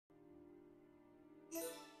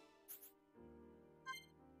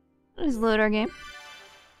Let's load our game.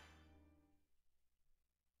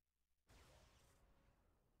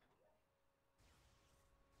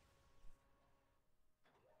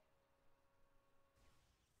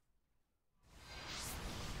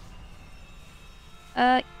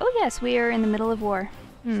 Oh yes, we are in the middle of war.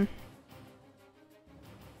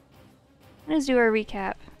 Let's do our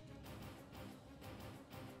recap.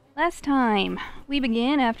 Last time, we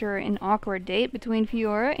began after an awkward date between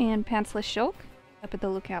Fiora and pantsless Shulk up at the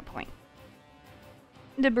lookout point.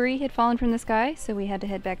 Debris had fallen from the sky, so we had to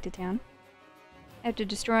head back to town. After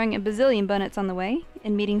destroying a bazillion bunnets on the way,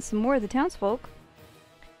 and meeting some more of the townsfolk,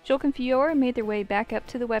 Shulk and Fiora made their way back up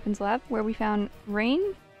to the weapons lab, where we found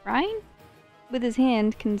Ryan? With his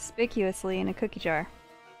hand conspicuously in a cookie jar.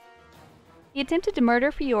 He attempted to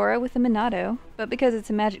murder Fiora with a Monado, but because it's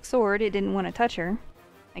a magic sword, it didn't want to touch her,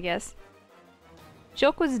 I guess.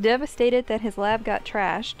 Shulk was devastated that his lab got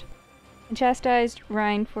trashed, and chastised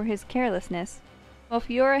Ryan for his carelessness, while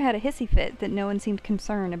Fiora had a hissy fit that no one seemed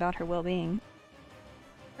concerned about her well-being.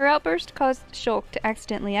 Her outburst caused Shulk to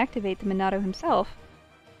accidentally activate the Monado himself,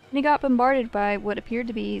 and he got bombarded by what appeared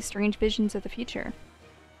to be strange visions of the future.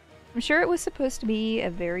 I'm sure it was supposed to be a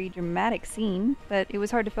very dramatic scene, but it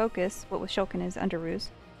was hard to focus, what with Shulk and his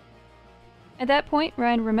underoos. At that point,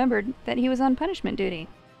 Ryan remembered that he was on punishment duty,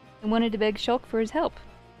 and wanted to beg Shulk for his help,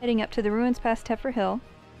 heading up to the ruins past Teffer Hill,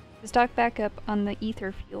 to stock back up on the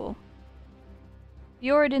ether fuel.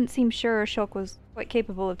 Fiora didn't seem sure Shulk was quite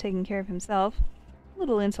capable of taking care of himself, a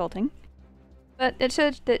little insulting, but it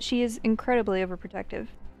showed that she is incredibly overprotective.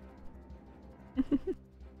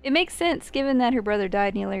 It makes sense, given that her brother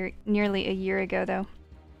died nearly a year ago, though.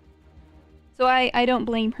 So I don't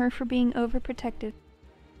blame her for being overprotective.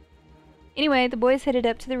 Anyway, the boys headed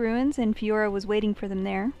up to the ruins, and Fiora was waiting for them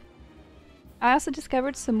there. I also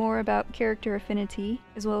discovered some more about character affinity,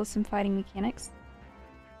 as well as some fighting mechanics.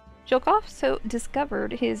 Shulk also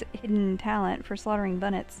discovered his hidden talent for slaughtering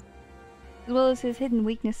bunnets, as well as his hidden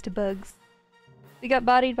weakness to bugs. We got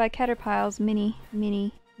bodied by caterpiles many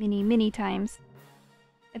times.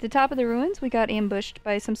 At the top of the ruins, we got ambushed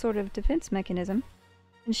by some sort of defense mechanism,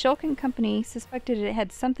 and Shulk and company suspected it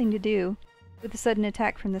had something to do with the sudden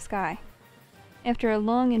attack from the sky. After a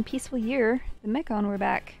long and peaceful year, the Mechon were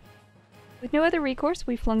back. With no other recourse,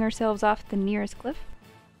 we flung ourselves off the nearest cliff,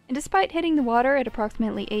 and despite hitting the water at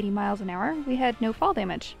approximately 80 miles an hour, we had no fall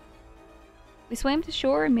damage. We swam to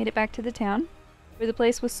shore and made it back to the town, where the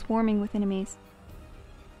place was swarming with enemies.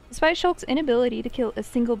 Despite Shulk's inability to kill a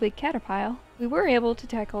single big caterpillar, we were able to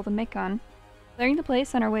tackle the Mechon, clearing the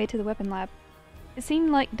place on our way to the weapon lab. It seemed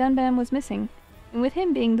like Dunban was missing, and with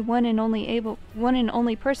him being the one and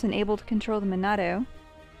only person able to control the Monado,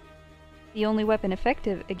 the only weapon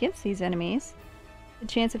effective against these enemies, the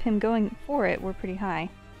chance of him going for it were pretty high.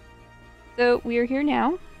 So we are here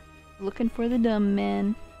now, looking for the dumb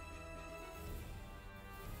man.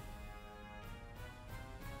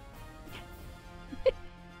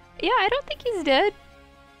 Yeah, I don't think he's dead.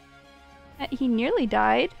 He nearly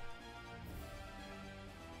died.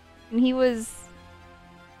 And he was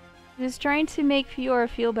trying to make Fiora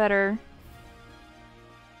feel better.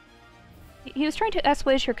 He was trying to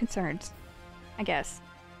assuage her concerns, I guess.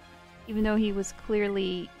 Even though he was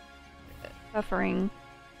clearly suffering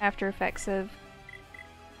after effects of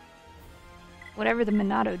whatever the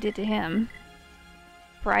Monado did to him.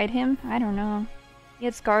 Fried him? I don't know. He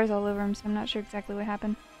had scars all over him, so I'm not sure exactly what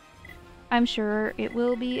happened. I'm sure it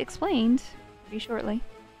will be explained pretty shortly.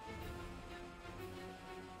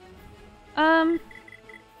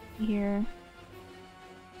 Here.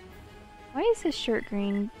 Why is his shirt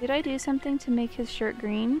green? Did I do something to make his shirt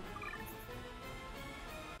green?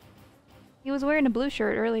 He was wearing a blue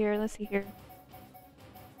shirt earlier. Let's see here.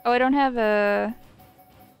 Oh, I don't have a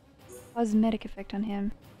cosmetic effect on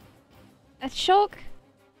him. That's Shulk!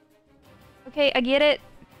 Okay, I get it.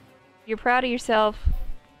 You're proud of yourself.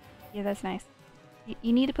 Yeah, that's nice.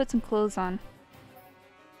 You need to put some clothes on.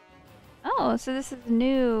 Oh, so this is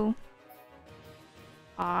new.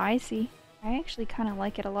 Aw, I see. I actually kind of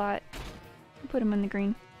like it a lot. I'll put him in the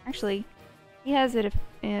green. Actually, he has it if,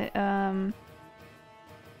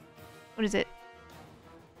 what is it?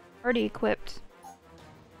 Already equipped.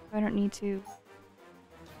 I don't need to.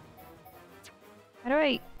 How do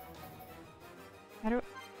I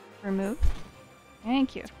remove?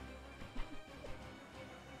 Thank you.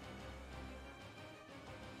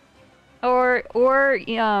 Or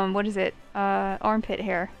what is it? Armpit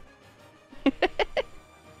hair.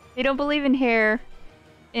 They don't believe in hair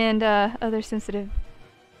and other sensitive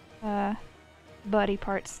body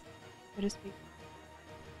parts, so to speak.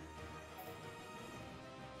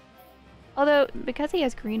 Although, because he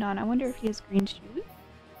has green on, I wonder if he has green shoes?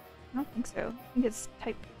 I don't think so. I think it's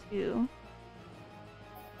type 2.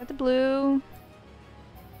 Got the blue.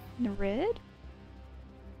 And the red?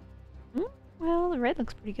 Well, the red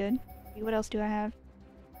looks pretty good. Okay, what else do I have?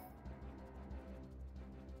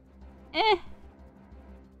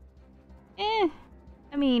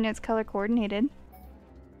 I mean, it's color coordinated.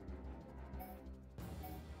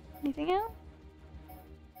 Anything else?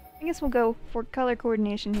 I guess we'll go for color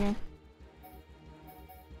coordination here.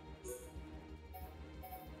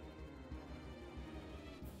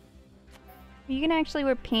 Are you gonna actually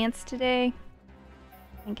wear pants today?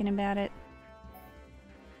 Thinking about it.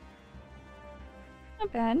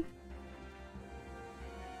 Not bad.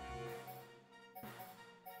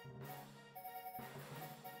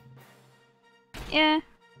 Yeah,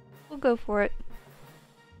 we'll go for it.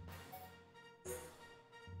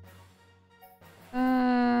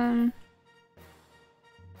 Can't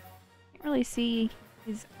really see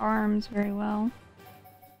his arms very well.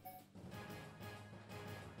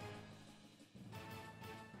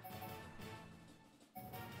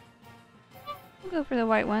 We'll go for the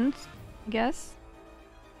white ones, I guess.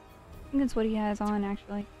 I think that's what he has on,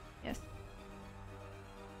 actually. Yes.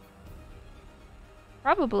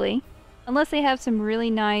 Probably. Unless they have some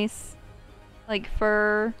really nice, like,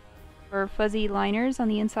 fur or fuzzy liners on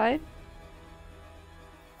the inside.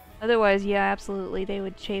 Otherwise, yeah, absolutely, they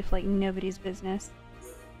would chafe like nobody's business. I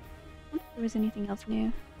don't think there was anything else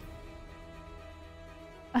new.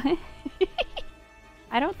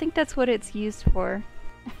 I don't think that's what it's used for.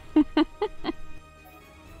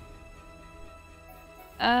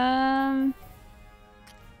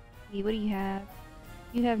 What do you have?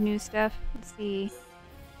 You have new stuff? Let's see.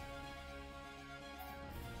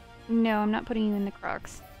 No, I'm not putting you in the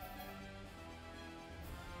Crocs.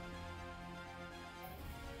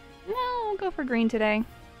 No, I'll go for green today.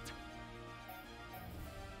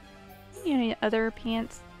 Any other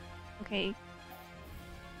pants? Okay.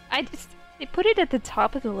 They put it at the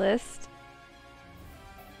top of the list.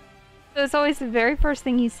 So it's always the very first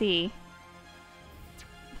thing you see.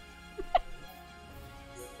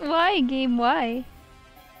 Why, game? Why?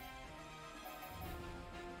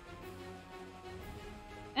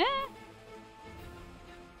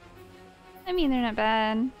 I mean, they're not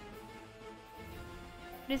bad. What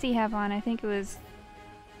does he have on? I think it was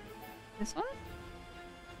this one?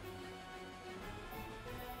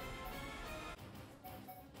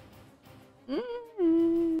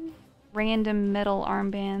 Random metal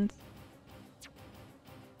armbands.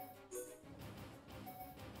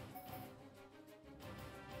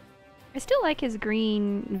 I still like his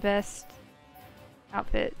green vest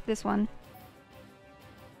outfit, this one.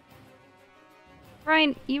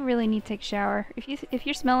 Ryan, you really need to take a shower. If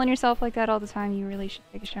you're smelling yourself like that all the time, you really should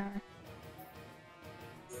take a shower.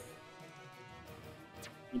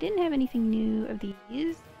 You didn't have anything new of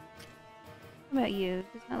these. What about you?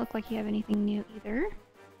 Does not look like you have anything new either.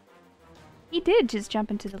 He did just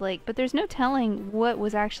jump into the lake, but there's no telling what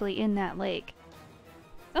was actually in that lake.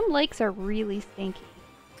 Some lakes are really stinky.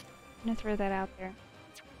 I'm gonna throw that out there.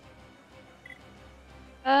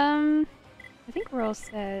 I think we're all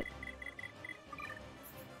set.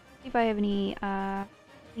 See if I have any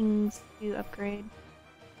things to upgrade.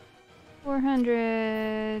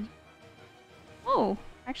 400. Oh,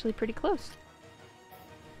 actually pretty close.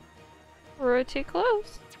 Pretty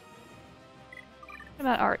close. What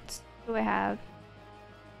about arts? What do I have?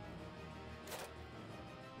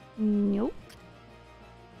 Nope.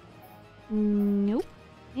 Nope.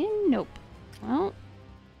 And nope. Well,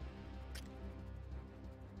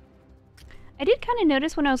 I did kind of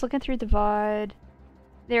notice when I was looking through the VOD,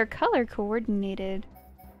 they're color coordinated.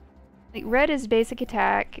 Like red is basic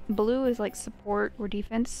attack, blue is like support or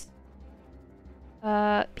defense.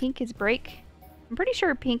 Pink is break. I'm pretty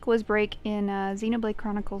sure pink was break in Xenoblade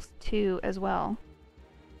Chronicles 2 as well.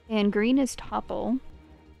 And green is topple.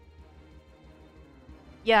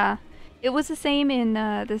 Yeah, it was the same in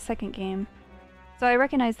the second game. So I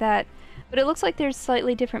recognize that, but it looks like there's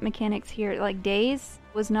slightly different mechanics here. Like days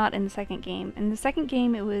was not in the second game. In the second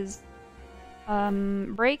game it was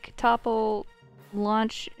break, topple,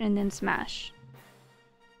 launch, and then smash.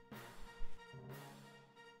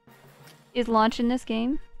 Is launch in this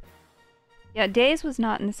game? Yeah, days was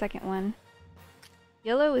not in the second one.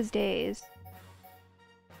 Yellow is days.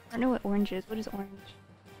 I don't know what orange is. What is orange?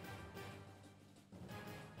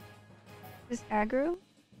 Is this aggro?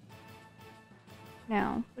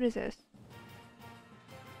 No. What is this?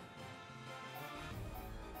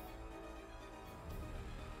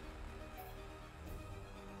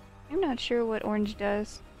 I'm not sure what orange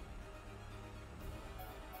does.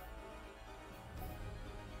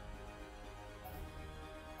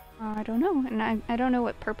 I don't know, and I don't know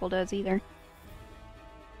what purple does either.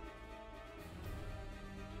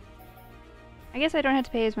 I guess I don't have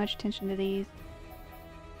to pay as much attention to these.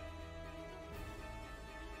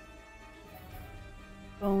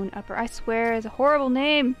 Bone upper. I swear, it's a horrible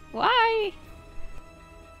name. Why?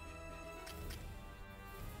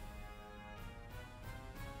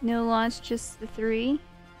 No launch, just the 3.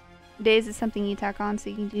 Daze is something you tack on so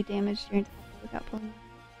you can do damage to your attack without pulling.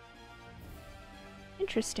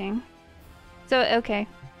 Interesting. So, okay.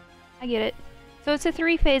 I get it. So it's a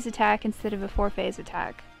 3-phase attack instead of a 4-phase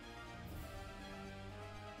attack.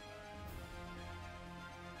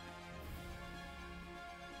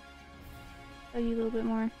 Tell you a little bit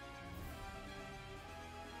more.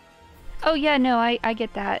 Oh yeah, no, I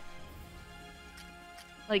get that.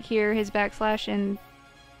 Like here, his backslash and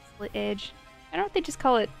split edge. I don't know if they just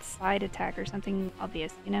call it side attack or something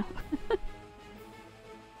obvious, you know?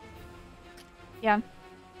 Yeah.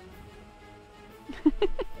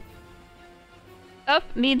 Up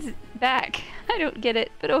means back. I don't get it,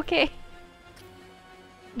 but okay.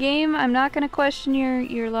 Game, I'm not gonna question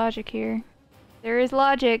your logic here. There is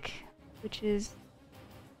logic, which is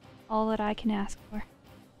all that I can ask for.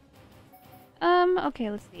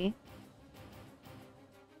 Okay, let's see.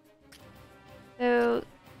 So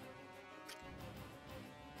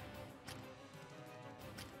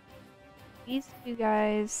these two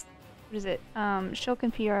guys, what is it? Shulk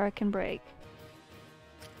and PR can break.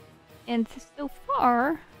 And so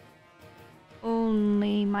far,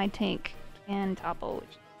 only my tank can topple, which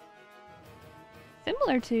is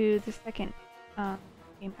similar to the second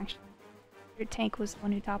game actually. Your tank was the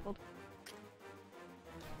one who toppled.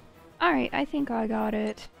 Alright, I think I got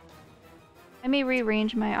it. I may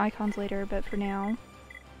rearrange my icons later, but for now,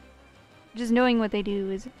 just knowing what they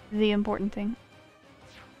do is the important thing.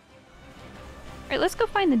 Alright, let's go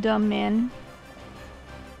find the dumb man.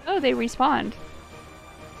 Oh, they respawned.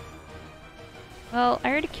 Well, I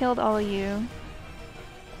already killed all of you.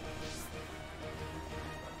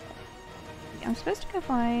 I'm supposed to go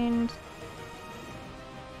find...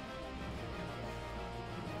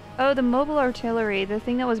 Oh, the mobile artillery, the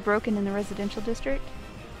thing that was broken in the residential district.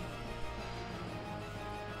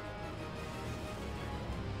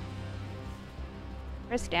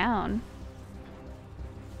 Press down.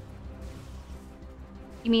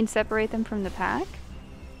 You mean separate them from the pack?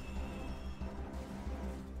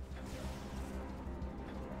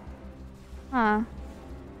 Huh.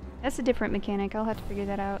 That's a different mechanic. I'll have to figure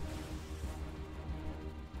that out.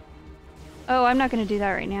 Oh, I'm not gonna do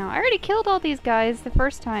that right now. I already killed all these guys the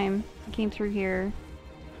first time I came through here.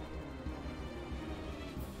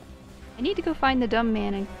 I need to go find the dumb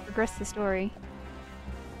man and progress the story.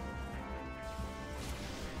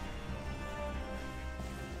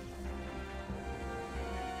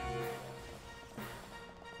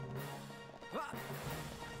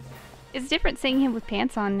 It's different seeing him with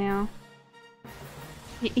pants on now.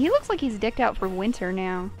 He looks like he's decked out for winter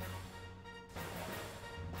now.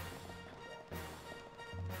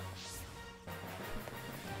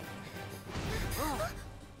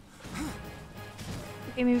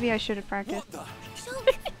 Okay, maybe I should have practiced.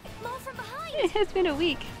 Shulk, more from behind. It's been a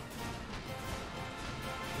week.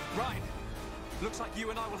 Right. Looks like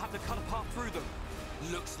you and I will have to cut a path through them.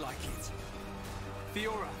 Looks like it.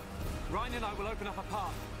 Fiora, Ryan and I will open up a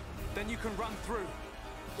path. Then you can run through.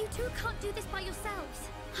 You two can't do this by yourselves.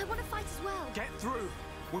 I want to fight as well. Get through.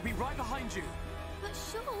 We'll be right behind you. But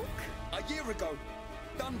Shulk... A year ago,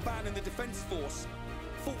 Dunban and the Defence Force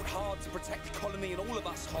fought hard to protect the colony and all of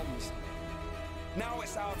us Homs. Now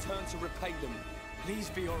it's our turn to repay them. Please,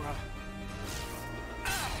 Fiora.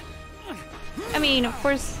 I mean, of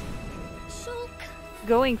course, Shulk...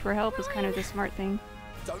 going for help is kind of the smart thing.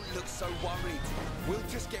 Don't look so worried. We'll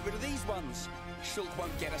just get rid of these ones. Shulk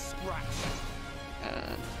won't get a scratch.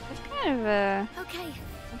 It's kind of a... Okay,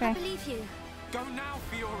 Okay. I believe you. Go now,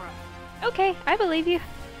 Fiora. Okay, I believe you.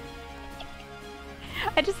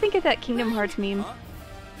 I just think of that Kingdom Hearts meme. Huh?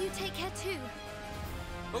 You take care too.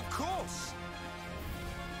 Of course.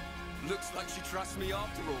 Looks like she trusts me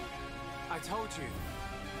after all. I told you.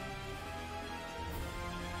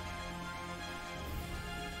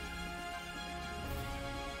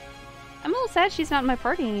 I'm a little sad she's not in my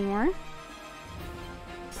party anymore.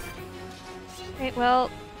 Okay, well...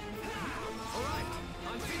 All right.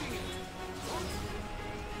 I'm feeling it.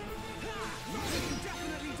 You can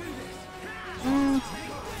definitely do this.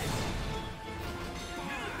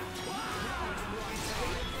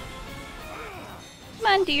 Come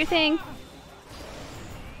on, do your thing.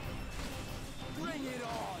 Bring it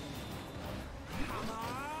on.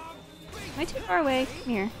 Am I too far away?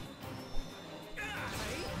 Come here.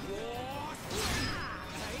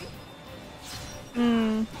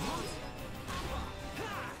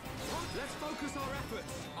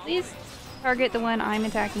 Please target the one I'm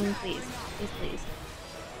attacking, please. Please, please.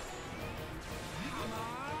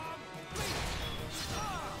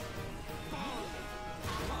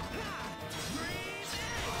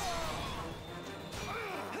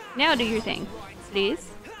 Now do your thing,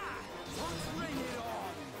 please.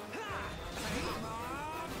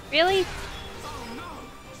 Really?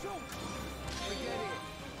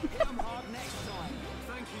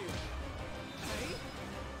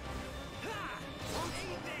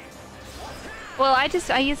 Well,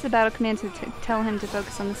 I used the battle command to tell him to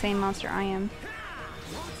focus on the same monster I am.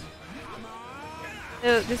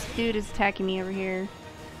 So this dude is attacking me over here.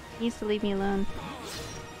 He needs to leave me alone.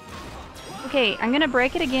 Okay, I'm gonna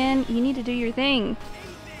break it again. You need to do your thing,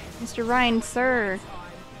 Mr. Ryan, sir.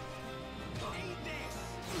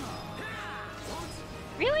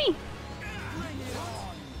 Really?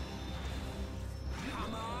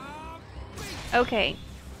 Okay,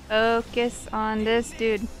 focus on this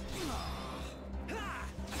dude.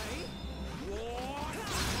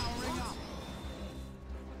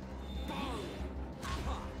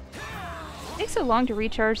 It takes so long to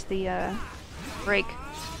recharge the break.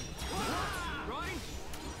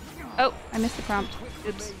 Oh, I missed the prompt.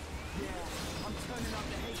 Oops.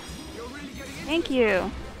 Thank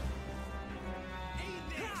you.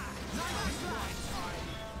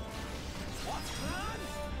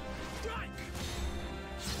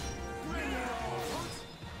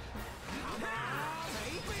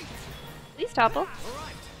 Please topple.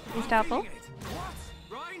 Please topple.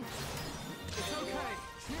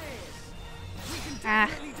 Ah.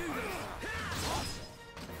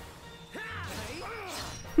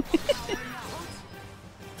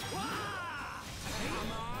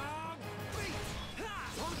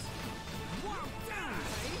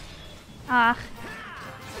 Ah.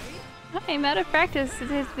 I'm out of practice. It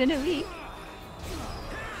has been a week.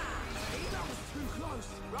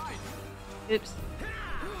 Oops.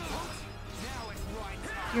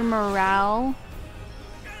 Your morale?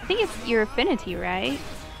 I think it's your affinity, right?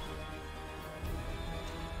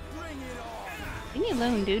 Leave me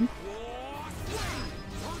alone, dude.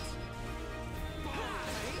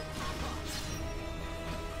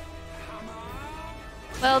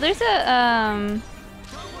 Well, there's a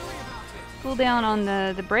cooldown on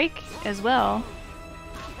the break as well.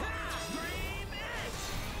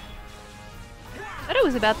 I thought it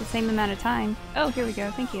was about the same amount of time. Oh, here we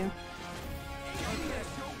go. Thank you.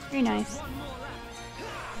 Very nice.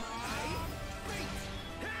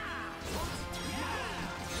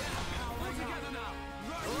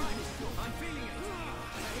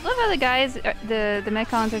 Love how the guys, the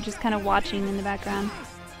Mechons are just kind of watching in the background.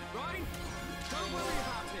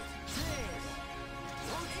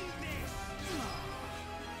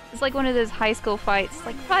 It's like one of those high school fights.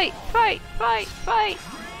 Like, fight, fight, fight, fight!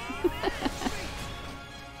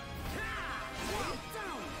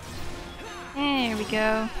 There we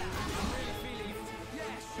go.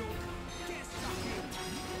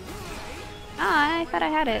 Ah, I thought I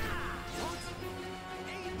had it.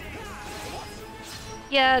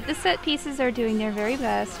 Yeah, the set pieces are doing their very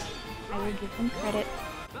best. I will give them credit.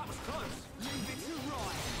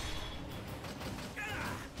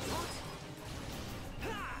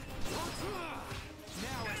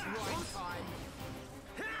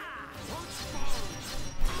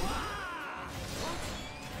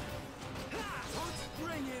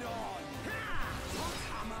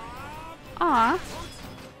 Aw.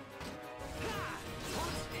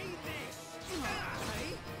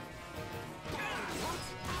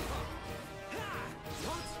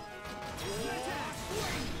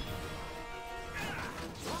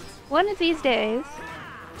 One of these days,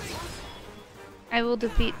 I will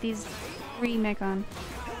defeat these 3 Mechon.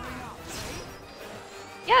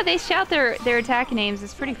 Yeah, they shout their attack names.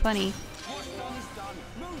 It's pretty funny.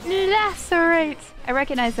 Lacerate! I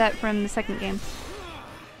recognize that from the second game.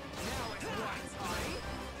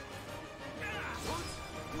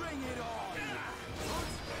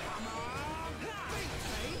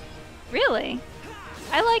 Really?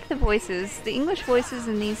 I like the voices. The English voices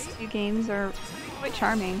in these 2 games are quite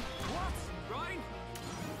charming.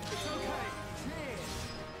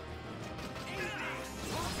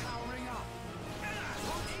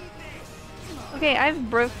 Okay, I've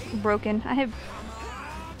broken. I have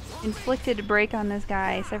inflicted a break on this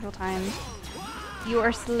guy several times. You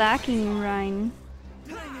are slacking, Ryan.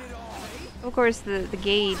 Of course, the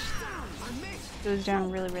gauge goes down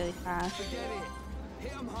really, really fast.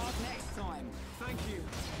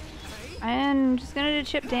 I'm just gonna do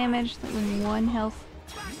chip damage with 1 health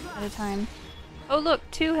at a time. Oh look,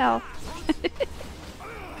 2 health.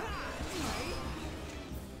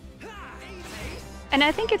 And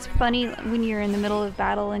I think it's funny when you're in the middle of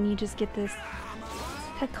battle and you just get this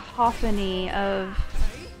cacophony of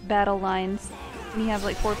battle lines when you have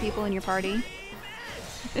like 4 people in your party.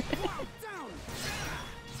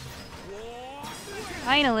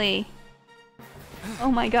 Finally!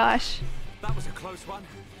 Oh my gosh. That was a close one.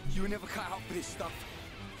 You were never cut out for this stuff.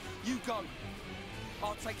 You go.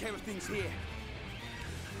 I'll take care of things here.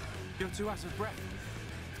 You're too out of breath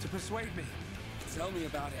to persuade me. Tell me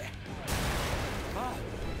about it. Ah,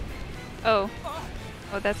 Oh.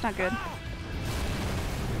 Oh, that's not good.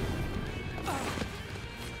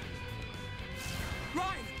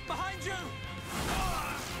 Ryan, behind you!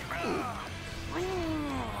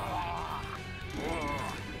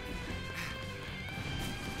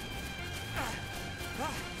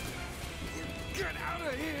 Get out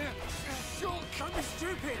of here! Shulk, don't be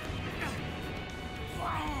stupid!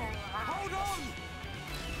 Hold on!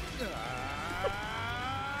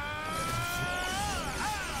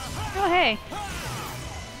 Oh, hey.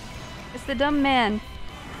 It's the dumb man.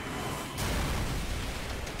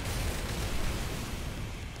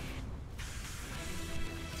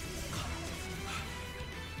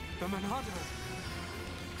 The Monado!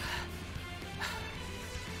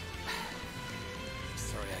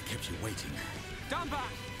 Sorry I kept you waiting. Down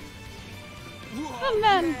back! Dumb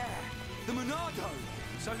man. Yeah, the Monado!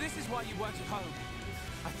 So this is why you weren't at home.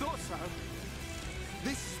 I thought so.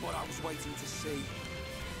 This is what I was waiting to see.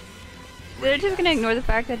 They're just gonna ignore the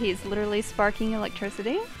fact that he's literally sparking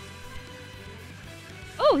electricity?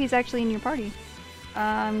 Oh, he's actually in your party.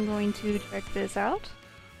 I'm going to check this out. Is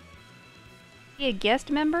he a guest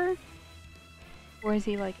member? Or is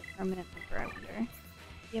he like a permanent member, I wonder? Do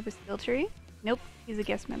you have a skill tree? Nope, he's a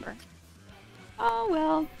guest member. Oh,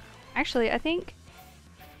 well. Actually, I think...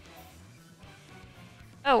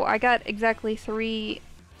 Oh, I got exactly 3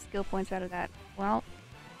 skill points out of that. Well...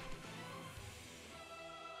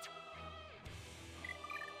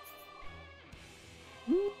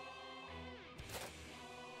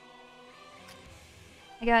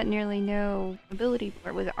 I got nearly no ability,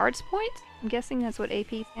 or was it arts points? I'm guessing that's what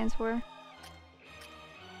AP stands for.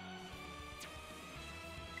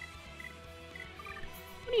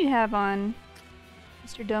 What do you have on,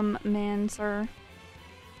 Mr. Dumb Man, sir?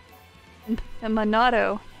 A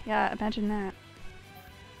Monado. Yeah, imagine that.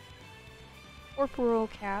 Corporal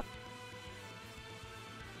cap.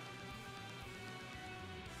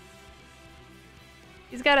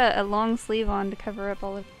 He's got a long sleeve on to cover up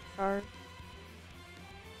all of his scars.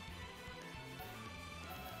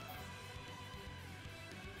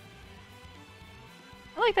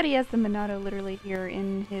 I like that he has the Monado literally here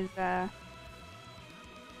in his,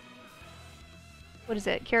 what is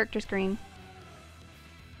it? Character screen.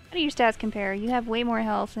 How do your stats compare? You have way more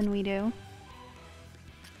health than we do.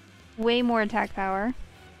 Way more attack power.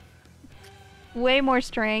 Way more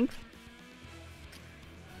strength.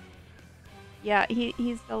 Yeah,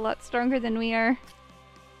 he's a lot stronger than we are.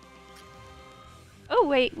 Oh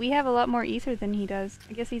wait, we have a lot more ether than he does.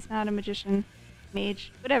 I guess he's not a magician.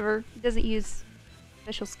 Mage. Whatever. He doesn't use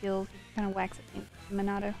special skills. He kind of whacks at things.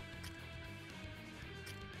 Monado.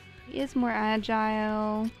 He is more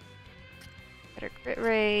agile. Better crit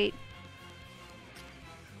rate.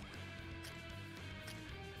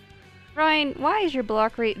 Ryan, why is your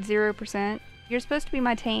block rate 0%? You're supposed to be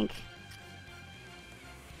my tank.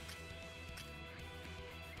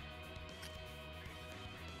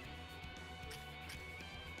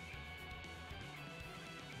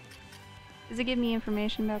 Does it give me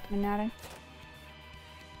information about the Monado?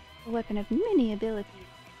 A weapon of many abilities.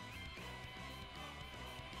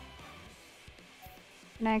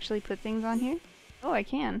 Can I actually put things on here? Oh, I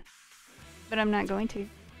can. But I'm not going to.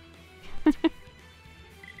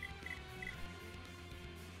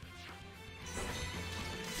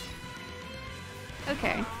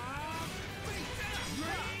 Okay.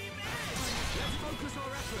 Let's focus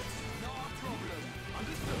our efforts. Not a problem.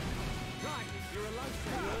 Understood. Right, you're a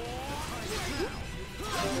lifesaver.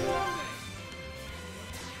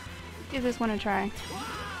 Give this one a try. I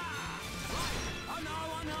know.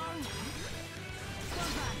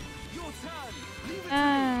 Stand back. Your turn. Leave it to me.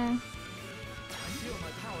 I feel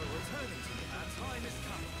my power returning to me. Our time is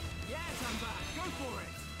coming. Yeah, stand back. Go for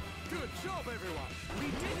it. Good job, everyone.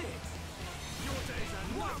 We did it. Your days are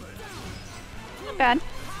numbered. Not bad.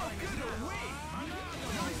 How good are we?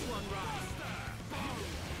 Nice one, Ryan.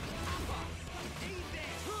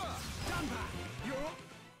 Stand back. You're up.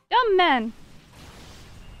 Dumb man.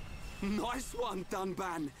 Nice one,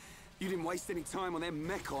 Dunban. You didn't waste any time on them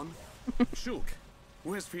Mechon. Shulk,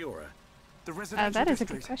 where's Fiora? The residential That is a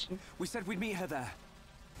district. good question. We said we'd meet her there.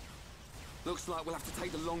 Looks like we'll have to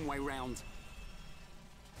take the long way round.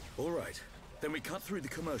 All right, Then we cut through the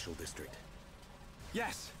commercial district.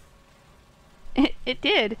 Yes. It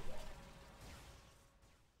did.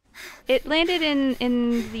 It landed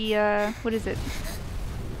in the, what is it?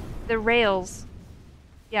 The rails.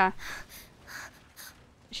 Yeah.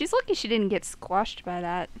 She's lucky she didn't get squashed by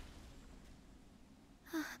that.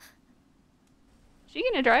 Is she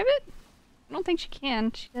gonna drive it? I don't think she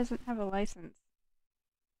can. She doesn't have a license.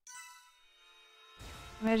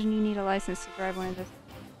 Imagine you need a license to drive one of those.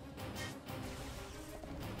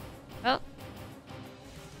 Well.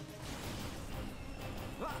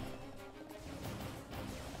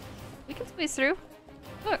 We can squeeze through.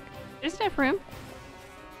 Look, there's enough room.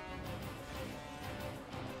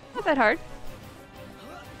 Not that hard.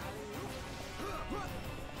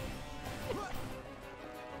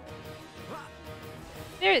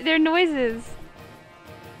 They're noises.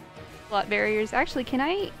 Slot barriers. Actually, can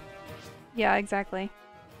I... Yeah, exactly.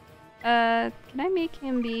 Can I make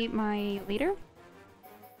him be my leader?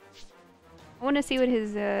 I want to see what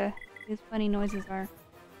his funny noises are.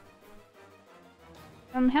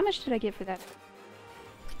 How much did I get for that?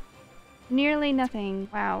 Nearly nothing.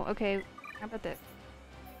 Wow, okay. How about this?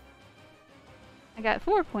 I got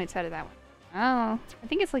 4 points out of that one. Oh, I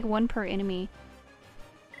think it's like 1 per enemy.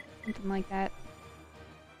 Something like that.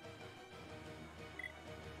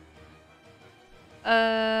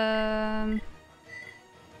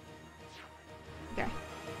 Okay.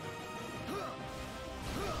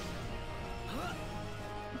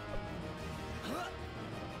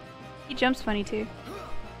 He jumps funny too.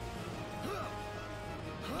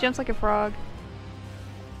 He jumps like a frog.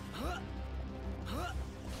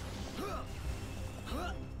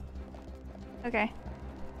 Okay.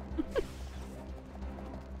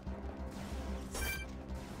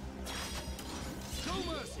 No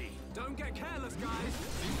mercy. Don't get careless, guys.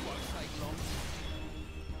 This won't take long.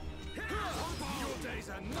 Your days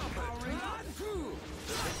are numbered.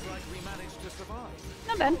 Looks like we managed to survive.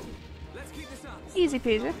 Not bad. Let's keep this up. Easy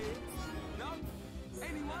peasy. No?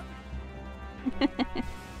 Anyone?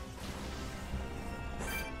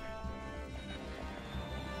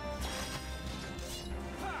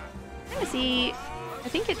 Let me see. I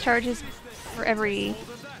think it charges for every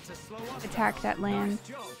attack that lands.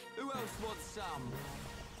 Who else wants some?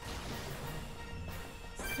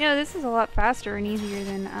 You know, this is a lot faster and easier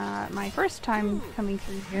than my first time coming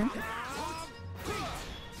through here.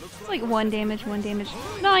 It's like 1 damage, 1 damage.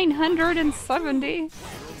 970!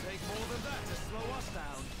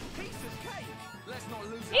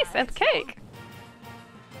 Piece of cake!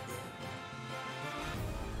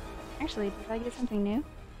 Actually, did I get something new?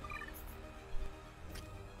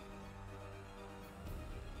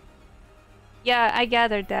 Yeah, I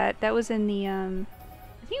gathered that. That was in the, I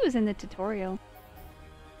think it was in the tutorial.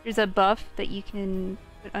 There's a buff that you can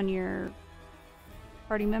put on your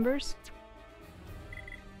party members.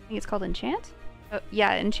 I think it's called enchant? Oh,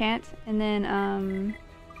 yeah, enchant. And then,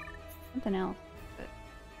 something else. But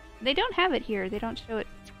they don't have it here. They don't show it.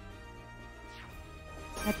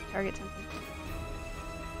 I have to target something.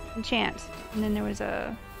 Enchant. And then there was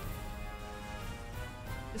a...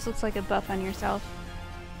 This looks like a buff on yourself.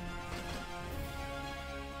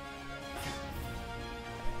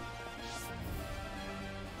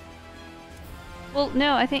 Well,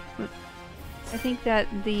 no, I think that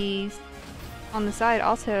these on the side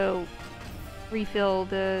also refill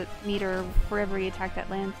the meter for every attack that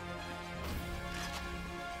lands.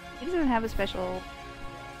 He doesn't have a special.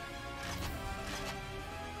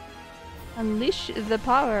 Unleash the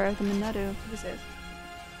power of the Monado. What is this?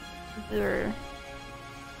 Lure.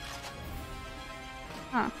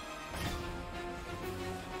 Huh.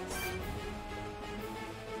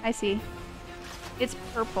 I see. It's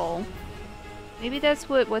purple. Maybe that's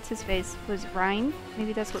what, what's his face, was Rhine?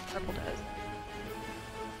 Maybe that's what purple does.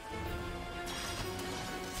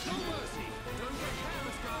 No mercy. Don't get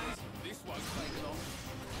careless, guys. This won't take long.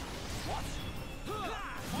 What?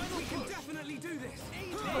 We can definitely do this.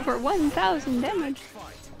 Over 1,000 damage.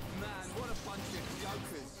 Fight. Man, what a bunch of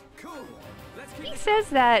jokers. Cool. Let's keep He says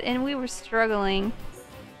that, and we were struggling.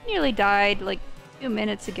 Nearly died like 2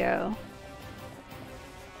 minutes ago.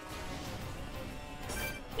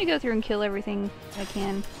 I'm gonna go through and kill everything I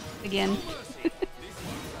can again.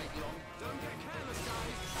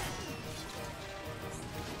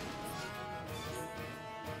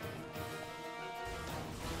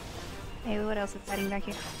 Hey, what else is hiding back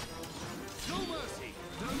here? no mercy.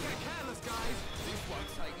 Don't get careless, guys. This won't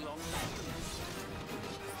take long.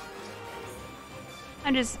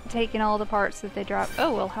 I'm just taking all the parts that they drop.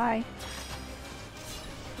 Oh, well, hi.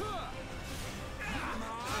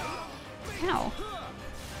 Ow.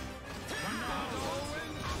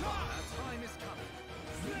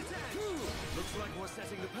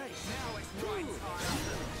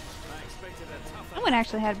 Someone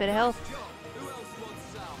actually had a bit of health. Who else wants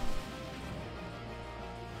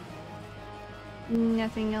some?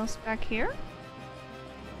 Nothing else back here?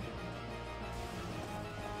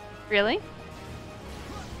 Really?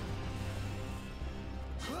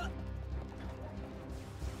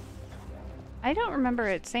 I don't remember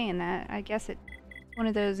it saying that. I guess it's one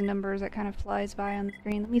of those numbers that kind of flies by on the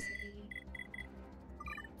screen. Let me see.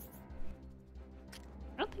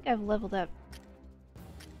 I don't think I've leveled up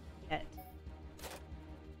yet.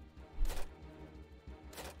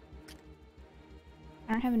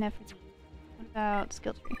 I don't have enough for these. What about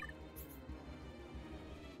skill tree?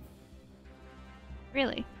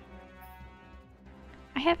 Really?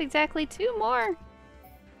 I have exactly 2 more!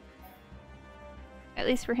 At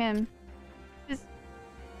least for him. Just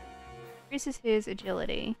increases his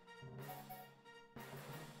agility.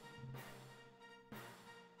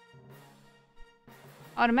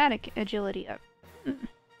 Automatic agility up.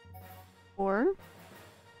 Or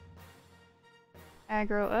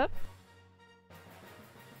aggro up.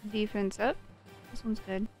 Defense up. This one's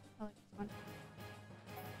good. I like this one.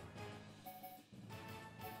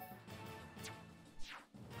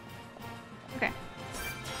 Okay.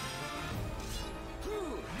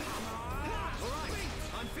 Alright,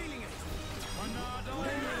 I'm feeling it. Monado.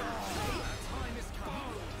 Time is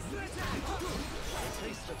come. The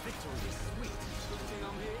taste of victory is sweet. Think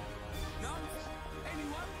I'm here? No?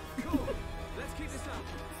 Anyone? Cool. Let's keep this up.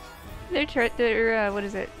 They're what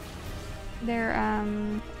is it? They're,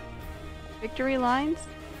 victory lines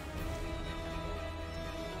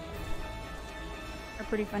are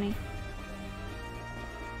pretty funny.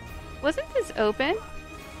 Wasn't this open?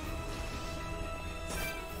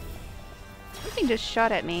 Something just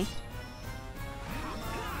shot at me.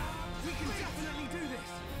 We can definitely do this.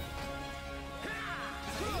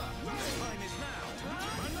 Time is now.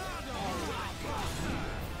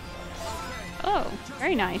 Oh,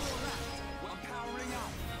 very nice.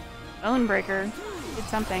 Bone breaker did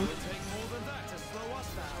something. Take more than that to slow us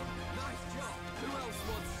down. Nice job. Who else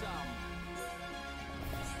wants some?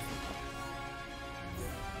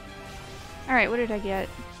 Alright, what did I get?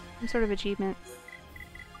 Some sort of achievement.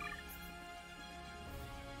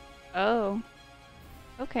 Oh.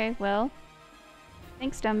 Okay, well.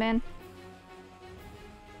 Thanks, dumb man.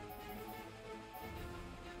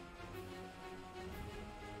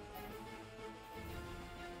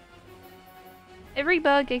 Every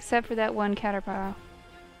bug except for that one caterpillar.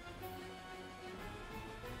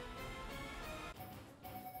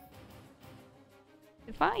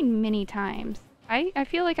 Define many times. I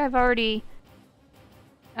feel like I've already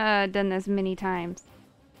done this many times.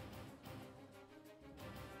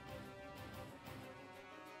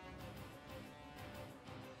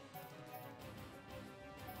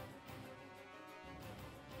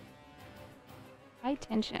 High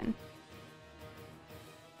tension.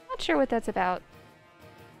 Not sure what that's about.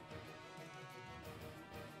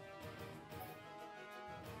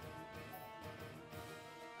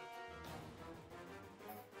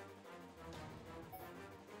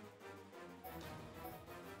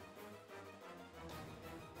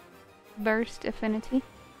 Burst affinity.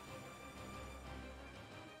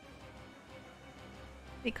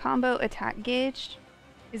 The combo attack gauge.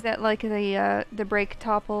 Is that like the break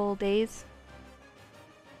topple days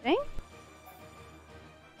thing?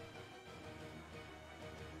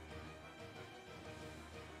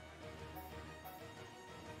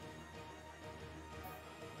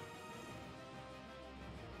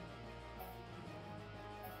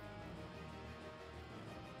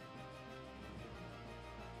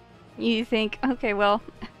 You think, okay, well,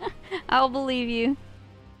 I'll believe you.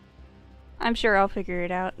 I'm sure I'll figure it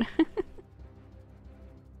out.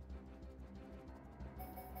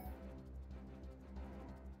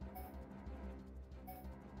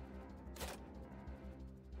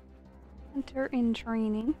 Enter in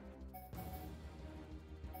training.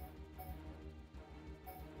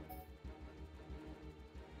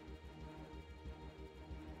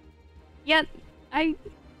 Yeah,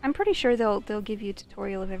 I'm pretty sure they'll give you a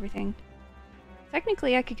tutorial of everything.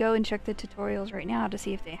 Technically, I could go and check the tutorials right now to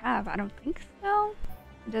see if they have. I don't think so.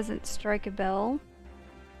 It doesn't strike a bell,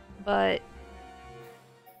 but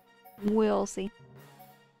we'll see.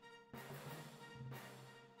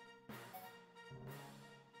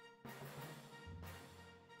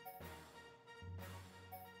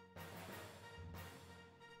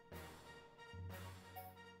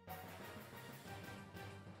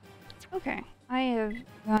 Okay, I have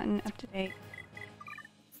gotten up to date.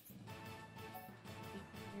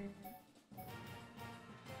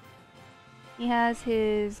 He has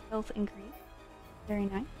his health increase. Very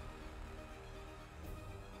nice.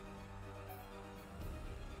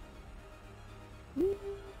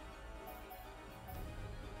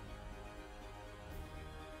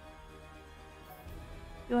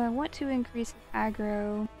 Do I want to increase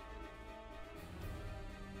aggro?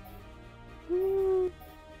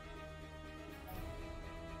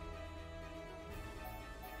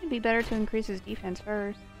 It'd be better to increase his defense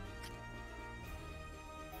first.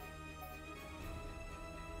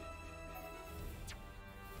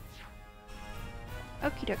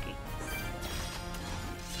 Okie dokie.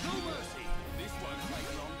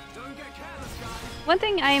 One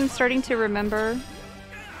thing I am starting to remember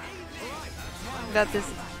about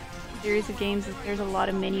this series of games is there's a lot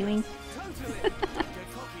of menuing.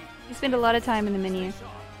 You spend a lot of time in the menu.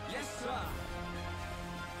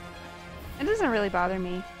 It doesn't really bother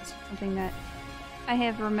me. It's something that I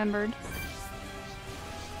have remembered.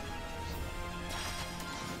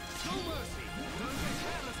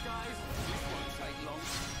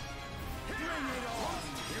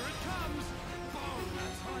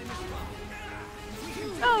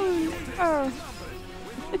 Oh, oh.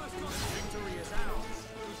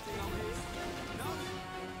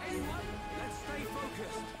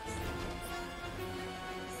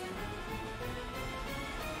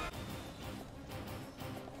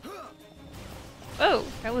 Oh,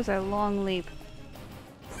 that was a long leap.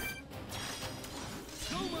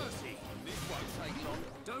 No mercy. This won't take long.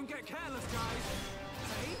 Don't get careless, guys.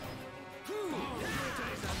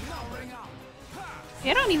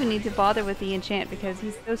 Yeah, I don't even need to bother with the enchant because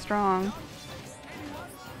he's so strong.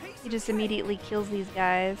 He just immediately kills these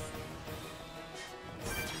guys.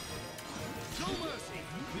 No mercy.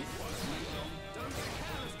 This won't take long. Don't get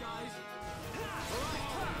careless, guys.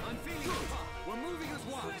 I'm feeling good. We're moving as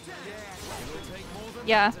one. Yeah, it'll take more than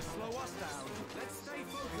Yeah. that to slow us down. Let's stay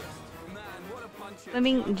focused. Man, what a bunch of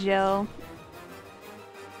Swimming gel.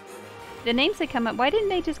 The names that come up, why didn't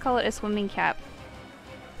they just call it a swimming cap?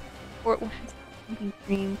 Or swimming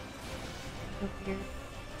cream. So weird.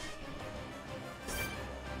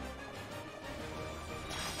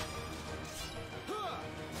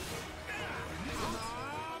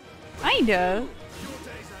 Kinda.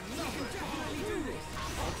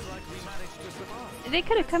 They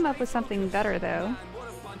could have come up with something better though.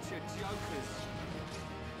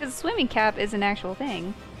 Because swimming cap is an actual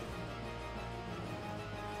thing.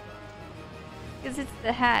 Because it's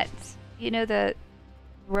the hat, you know, the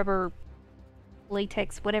rubber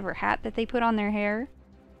latex whatever hat that they put on their hair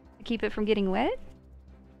to keep it from getting wet?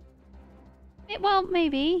 Well,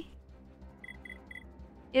 maybe.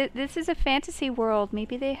 This is a fantasy world.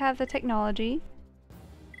 Maybe they have the technology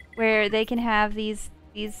where they can have these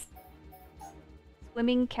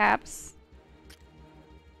swimming caps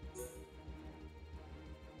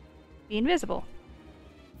be invisible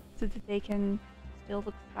so that they can still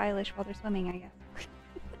look stylish while they're swimming, I guess.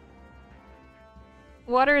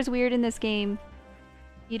 Water is weird in this game.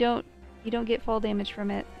 You don't get fall damage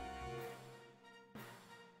from it.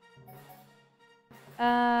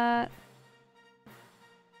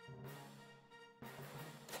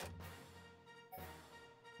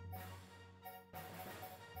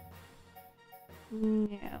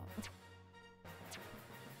 No.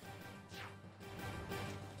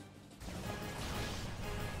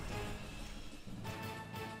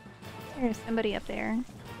 There's somebody up there.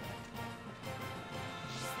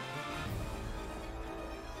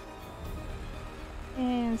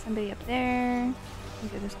 And somebody up there.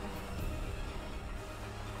 Go this way.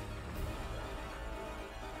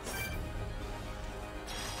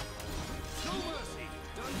 No mercy.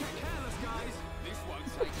 Don't get careless, guys. This won't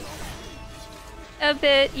take long. A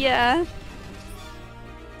bit, yeah.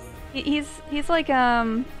 He's like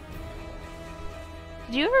Did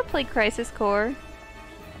you ever play Crisis Core?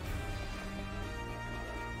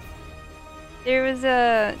 There was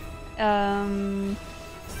a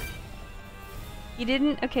You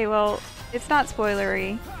didn't? Okay, well, it's not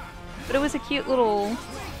spoilery, but it was a cute little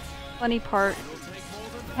funny part.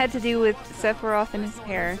 It had to do with Sephiroth and his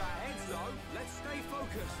hair.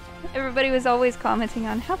 Everybody was always commenting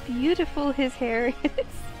on how beautiful his hair is.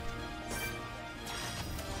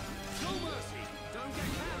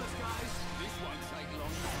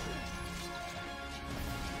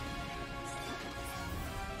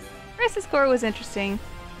 Crisis Core was interesting.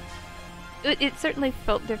 It certainly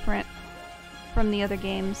felt different from the other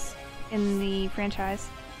games in the franchise.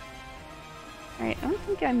 Alright, I don't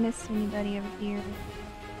think I missed anybody over here.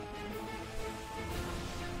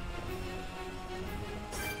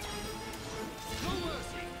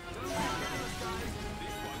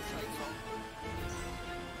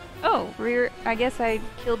 Oh, rear. I guess I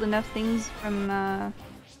killed enough things from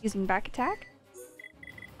using back attack?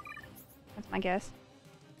 That's my guess.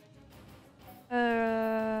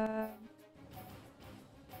 Where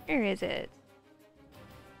is it?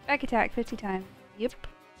 Back attack 50 times. Yep.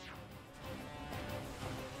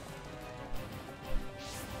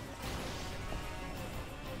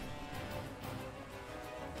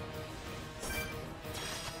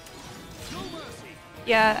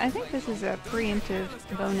 Yeah, I think this is a preemptive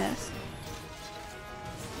bonus.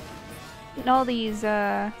 And all these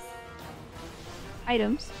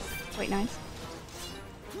items, quite nice.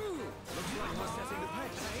 Looks like we're setting the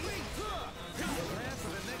pace. Prepare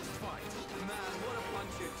for the next fight. Man, what a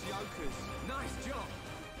bunch of jokers. Nice job.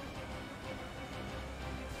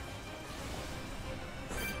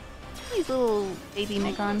 These little baby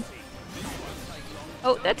Mechon.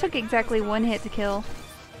 Oh, that took exactly one hit to kill.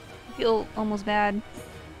 I feel almost bad. No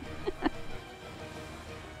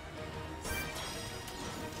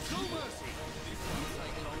mercy. This won't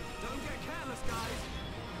take long. Don't get careless, guys.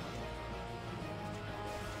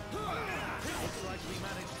 Looks like we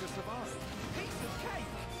managed to survive. Piece of cake.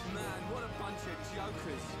 Man, what a bunch of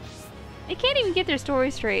jokers. They can't even get their story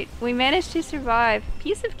straight. We managed to survive.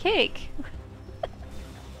 Piece of cake.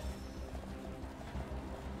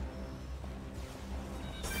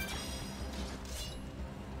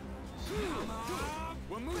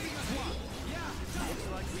 We're moving as one. Yeah. Looks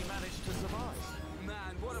like we managed to survive.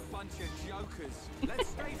 Man, what a bunch of jokers. Let's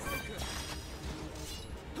stay focused.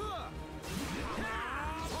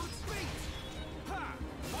 On speed.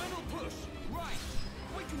 Final push. Right.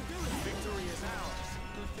 We can do it. Victory is ours.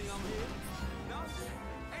 Good thing I'm here. No?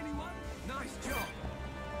 Anyone? Nice job.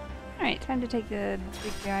 Alright, time to take the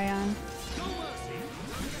big guy on. No mercy.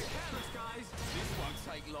 Don't get careless, guys. This won't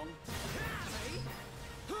take long.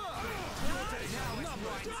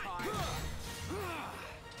 Now it's right time.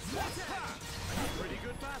 Pretty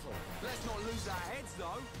good battle. Let's not lose our heads,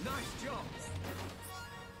 though. Nice job.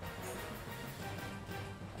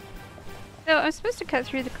 So I'm supposed to cut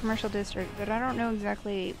through the commercial district, but I don't know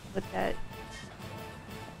exactly what that...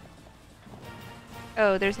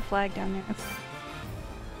 Oh, there's a flag down there. Okay.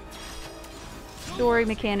 Story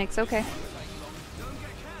mechanics, okay. Don't get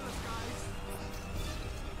careless, guys.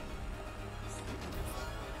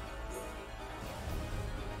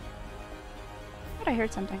 I thought I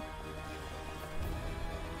heard something.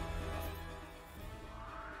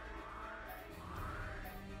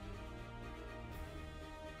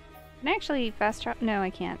 Can I actually fast travel? No, I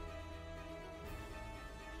can't.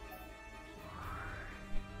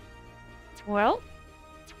 Well,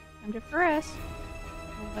 time to press.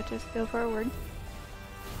 Let's just go forward.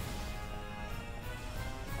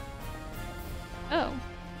 Oh.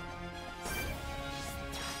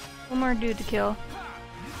 One more dude to kill.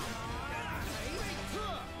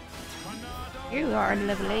 You are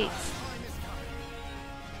level 8.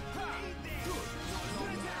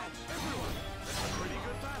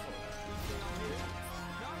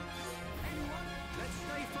 Let's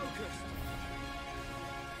stay focused.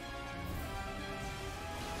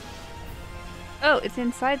 Oh, it's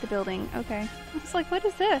inside the building. Okay. I was like, what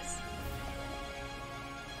is this?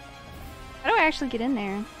 How do I actually get in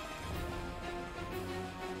there?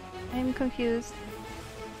 I'm confused.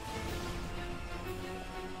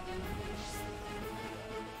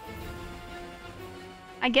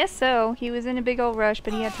 I guess so. He was in a big old rush,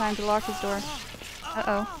 but he had time to lock his door.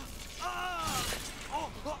 Uh-oh.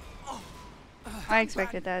 I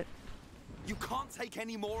expected that. You can't take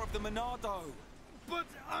any more of the Monado. But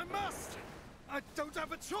I must. I don't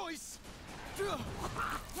have a choice.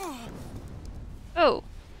 Oh,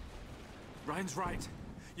 Ryan's right.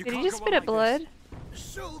 You did he can't just go spit on up like blood?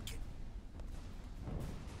 this. Shulk.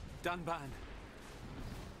 Dunban.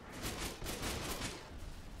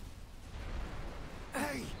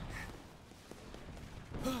 Hey.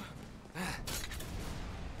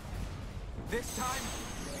 This time,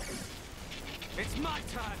 it's my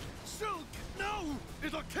turn. Shulk, no!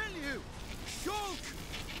 It'll kill you. Shulk.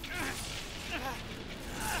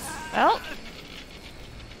 Well,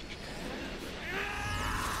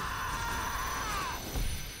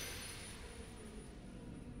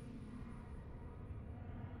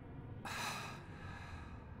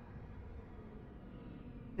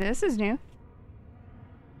 this is new.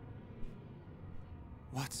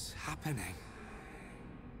 What's happening?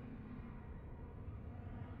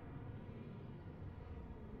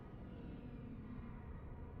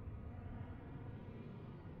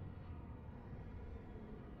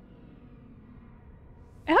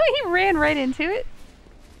 Oh, he ran right into it.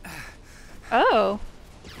 Oh.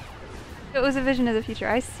 It was a vision of the future.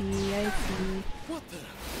 I see, I see. What the?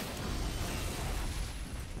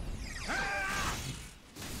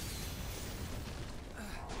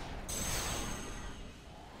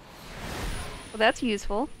 Well, that's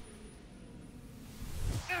useful.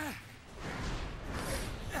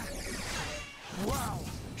 Wow,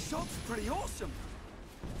 Shulk's pretty awesome.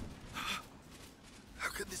 How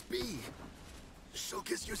could this be?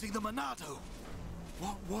 Shulk is using the Monado.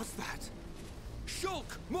 What was that? Shulk,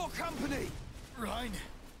 more company. Right.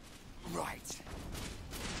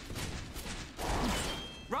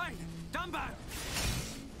 Fine, Dunban!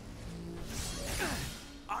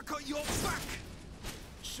 I got your back!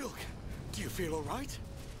 Shulk, do you feel alright?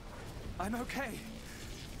 I'm okay,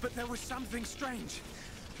 but there was something strange.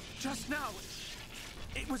 Just now,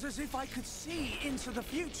 it was as if I could see into the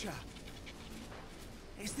future.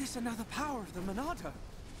 Is this another power of the Monado?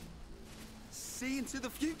 See into the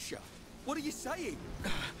future? What are you saying?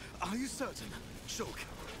 Are you certain, Shulk?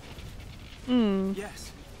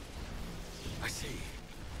 Yes. I see.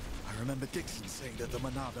 I remember Dixon saying that the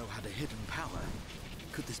Monado had a hidden power.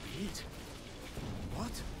 Could this be it?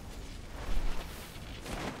 What?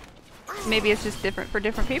 Maybe it's just different for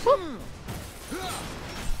different people?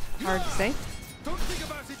 Hard to say. Don't think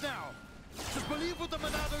about it now. Just believe what the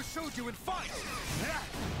Monado showed you and fight.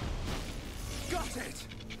 Got it!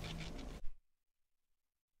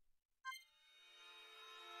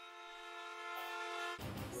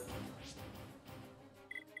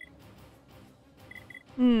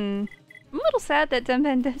 I'm a little sad that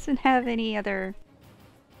Dunban doesn't have any other...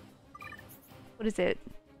 What is it?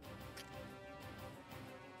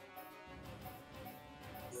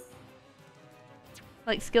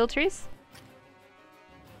 Like skill trees?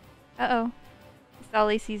 Uh-oh.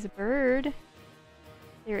 Sally sees a bird.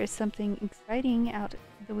 There is something exciting out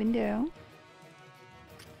the window.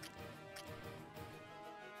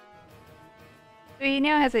 So he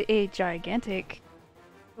now has a gigantic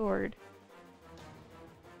sword.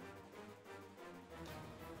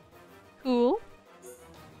 Cool. Let's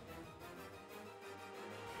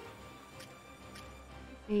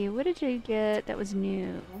see, what did you get that was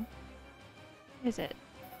new? What is it?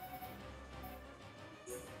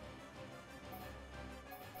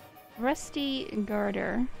 Rusty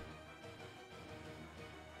garter.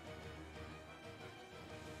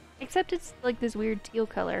 Except it's like this weird teal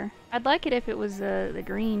color. I'd like it if it was the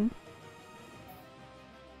green.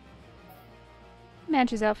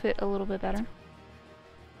 Matches outfit a little bit better.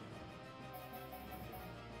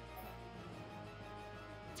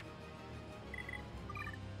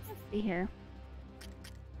 Let's see here.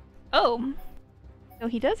 Oh! So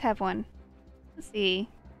he does have one. Let's see.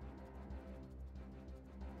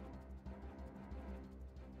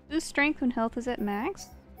 Boost strength when health is at max,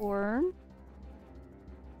 or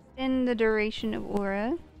extend the duration of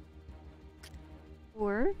aura,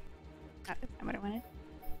 or that's not what I wanted.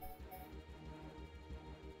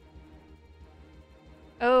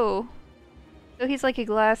 Oh, so he's like a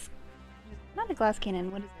glass, not a glass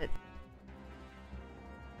cannon. What is it?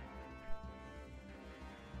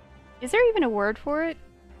 Is there even a word for it?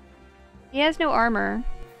 He has no armor.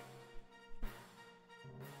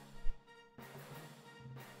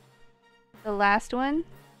 The last one?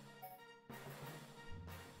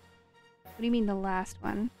 What do you mean the last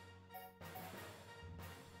one?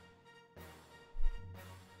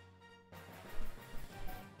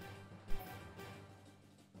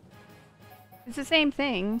 It's the same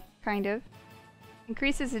thing, kind of.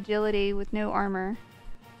 Increases agility with no armor.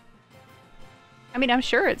 I mean, I'm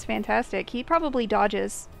sure it's fantastic. He probably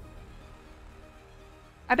dodges.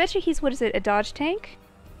 I bet you he's, what is it, a dodge tank?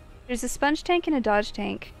 There's a sponge tank and a dodge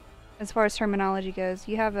tank. As far as terminology goes,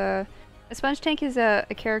 you have a sponge tank is a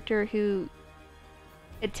character who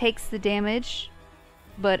it takes the damage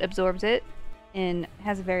but absorbs it and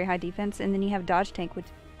has a very high defense, and then you have dodge tank, which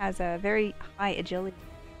has a very high agility.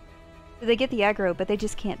 So they get the aggro, but they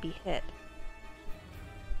just can't be hit.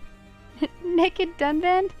 Naked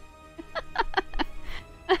Dunband?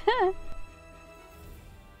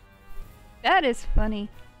 That is funny.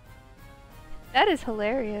 That is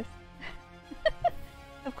hilarious.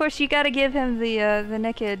 Of course, you gotta give him the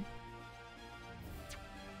naked...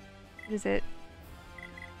 What is it?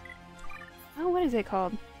 Oh, what is it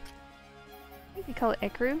called? I think they call it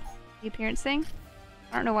Ekru, the appearance thing.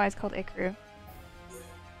 I don't know why it's called Ekru.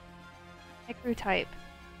 Ekru type.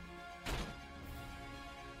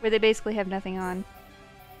 Where they basically have nothing on.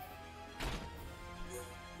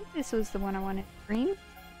 I think this was the one I wanted. Green?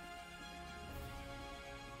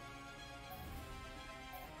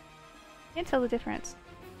 Can't tell the difference.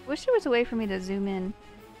 Wish there was a way for me to zoom in.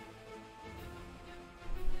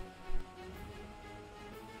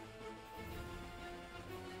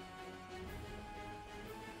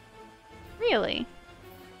 Really?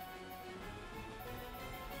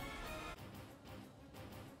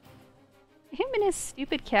 Him and his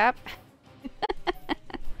stupid cap.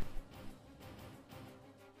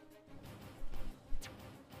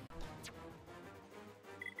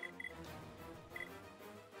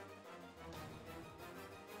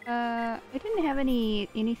 I didn't have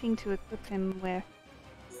anything to equip him with.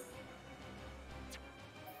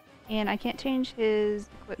 And I can't change his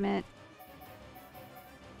equipment.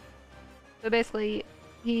 So basically,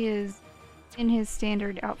 He is in his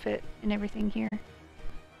standard outfit and everything here.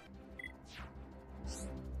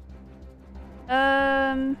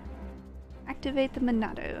 Activate the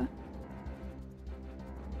Monado.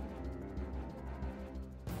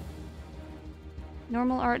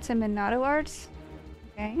 Normal arts and Monado arts?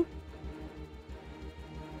 Okay.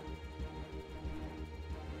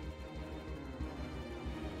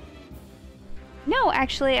 No,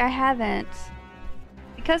 actually I haven't.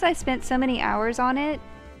 Because I spent so many hours on it,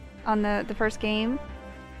 on the first game.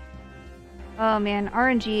 Oh man,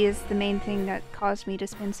 RNG is the main thing that caused me to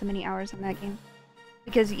spend so many hours on that game.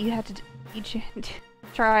 Because you had to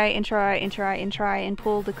try and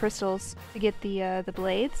pull the crystals to get the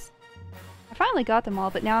blades. I finally got them all,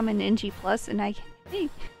 but now I'm in NG Plus and I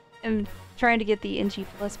am trying to get the NG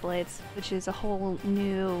Plus blades, which is a whole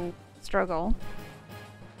new struggle.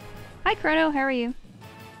 Hi Chrono, how are you?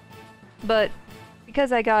 But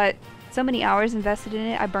because I got so many hours invested in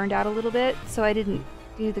it, I burned out a little bit, so I didn't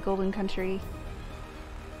do the Golden Country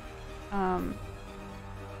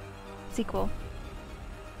sequel.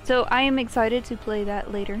 So I am excited to play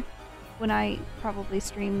that later, when I probably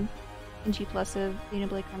stream NG Plus of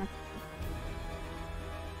Xenoblade Chronicles.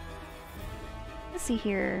 Let's see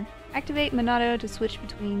here. Activate Monado to switch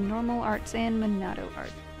between normal arts and Monado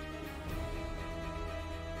arts.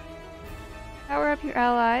 Power up your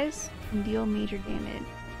allies and deal major damage.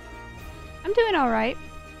 I'm doing alright.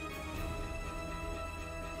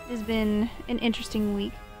 It's been an interesting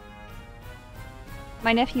week.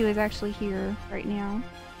 My nephew is actually here right now.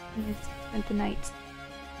 He has spent the night.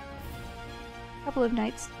 A couple of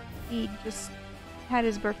nights. He just had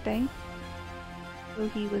his birthday. So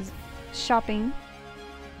he was shopping.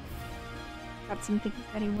 Got some things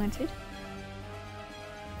that he wanted.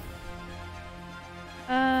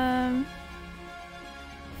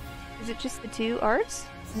 Is it just the two arts?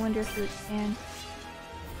 I wonder if you expand.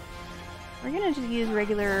 We're gonna just use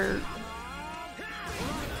regular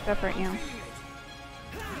stuff right now.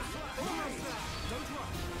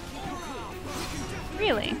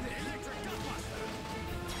 Really?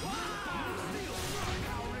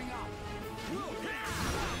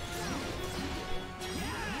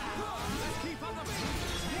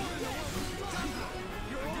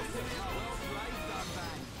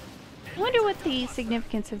 I wonder what the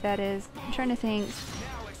significance of that is. I'm trying to think.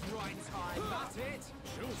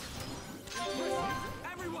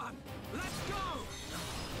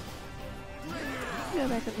 Go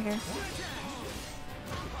back over here.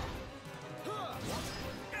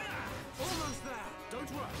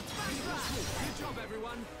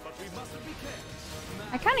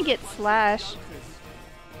 I kind of get slash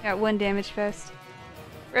at 1 damage fest.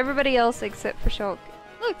 For everybody else except for Shulk.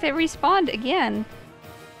 Look, they respawned again.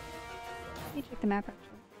 Let me check the map actually.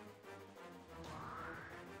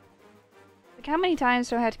 Like, how many times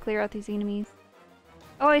do I have to clear out these enemies?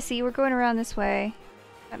 Oh, I see. We're going around this way.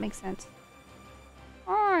 That makes sense.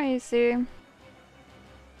 Oh, I see.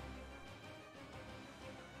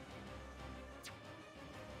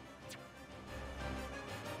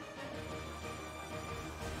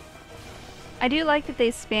 I do like that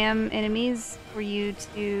they spam enemies for you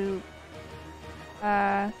to...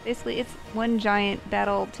 basically, it's one giant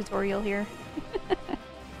battle tutorial here.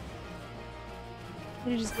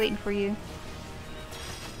 They're just waiting for you.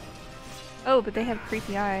 Oh, but they have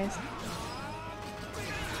creepy eyes.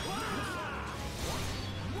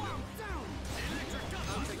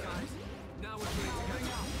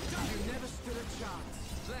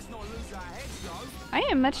 I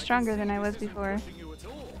am much stronger than I was before.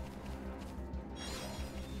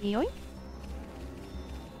 Yoink.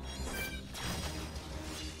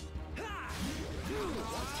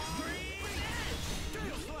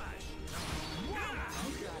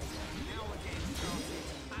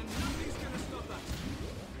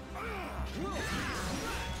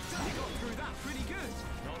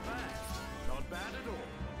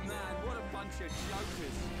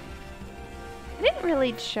 I didn't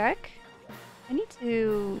really check. I need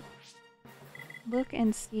to look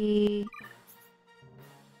and see.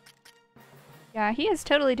 Yeah, he has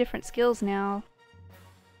totally different skills now.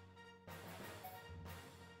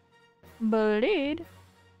 Blade.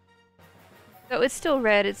 So it's still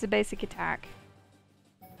red, it's a basic attack.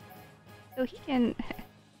 So he can...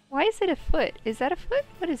 Why is it a foot? Is that a foot?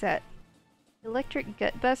 What is that? Electric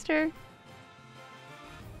Gut Buster?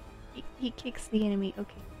 He kicks the enemy.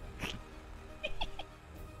 Okay.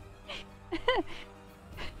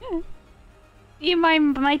 Be my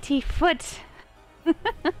mighty foot!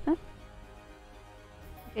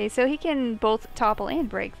 Okay, so he can both topple and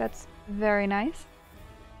break. That's very nice.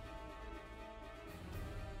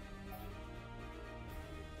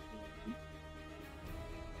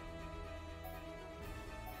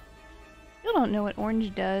 don't know what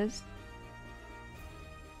orange does.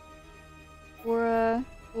 Aura,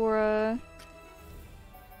 aura,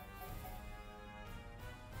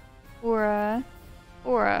 aura,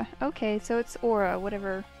 aura. Okay, so it's aura,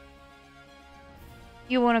 whatever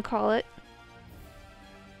you want to call it.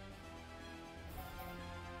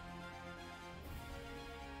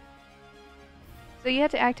 So you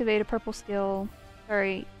have to activate a purple skill.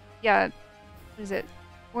 Sorry, yeah, what is it?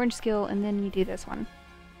 Orange skill, and then you do this one.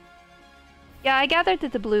 Yeah, I gathered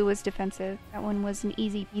that the blue was defensive. That one was an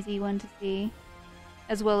easy peasy one to see.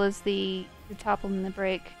 As well as the topple and the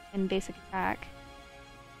break and basic attack.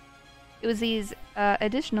 It was these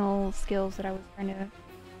additional skills that I was trying to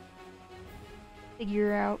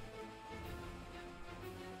figure out.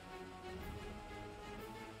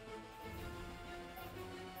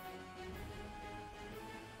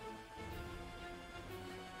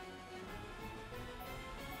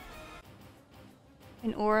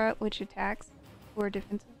 An aura which attacks or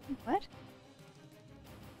defensive. What?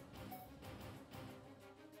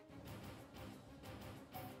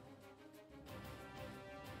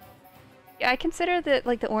 Yeah, I consider that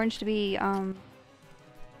like the orange to be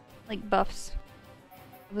like buffs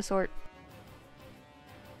of a sort.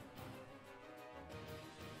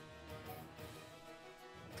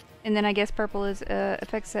 And then I guess purple is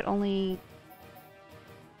effects that only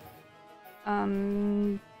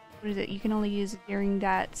what is it? You can only use it during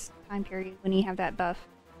that time period when you have that buff.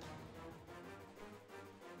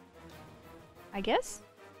 I guess?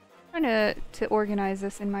 I'm trying to organize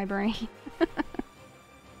this in my brain.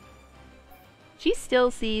 She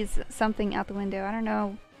still sees something out the window. I don't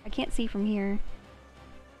know. I can't see from here.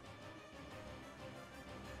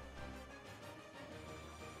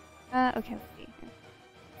 Okay, let's see here.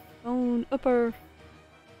 Bone upper.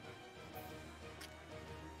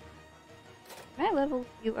 Can I level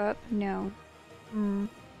you up? No.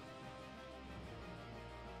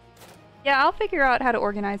 Yeah, I'll figure out how to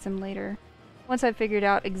organize them later. Once I've figured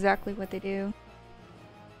out exactly what they do.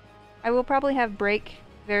 I will probably have break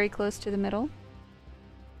very close to the middle.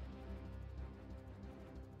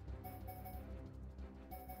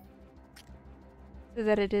 So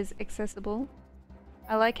that it is accessible.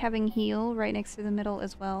 I like having heal right next to the middle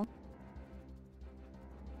as well.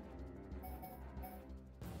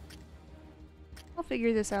 I'll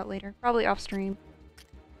figure this out later, probably off stream.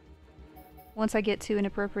 Once I get to an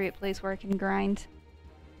appropriate place where I can grind.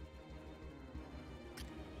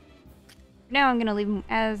 For now I'm gonna leave them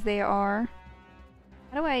as they are.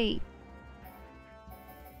 How do I...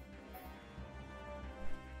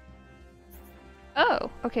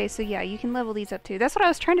 Oh, okay, so yeah, you can level these up too. That's what I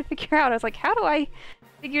was trying to figure out. I was like, how do I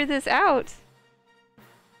figure this out?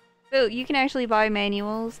 So you can actually buy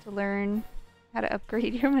manuals to learn how to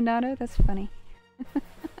upgrade your Monado. That's funny.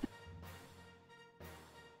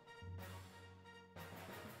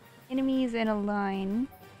 Enemies in a line.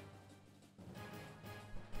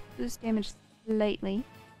 Boost damage slightly.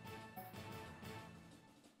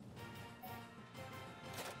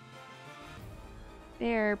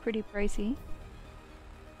 They're pretty pricey.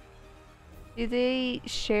 Do they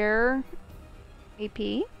share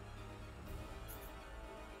AP?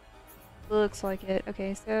 Looks like it.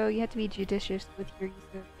 Okay, so you have to be judicious with your use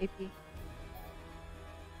of AP.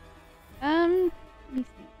 Let me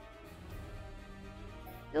see.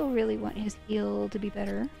 Still really want his heal to be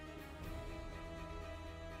better. As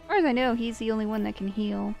far as I know, he's the only one that can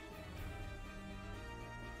heal.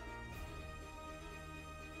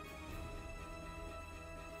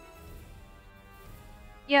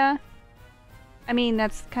 Yeah. I mean,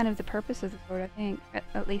 that's kind of the purpose of the sword, I think.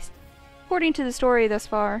 At least, according to the story thus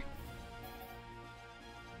far.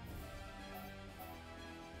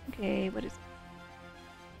 Okay, what is it?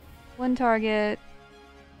 One target.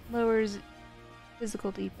 Lowers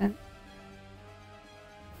physical defense.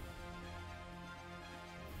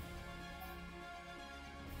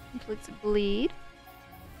 Inflicts bleed.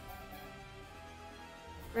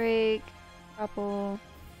 Break. Couple.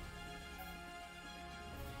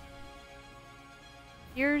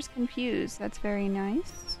 Ears confused. That's very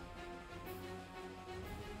nice.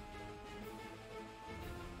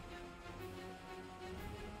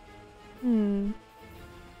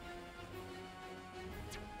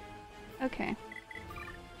 Okay.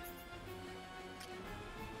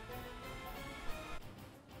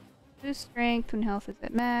 Boost strength when health is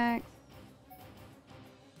at max.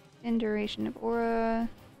 End duration of aura.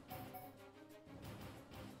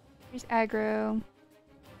 Here's aggro.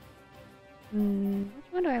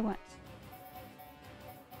 Which one do I want?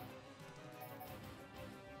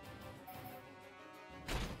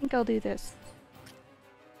 I think I'll do this.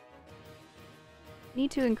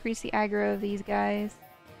 Need to increase the aggro of these guys.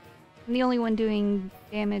 I'm the only one doing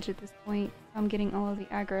damage at this point. I'm getting all of the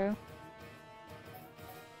aggro.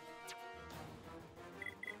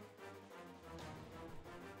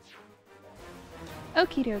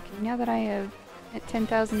 Okie dokie, now that I have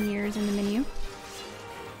 10,000 years in the menu.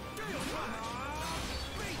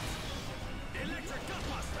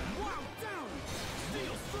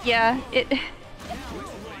 Yeah, it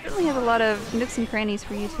certainly has a lot of nooks and crannies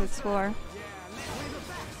for you to explore.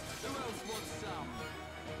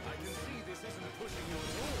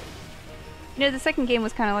 You know, the second game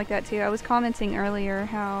was kind of like that too. I was commenting earlier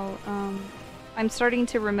how I'm starting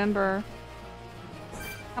to remember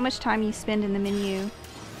how much time you spend in the menu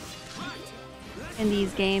in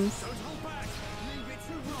these games.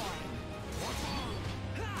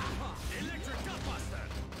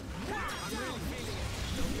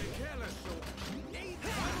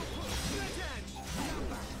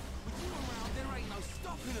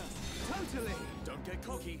 Don't get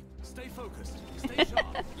cocky. Stay focused. Stay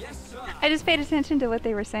sharp. Yes, sir. I just paid attention to what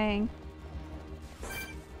they were saying. The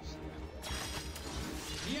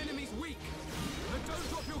enemy's weak, but don't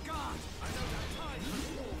drop your guard. I know that time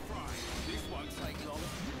is all fried. This won't take long.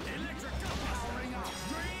 Electric gun powering up.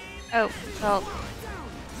 Oh, well.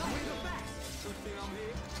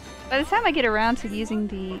 By the time I get around to using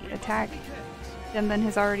the attack, Denbun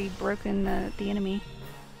has already broken the enemy.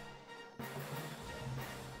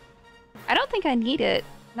 I don't think I need it.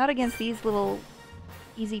 Not against these little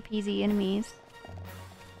easy peasy enemies.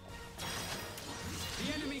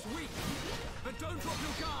 The enemy's weak, but don't drop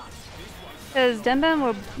your guard. Because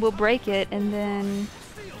Denbun will break it, and then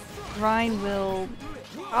Rhine will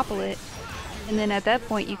topple it, and then at that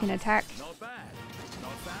point you can attack. Not bad.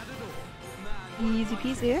 Not bad at all. Easy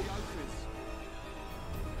peasy.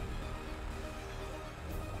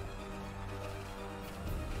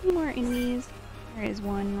 Any more enemies? There is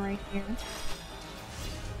one right here.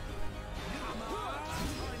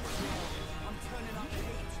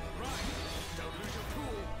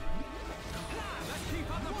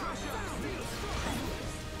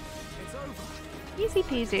 Easy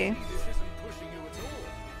peasy.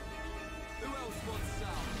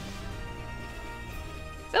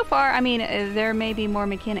 So far, I mean, there may be more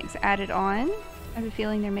mechanics added on. I have a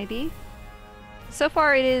feeling there may be. So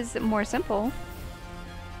far, it is more simple.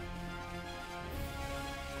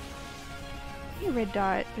 A red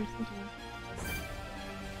dot. There's something.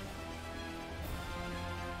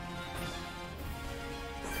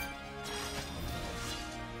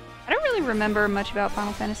 I don't really remember much about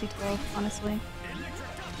Final Fantasy XII, honestly.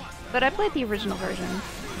 But I played the original version.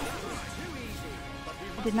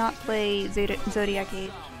 I did not play Zodiac Age.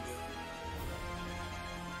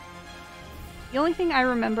 The only thing I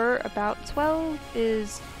remember about 12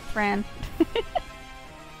 is Fran. The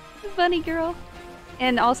bunny girl.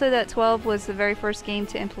 And also that 12 was the very first game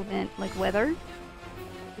to implement, like, weather,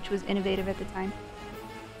 which was innovative at the time.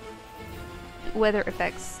 Weather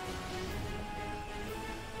effects.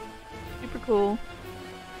 Super cool.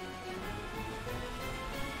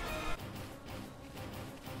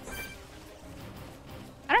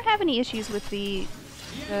 I don't have any issues with the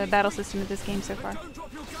battle system of this game so far.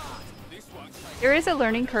 There is a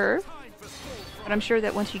learning curve, but I'm sure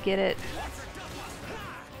that once you get it,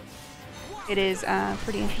 it is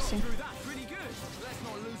pretty interesting.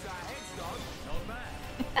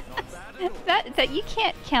 that you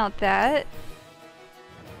can't count that.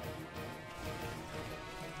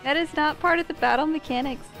 That is not part of the battle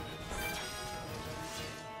mechanics.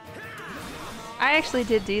 I actually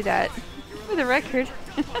did do that, for the record.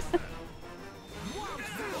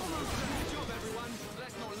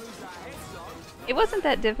 It wasn't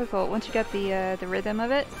that difficult once you got the rhythm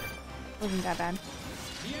of it. It wasn't that bad.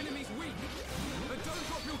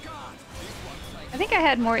 I think I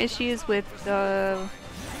had more issues with the...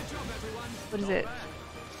 what is it?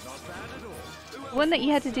 The one that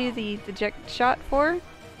you had to do the eject shot for?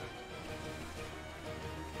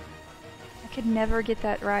 I could never get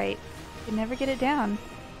that right. I could never get it down.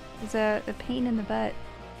 It was a pain in the butt.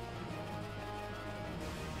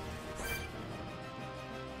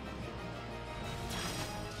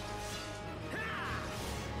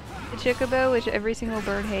 The chocobo, which every single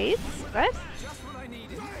bird hates? What?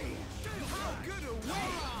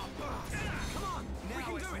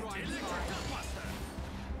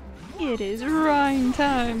 It is rhyme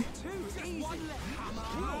time.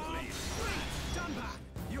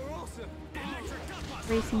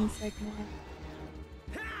 Racing segment.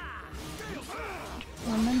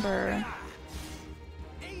 Remember.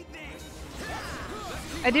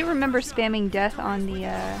 I do remember spamming death on the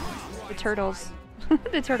turtles.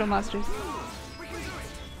 The turtle monsters.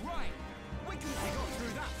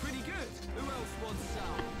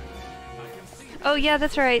 Oh yeah,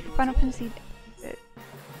 that's right. Final Fantasy.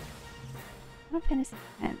 Final Fantasy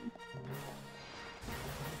X.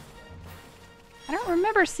 I don't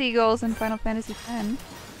remember seagulls in Final Fantasy X. The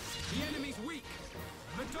enemy's weak,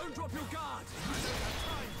 but don't drop your guard. I don't have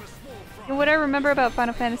time for small fry. And what I remember about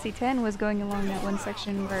Final Fantasy X was going along that one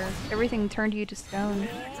section where everything turned you to stone.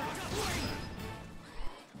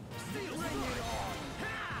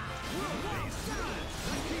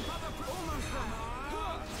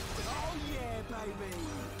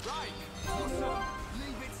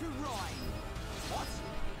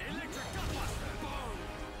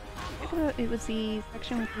 It was the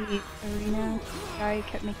section with the arena. The guy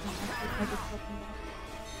kept making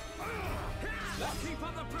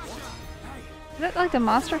Is that like the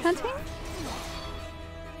monster hunting?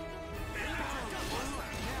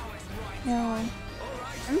 No.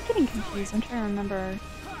 I'm getting confused. I'm trying to remember.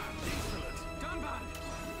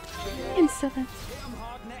 In 7.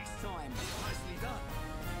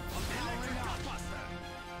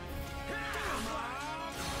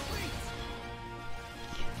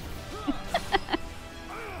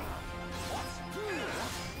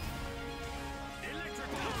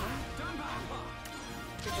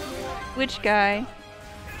 Which guy?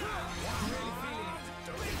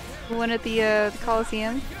 The one at the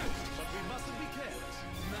Coliseum?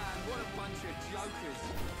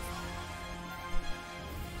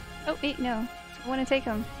 Oh wait, no. I want to take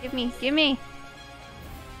him. Give me, give me!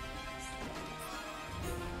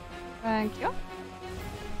 Thank you.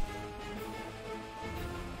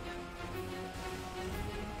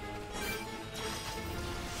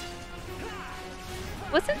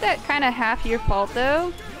 Wasn't that kind of half your fault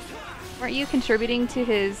though? Weren't you contributing to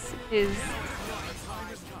his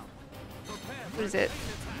what is it?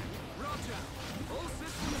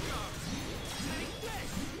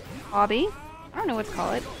 Hobby? I don't know what to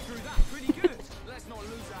call it.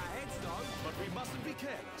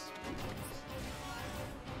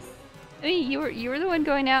 I mean, you were the one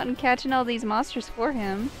going out and catching all these monsters for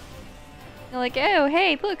him. You're like, oh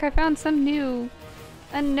hey, look, I found some new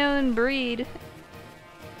unknown breed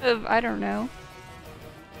of I don't know.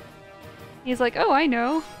 He's like, oh, I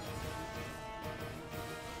know.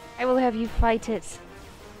 I will have you fight it.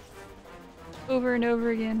 Over and over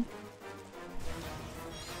again.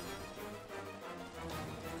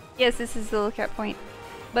 Yes, this is the lookout point.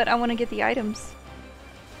 But I want to get the items.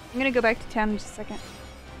 I'm gonna go back to town in just a second.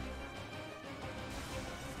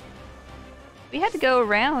 We had to go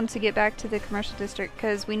around to get back to the commercial district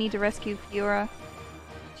because we need to rescue Fiora.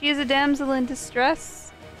 She is a damsel in distress.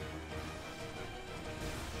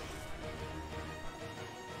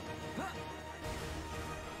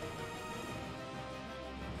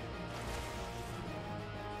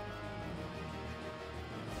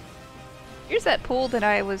 Here's that pool that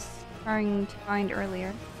I was trying to find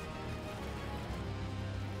earlier.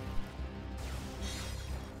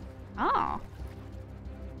 Oh.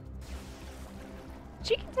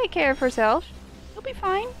 She can take care of herself. She'll be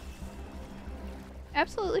fine.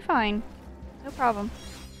 Absolutely fine. No problem.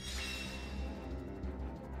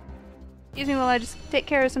 Excuse me while I just take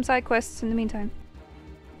care of some side quests in the meantime.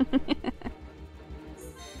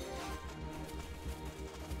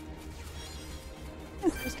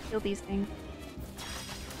 I'm supposed to kill these things.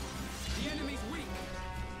 The enemy's weak,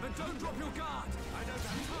 but don't drop your guard. I don't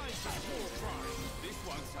have time for small fry. This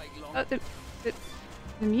won't take long. Oh,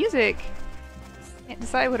 the music can't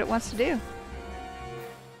decide what it wants to do.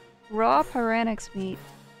 Raw Pyranix meat.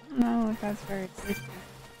 I don't know if that's very tasty.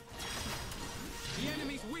 The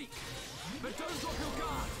enemy's weak, but don't drop your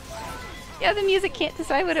guard. Yeah, the music can't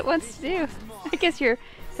decide what it wants to do. I guess you're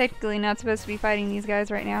technically not supposed to be fighting these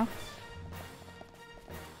guys right now.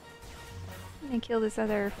 And kill this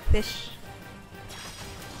other fish.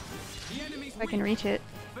 If I can reach it.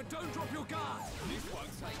 But don't drop your guard. This won't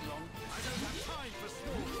take long. I don't have time for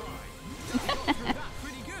small fry. That's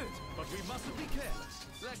pretty good, but we mustn't be careless.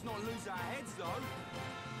 Let's not lose our heads though.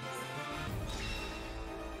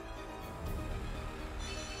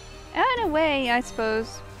 In a way, I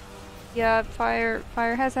suppose. Yeah, fire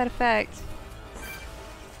has that effect.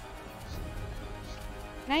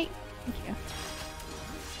 Good night. Thank you.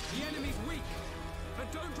 The enemy's weak,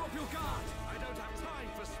 but don't drop your guard. I don't have time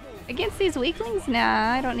for small. Against these weaklings?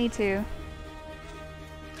 Nah, I don't need to.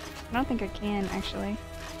 I don't think I can, actually.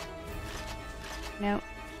 Nope.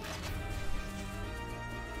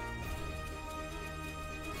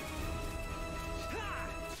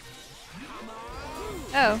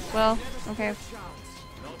 Oh, well, okay.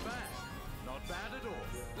 Not bad. Not bad at all.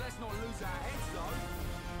 Let's not lose our heads though.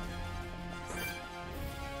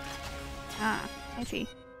 Ah, I see.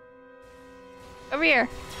 Over here.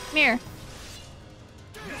 Come here.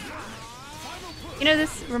 You know,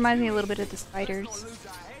 this reminds me a little bit of the spiders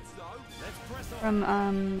from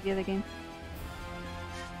the other game.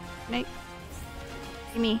 Nate,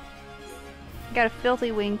 gimme. I got a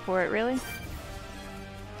filthy wing for it, really?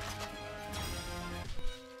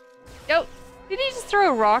 Yo, did he just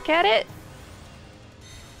throw a rock at it?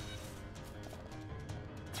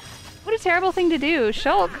 What a terrible thing to do,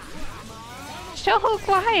 Shulk. Shulk,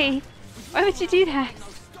 why? Why would you do that?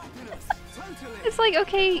 It's like,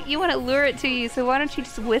 okay, you want to lure it to you, so why don't you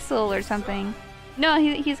just whistle or something? No,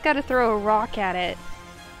 he's got to throw a rock at it.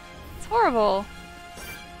 It's horrible.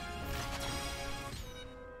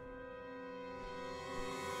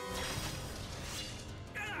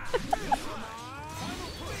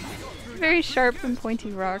 Very sharp and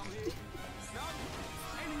pointy rock.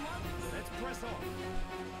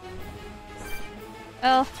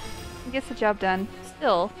 Well, I guess the job done.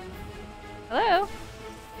 Still. Hello?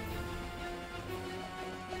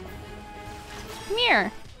 Come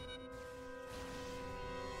here.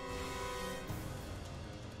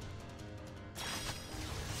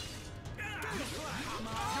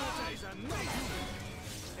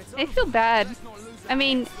 I feel bad. I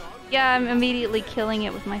mean, yeah, I'm immediately killing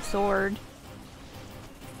it with my sword.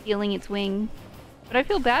 Stealing its wing. But I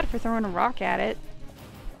feel bad for throwing a rock at it.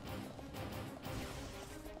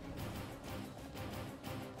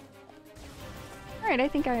 Alright, I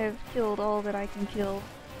think I have killed all that I can kill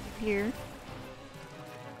here.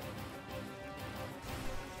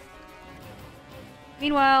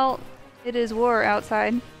 Meanwhile, it is war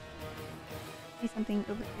outside. See something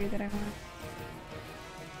over here that I want.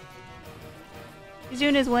 He's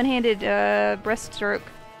doing his one-handed breaststroke.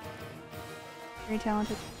 Very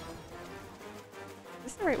talented. Is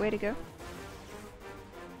this the right way to go?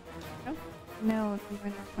 No? No, I'm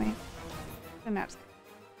going that way. The map's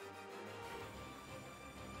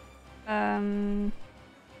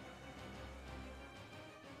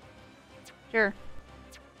sure.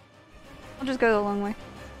 I'll just go the long way.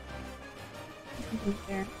 Something's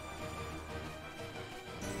there.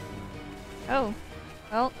 Oh.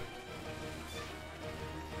 Well.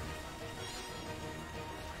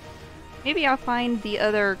 Maybe I'll find the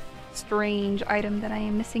other strange item that I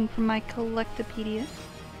am missing from my collectopedia.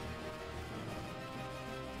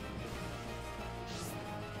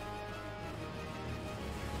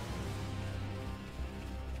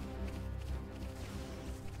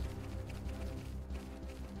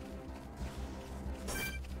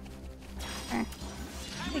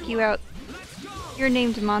 Take you out. You're a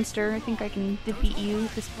named monster. I think I can defeat you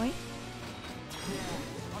at this point.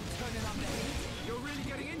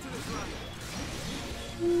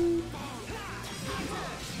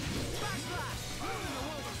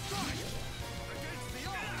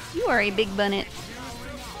 You are a big bunnet.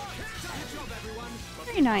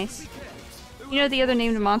 Very nice. You know, the other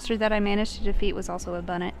named monster that I managed to defeat was also a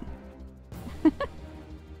bunnet.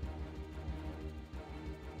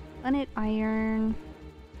 Bunnet, iron,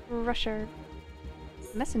 rusher,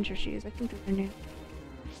 messenger shoes. I think those are new.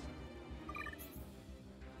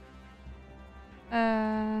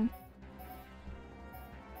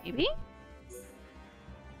 Maybe?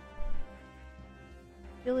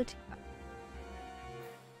 Ability.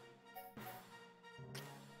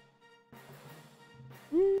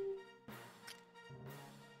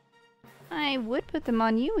 I would put them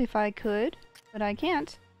on you if I could, but I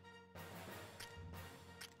can't.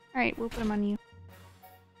 Alright, we'll put them on you.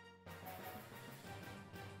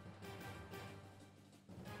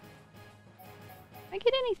 Did I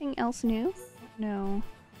get anything else new? No,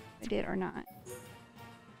 I did or not.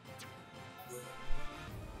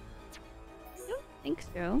 I don't think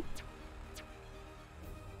so.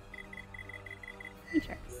 Let me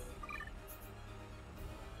check.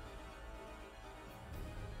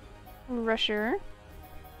 Rusher.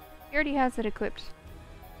 He already has it equipped.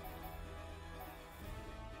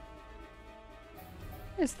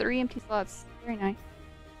 There's 3 empty slots. Very nice.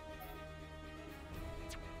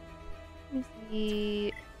 Let me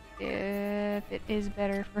see if it is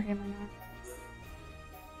better for him or not.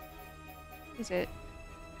 Is it?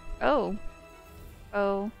 Oh.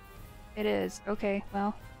 Oh. It is. Okay,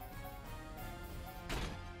 well.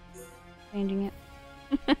 Changing it.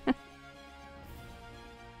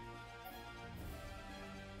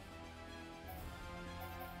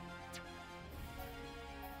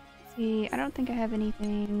 See, I don't think I have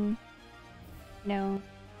anything. No.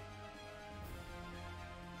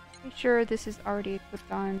 Pretty sure this is already equipped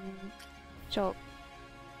on Shulk.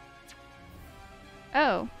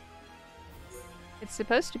 Oh. It's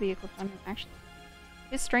supposed to be equipped on him, actually.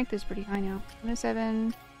 His strength is pretty high now.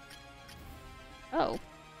 107. Oh.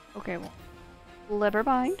 Okay, well. Never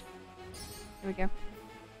mind. There we go.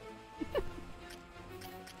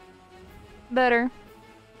 Better.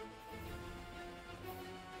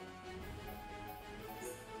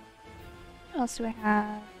 What else do I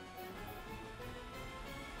have?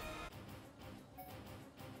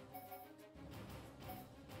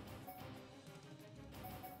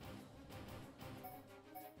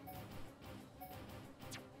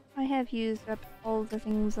 I have used up all the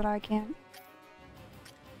things that I can.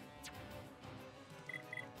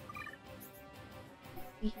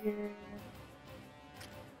 Let's see here.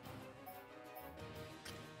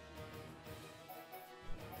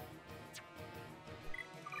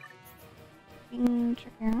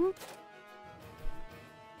 Check out.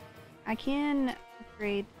 I can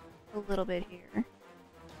upgrade a little bit here.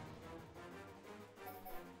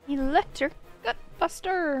 Electric Gut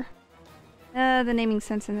Buster! The naming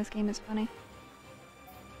sense in this game is funny.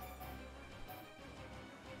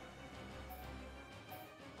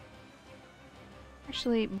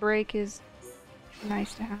 Actually, break is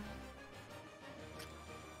nice to have.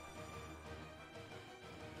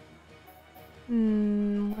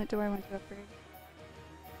 What do I want to upgrade?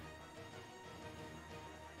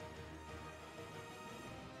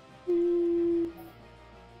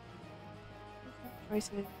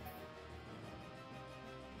 Choices.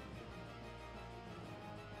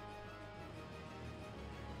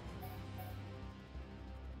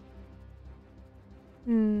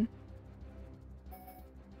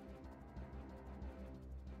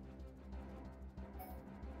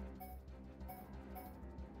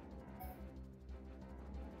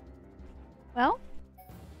 Well,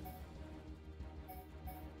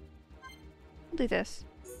 I'll do this.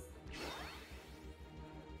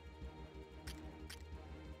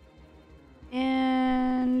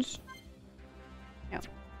 And no.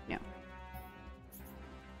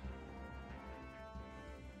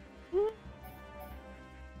 What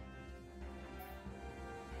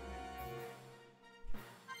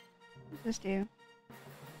does this do?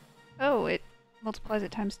 Oh, it multiplies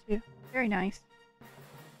it times 2. Very nice.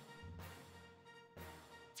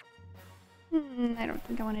 I don't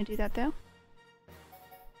think I want to do that though.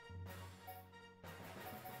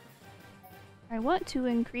 I want to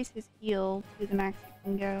increase his heal to the max it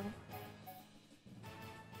can go.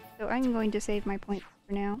 So I'm going to save my points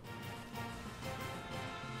for now.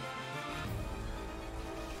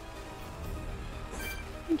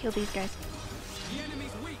 And kill these guys. The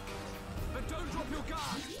enemy's weak, but don't drop your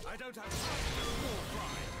guard. I don't have time for a small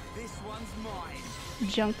fry. This one's mine.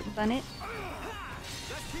 Junk Bunnet.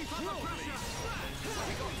 Let's keep up the pressure.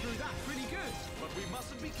 We got through that pretty good, but we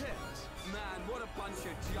mustn't be careless. Man, what a bunch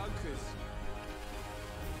of jokers.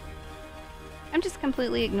 I'm just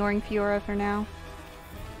completely ignoring Fiora for now.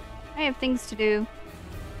 I have things to do.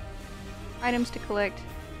 Items to collect.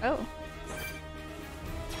 Oh.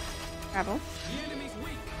 Travel. The enemy's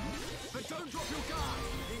weak, but don't drop your guard.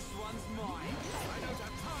 This one's mine. I don't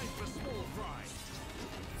have time for small fry.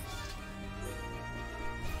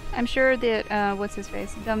 I'm sure that, what's his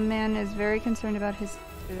face? Dumb Man is very concerned about his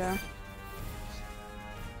sister, though.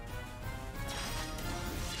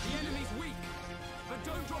 The enemy's weak, but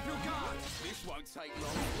don't drop your guard. This won't take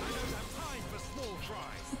long. I don't have time for small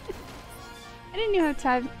fries. I didn't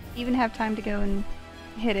even have time to go and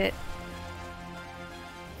hit it.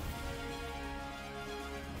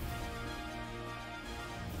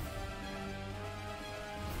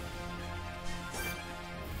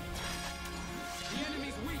 The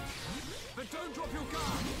enemy's weak, but don't drop your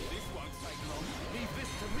guard. This won't take long. Leave this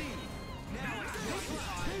to me. Now it's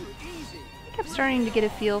too easy. I think I'm starting to get a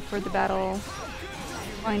feel for the battle.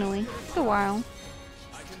 Finally. It's a while.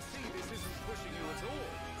 I can see this isn't pushing you at all.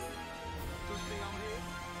 Good thing I'm here.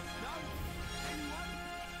 No? Anyone?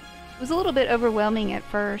 It was a little bit overwhelming at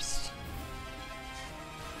first.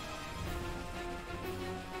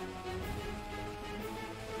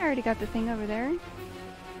 I already got the thing over there.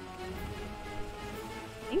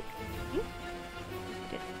 Think?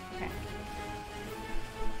 Did. Okay.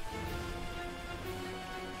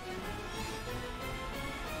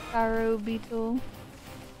 Arrow beetle.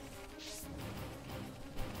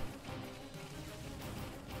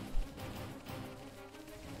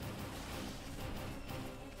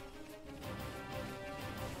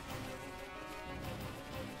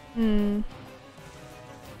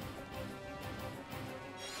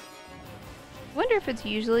 Wonder if it's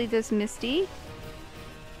usually this misty,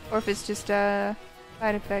 or if it's just a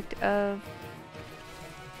side effect of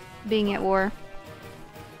being at war.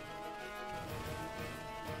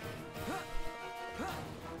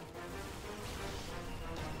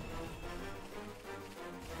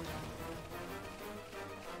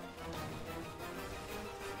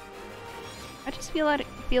 I just feel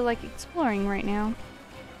like exploring right now.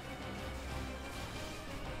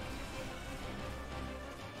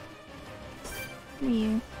 What are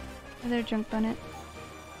you? Another junk bonnet.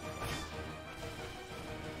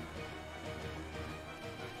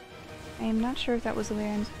 I am not sure if that was the way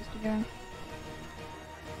I'm supposed to go.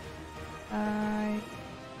 I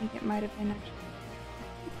think it might have been actually.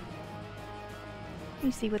 Let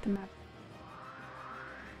me see what the map.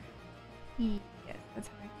 Yes, that's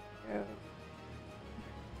how I can go.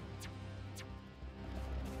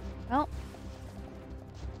 Well,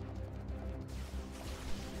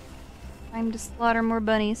 time to slaughter more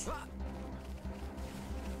bunnies.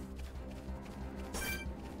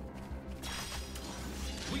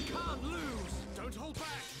 We can't lose! Don't hold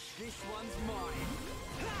back! This one's mine!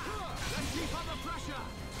 Let's keep up the pressure!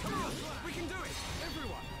 Come on! We can do it!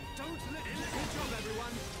 Everyone! Don't let it. Good job,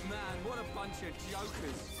 everyone! Man, what a bunch of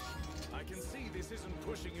jokers! I can see this isn't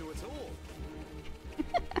pushing you at all.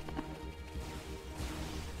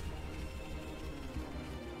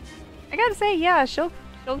 I gotta say, yeah, Shulk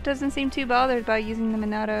doesn't seem too bothered by using the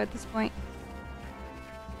Monado at this point.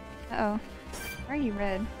 Uh-oh. Why are you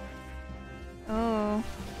red? Oh.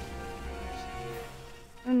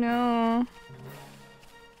 Oh no.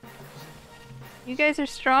 You guys are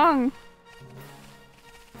strong.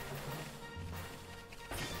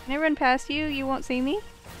 Can I run past you? You won't see me?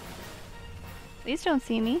 Please don't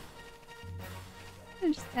see me.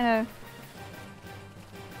 I'm just gonna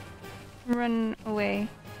run away.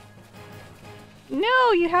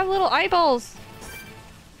 No, you have little eyeballs.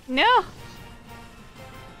 No.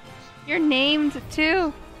 You're named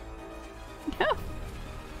too. No.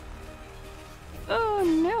 Oh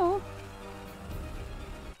no.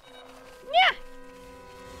 Yeah.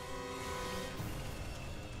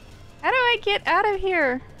 How do I get out of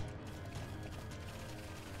here?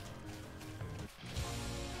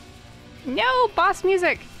 No, boss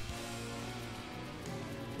music.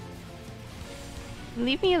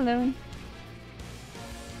 Leave me alone.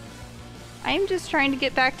 I'm just trying to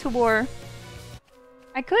get back to war.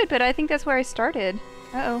 I could, but I think that's where I started.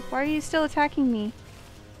 Uh-oh, why are you still attacking me?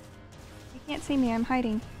 You can't see me, I'm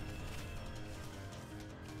hiding.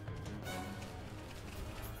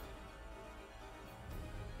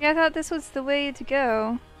 Yeah, I thought this was the way to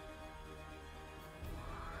go.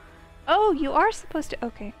 Oh, you are supposed to...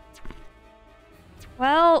 Okay.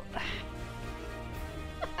 Well...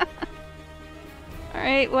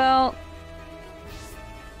 Alright, well...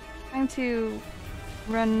 Time to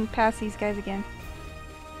run past these guys again.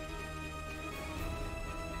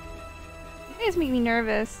 You guys make me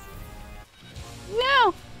nervous.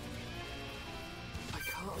 No! I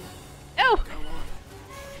can't Oh! go on.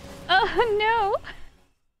 Oh no!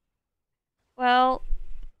 Well...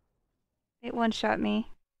 It one-shot me.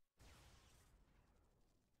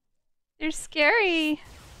 They're scary!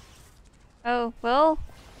 Oh, well...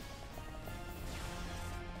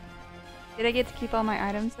 Did I get to keep all my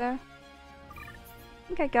items though? I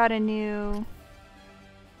think I got a new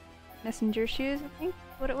messenger shoes, I think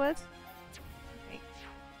is what it was. Okay.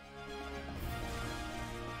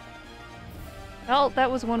 Well, that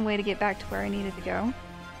was one way to get back to where I needed to go.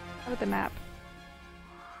 How about the map?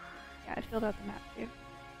 Yeah, I filled out the map too.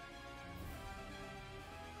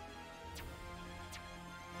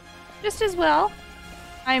 Just as well.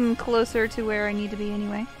 I'm closer to where I need to be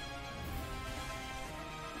anyway.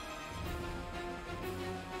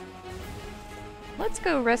 Let's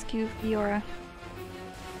go rescue Fiora.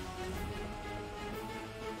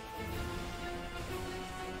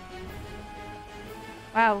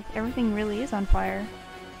 Wow, everything really is on fire.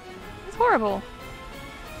 It's horrible.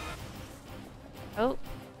 Oh.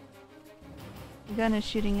 The gun is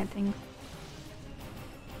shooting at things.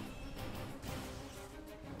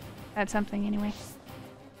 That's something anyway.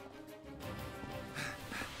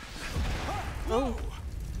 Oh.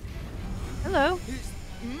 Hello. It's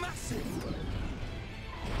massive!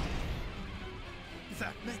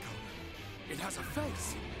 That Mechon, it has a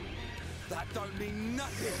face. That don't mean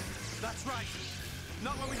nothing. That's right.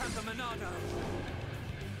 Not when we have the Monado.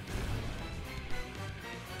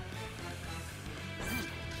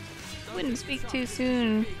 Wouldn't speak too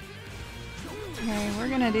soon. Okay, we're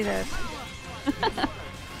gonna do this.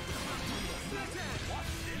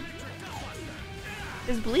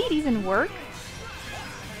 Does bleed even work?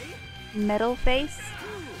 Metal face?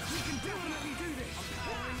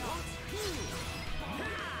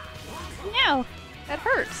 No! That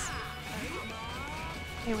hurts!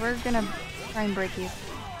 Okay, we're gonna try and break you.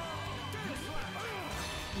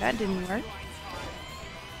 That didn't work.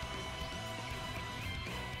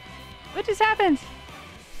 What just happened?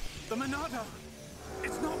 The Monado!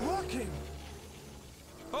 It's not working!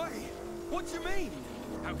 Oi! What do you mean?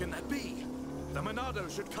 How can that be? The Monado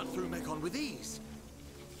should cut through Mechon with ease.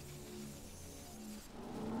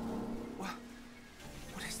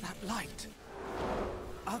 light.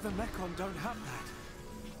 Other Mechon don't have that.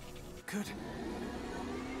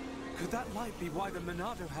 Could that light be why the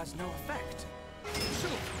Monado has no effect?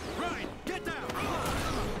 Shulk, right, get down!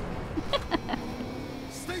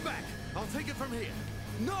 Stay back! I'll take it from here.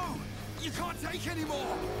 No! You can't take any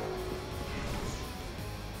more!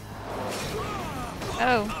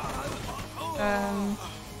 Oh.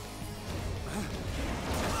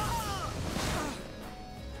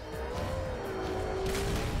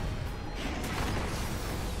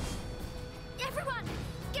 Everyone,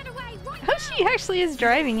 get away right Oh, she actually is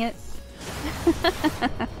driving it.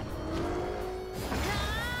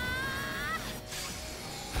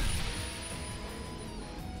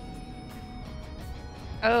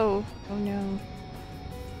 Oh. Oh no.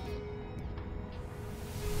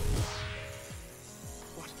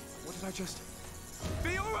 What did I just...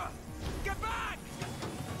 Fiora! Get back!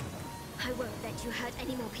 I won't let you hurt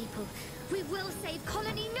any more people. We will save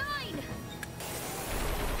Colony 9!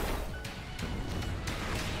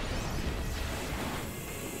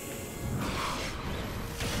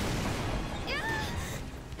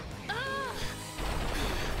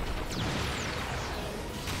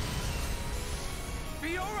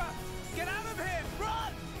 Fiora! Get out of here!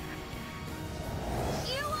 Run!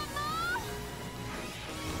 You want more?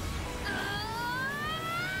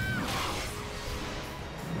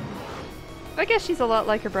 I guess she's a lot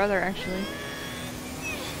like her brother, actually.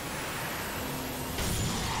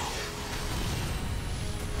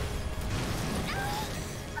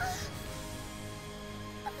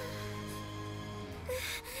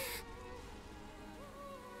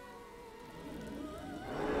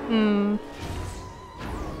 Hmm.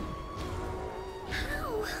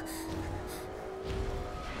 How?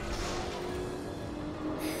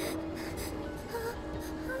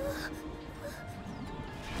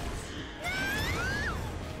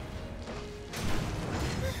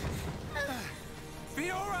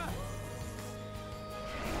 Fiora!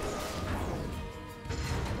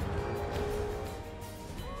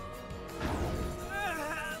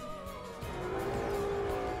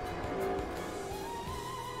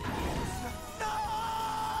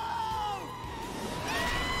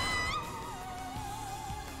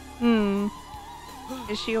 Hmm.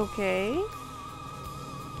 Is she okay?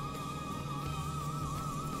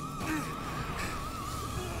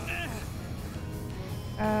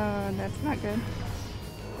 Oh, that's not good.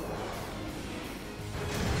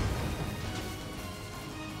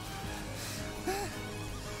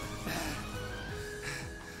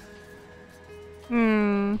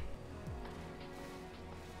 Hmm.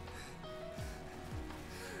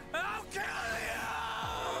 I'll kill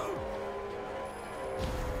you!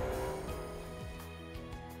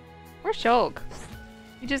 Where's Shulk?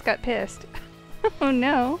 He just got pissed. Oh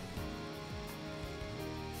no.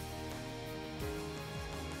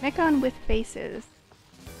 Mechon with faces.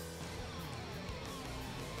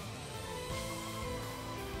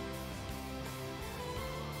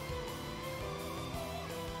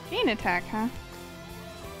 Chain attack, huh?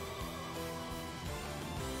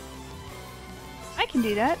 I can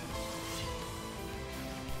do that.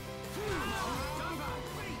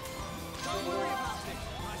 Don't worry about it.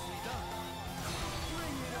 Nicely done.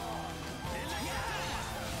 Bring it on.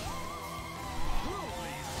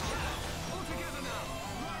 All together now.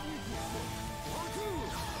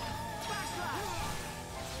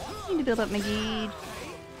 Need to build up my gauge.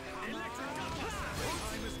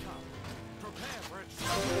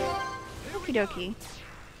 Okie dokie.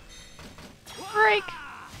 Break!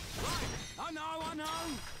 I know.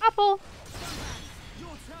 Apple!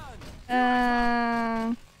 Your turn.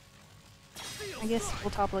 I guess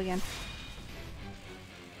we'll topple again.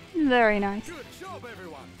 Very nice. Good job,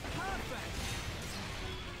 everyone. Perfect.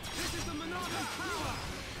 This is the Monado's power.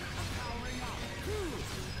 Powering up.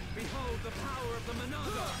 Behold the power of the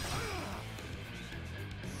Monado.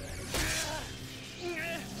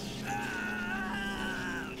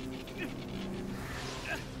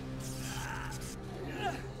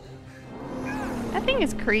 That thing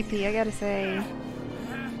is creepy, I gotta say.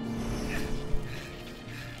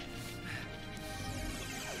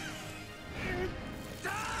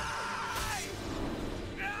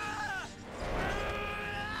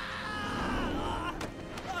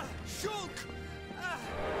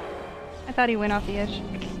 I thought he went off the edge.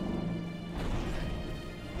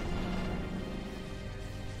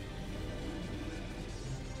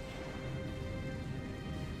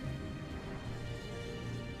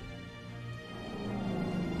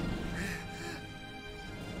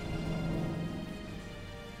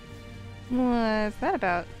 What's that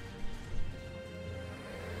about?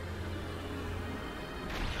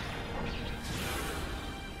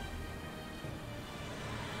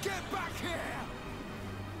 Get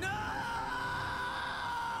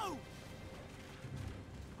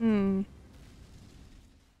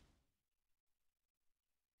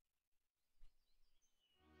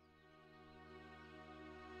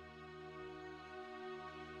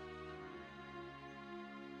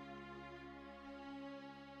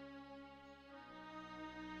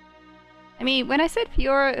I mean, when I said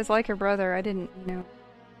Fiora is like her brother, I didn't, you know,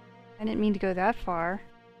 I didn't mean to go that far.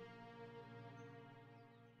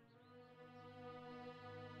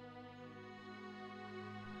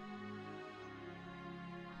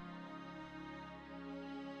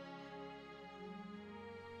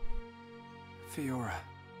 Fiora.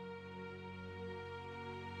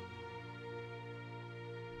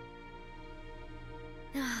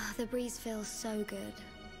 Ah, the breeze feels so good.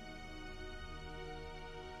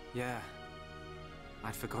 Yeah.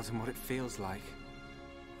 I'd forgotten what it feels like.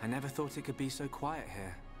 I never thought it could be so quiet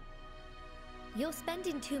here. You're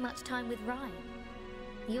spending too much time with Ryan.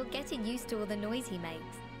 You're getting used to all the noise he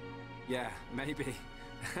makes. Yeah, maybe.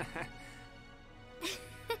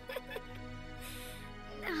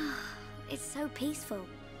 It's so peaceful.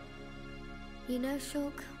 You know,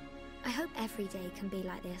 Shulk, I hope every day can be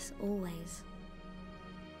like this, always.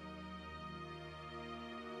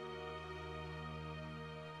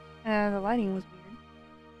 The lighting was weird.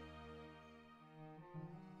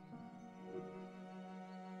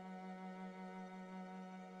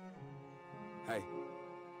 Hey.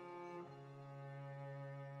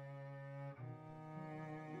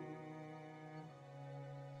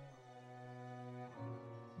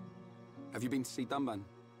 Have you been to see Dunban?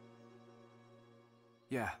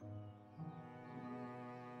 Yeah.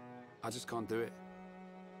 I just can't do it.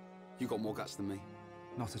 You got more guts than me.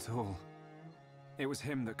 Not at all. It was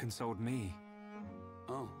him that consoled me.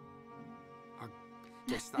 Oh. I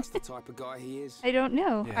guess that's the type of guy he is. I don't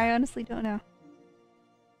know. Yeah. I honestly don't know.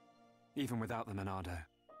 Even without the Monado.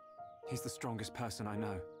 He's the strongest person I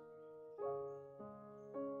know.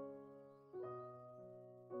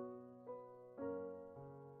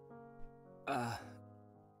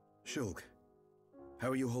 Shulk, how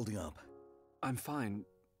are you holding up? I'm fine,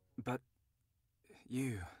 but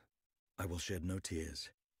you... I will shed no tears.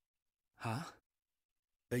 Huh?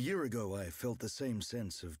 A year ago, I felt the same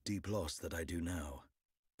sense of deep loss that I do now.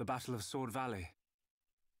 The Battle of Sword Valley.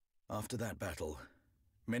 After that battle,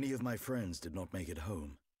 many of my friends did not make it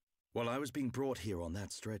home. While I was being brought here on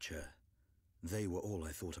that stretcher, they were all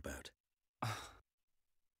I thought about.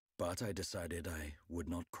 But I decided I would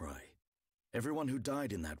not cry. Everyone who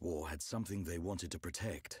died in that war had something they wanted to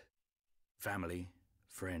protect. Family,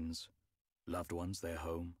 friends, loved ones, their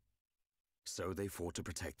home. So they fought to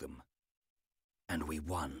protect them. And we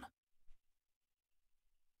won.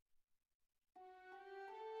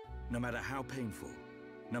 No matter how painful,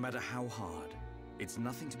 no matter how hard, it's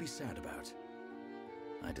nothing to be sad about.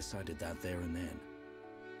 I decided that there and then.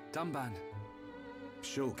 Dunban.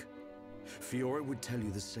 Shulk, Fiora would tell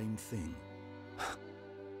you the same thing.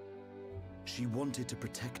 She wanted to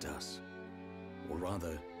protect us. Or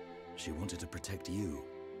rather, she wanted to protect you.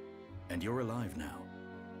 And you're alive now.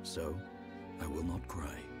 So, I will not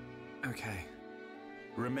cry. Okay.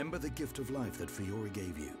 Remember the gift of life that Fiora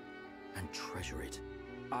gave you, and treasure it.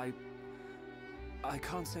 I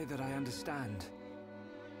can't say that I understand.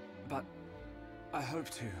 But I hope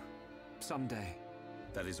to. Someday.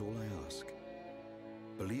 That is all I ask.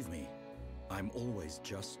 Believe me, I'm always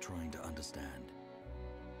just trying to understand.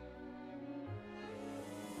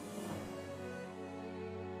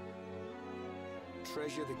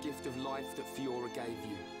 Treasure the gift of life that Fiora gave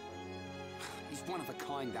you. He's one of a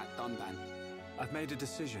kind, that Dunban. I've made a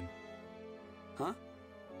decision. Huh?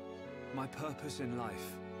 My purpose in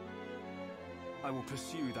life. I will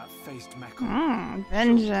pursue that faced Mechon.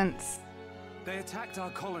 Vengeance. They attacked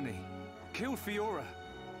our colony. Killed Fiora.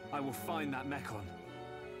 I will find that Mechon.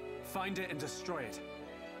 Find it and destroy it.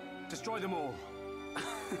 Destroy them all.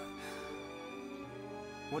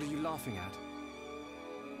 What are you laughing at?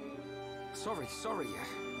 Sorry.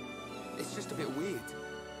 It's just a bit weird.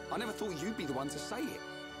 I never thought you'd be the one to say it.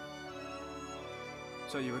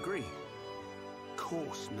 So you agree?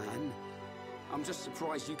 Course, man. I'm just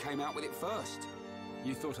surprised you came out with it first.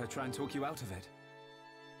 You thought I'd try and talk you out of it?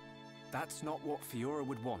 That's not what Fiora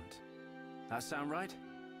would want. That sound right?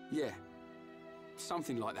 Yeah.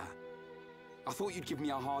 Something like that. I thought you'd give me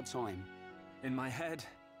a hard time. In my head,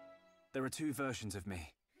 there are two versions of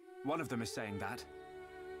me. One of them is saying that.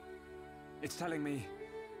 It's telling me,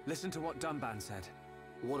 listen to what Dunban said.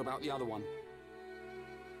 What about the other one?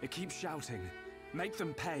 It keeps shouting, make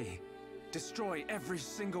them pay. Destroy every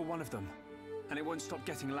single one of them. And it won't stop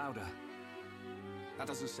getting louder. That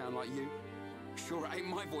doesn't sound like you. Sure it ain't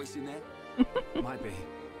my voice in there. Might be.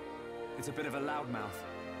 It's a bit of a loudmouth.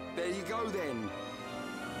 There you go then.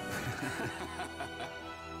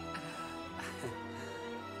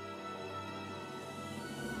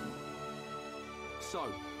 So,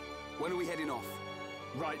 when are we heading off?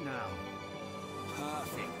 Right now.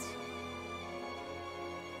 Perfect.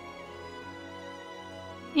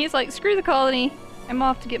 He's like, screw the colony. I'm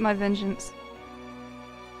off to get my vengeance.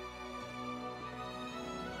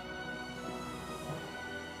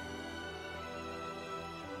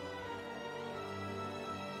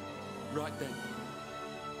 Right then.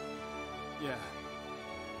 Yeah.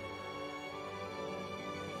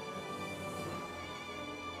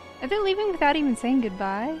 Are they leaving without even saying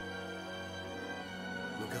goodbye?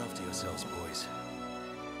 Look after yourselves, boys.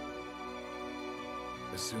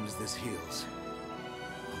 As soon as this heals,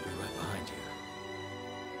 I'll be right behind you.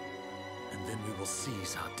 And then we will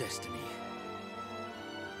seize our destiny.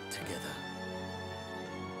 Together.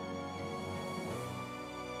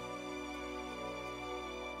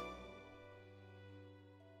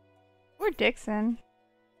 Poor Dixon.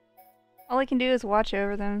 All I can do is watch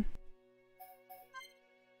over them.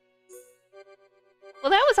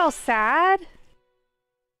 Well, that was all sad.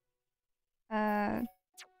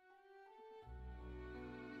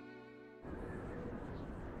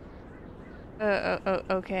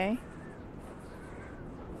 Okay.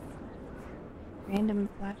 Random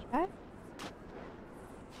flashback?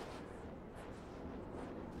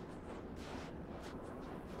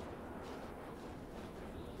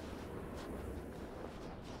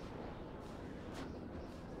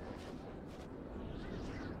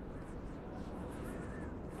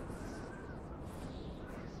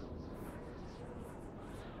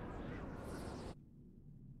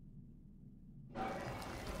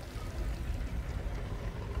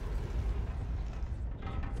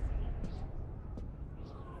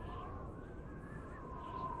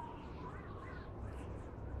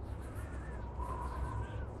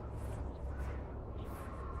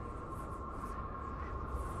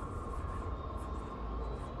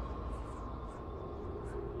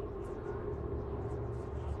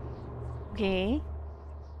 Okay.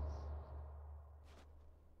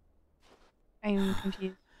 I'm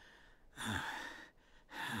confused.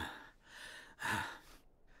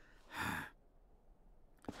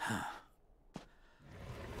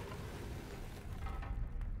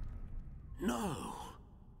 No!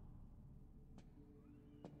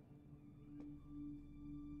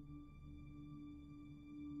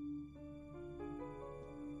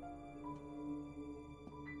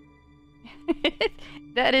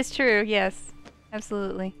 That is true, yes.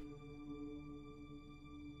 Absolutely.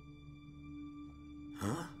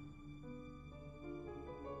 Huh?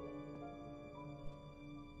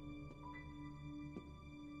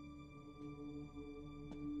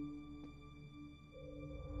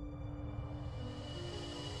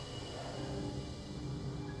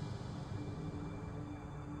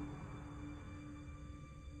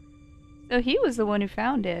 So he was the one who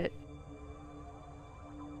found it.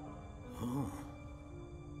 Oh.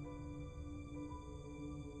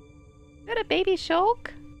 Is that a baby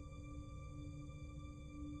Shulk?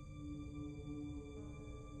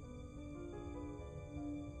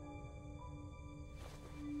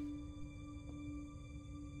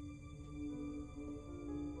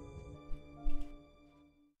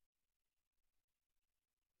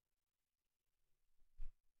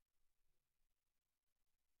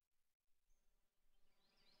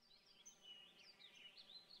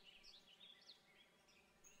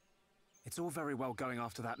 It's all very well going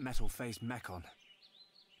after that metal-faced Mechon.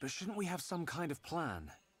 But shouldn't we have some kind of plan?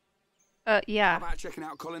 How Yeah. about checking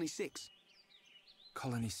out Colony 6?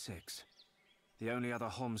 Colony 6. The only other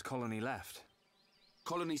Homs colony left.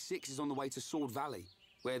 Colony 6 is on the way to Sword Valley,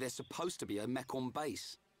 where there's supposed to be a Mechon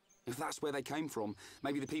base. If that's where they came from,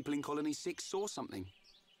 maybe the people in Colony 6 saw something.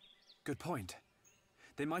 Good point.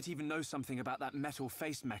 They might even know something about that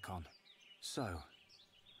metal-faced Mechon. So,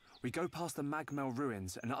 we go past the Magmel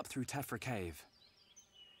ruins and up through Tephra Cave.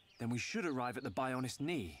 Then we should arrive at the Bionis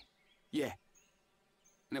knee. Yeah.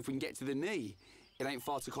 And if we can get to the knee, it ain't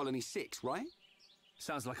far to Colony 6, right?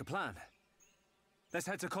 Sounds like a plan. Let's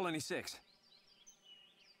head to Colony 6.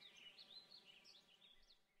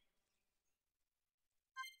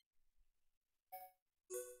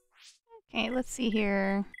 Okay, let's see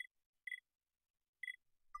here.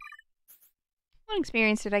 What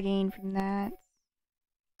experience did I gain from that?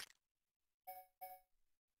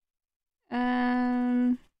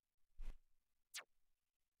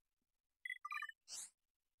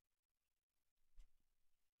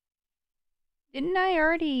 Didn't I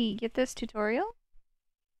already get this tutorial?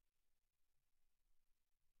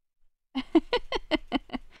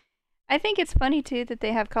 I think it's funny too that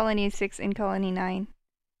they have Colony 6 and Colony 9.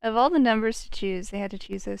 Of all the numbers to choose, they had to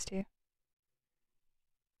choose those two.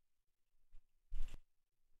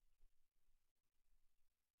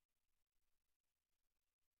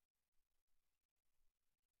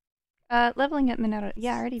 Leveling up Monado.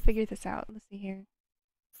 Yeah, I already figured this out. Let's see here.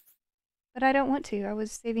 But I don't want to. I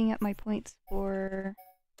was saving up my points for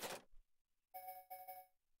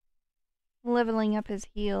leveling up his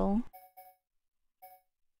heal.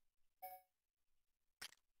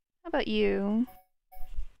 How about you?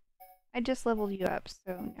 I just leveled you up,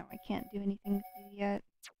 so no, I can't do anything with you yet.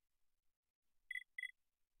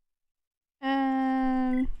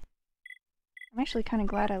 I'm actually kind of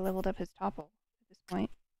glad I leveled up his topple at this point.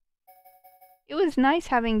 It was nice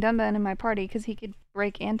having Dumban in my party because he could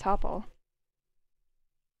break and topple.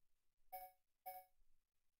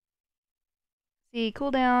 See,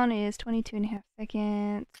 cooldown is 22.5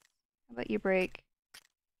 seconds. How about you break?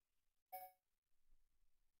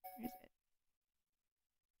 Where is it?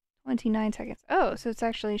 29 seconds. Oh, so it's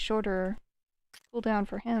actually shorter cooldown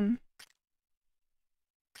for him.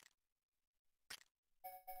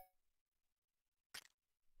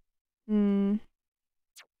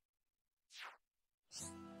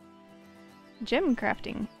 Gem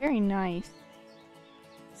crafting. Very nice.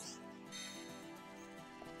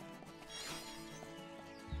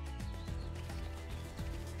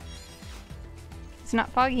 It's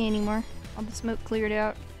not foggy anymore. All the smoke cleared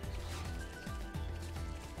out.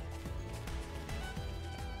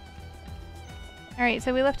 Alright,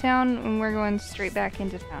 so we left town and we're going straight back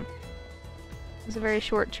into town. It was a very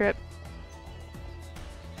short trip.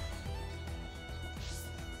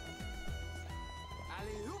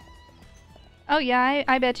 Oh yeah,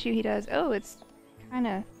 I bet you he does. Oh, it's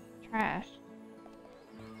kinda trash.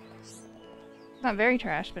 It's not very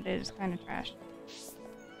trash, but it is kinda trash.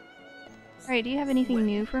 Alright, do you have anything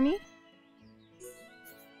new for me?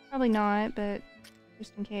 Probably not, but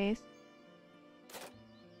just in case.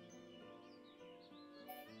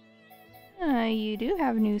 You do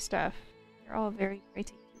have new stuff. They're all very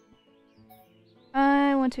crazy.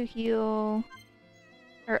 I want to heal,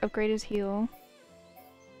 or upgrade his heal.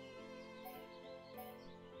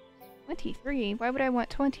 23? Why would I want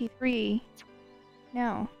 23?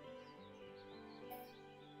 No.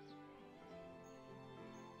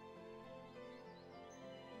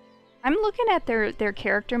 I'm looking at their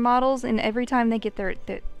character models, and every time they get their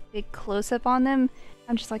big close-up on them,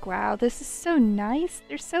 I'm just like, wow, this is so nice.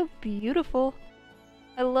 They're so beautiful.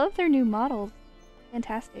 I love their new models.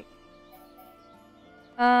 Fantastic.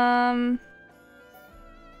 Hold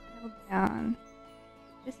down.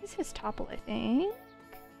 This is his topple, I think.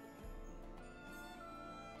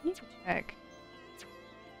 I need to check.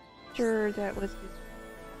 Sure, that was his.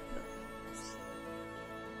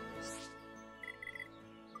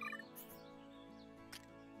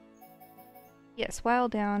 Yes, while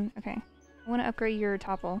down. Okay. I want to upgrade your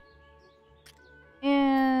topple.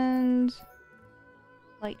 And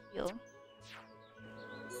light heal.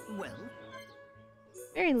 Well,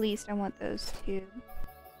 Very least I want those two.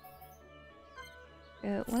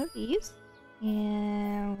 So one of these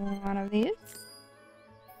and one of these.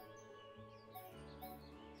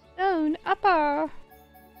 Stone upper.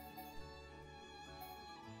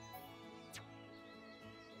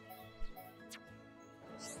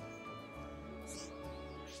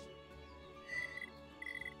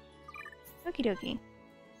 Okie dokie.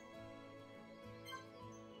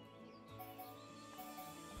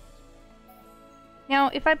 Now,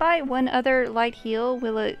 if I buy one other light heal,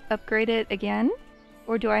 will it upgrade it again?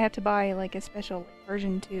 Or do I have to buy like a special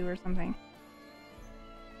version 2 or something?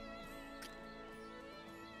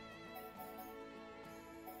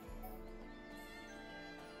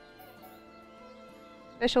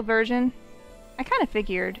 Special version? I kind of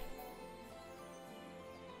figured.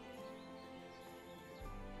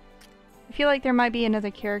 I feel like there might be another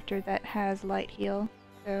character that has light heal,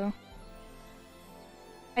 so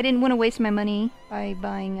I didn't want to waste my money by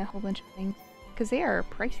buying a whole bunch of things, because they are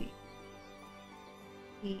pricey.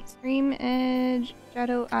 The Stream Edge,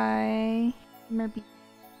 Shadow Eye, Merbeat,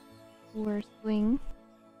 or Swing.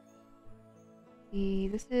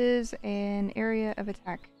 This is an area of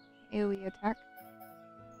attack. AoE attack.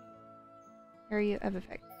 Area of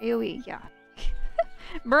effect. AoE, yeah.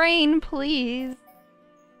 Brain, please!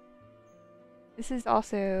 This is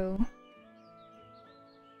also...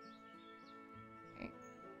 Okay.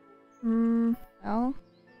 Well...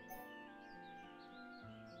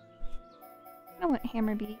 I want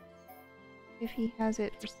Hammerbeat, if he has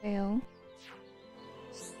it for sale.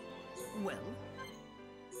 well,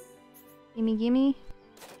 Gimme, gimme.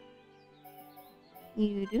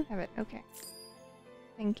 You do have it, okay.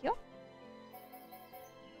 Thank you.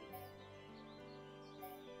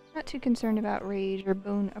 Not too concerned about rage or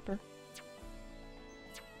bone upper.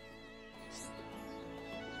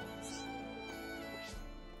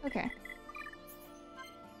 Okay.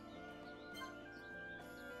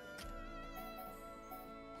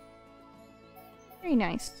 Very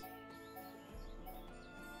nice.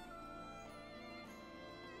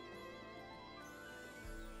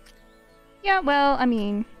 Yeah, well, I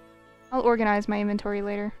mean, I'll organize my inventory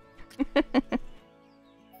later.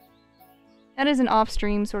 That is an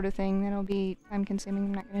off-stream sort of thing that'll be time-consuming.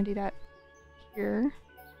 I'm not gonna do that here.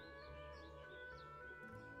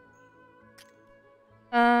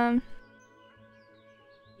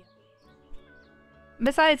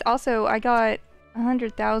 Besides, also, I got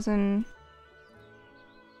 100,000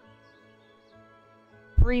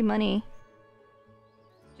 free money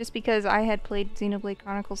just because I had played Xenoblade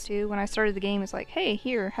Chronicles 2. When I started the game, it's like, hey,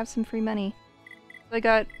 here, have some free money. So I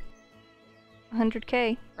got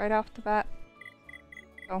 100k right off the bat.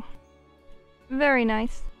 So, very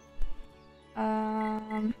nice.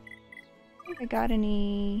 I think I got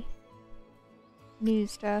any new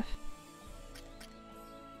stuff.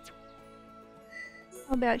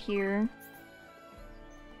 How about here?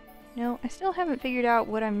 No, I still haven't figured out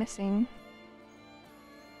what I'm missing.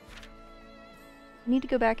 I need to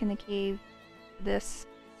go back in the cave for this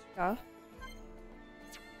stuff.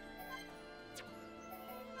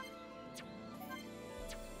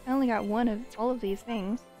 I only got one of all of these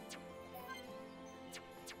things.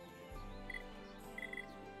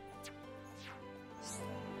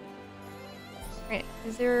 Right,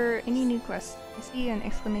 is there any new quests? I see an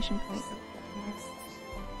exclamation point over there.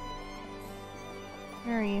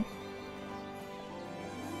 Where are you?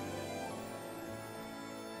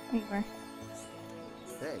 There you are.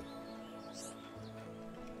 Hey.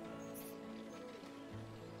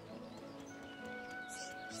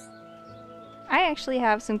 I actually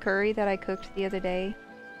have some curry that I cooked the other day.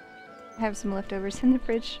 I have some leftovers in the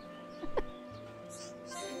fridge.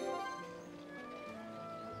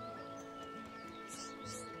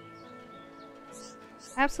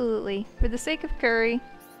 Absolutely. For the sake of curry.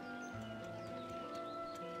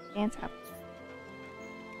 Dance up.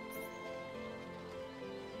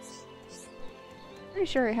 Pretty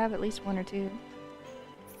sure I have at least one or two.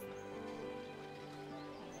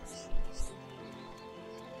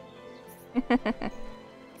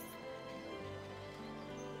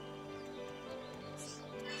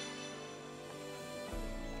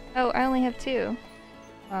 Oh, I only have two.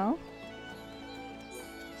 Well.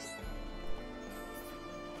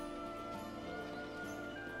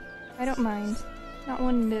 I don't mind. Not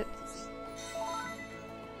one bit.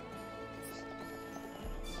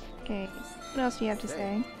 Okay, what else do you have to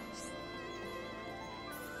say?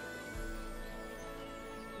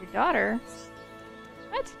 Your daughter?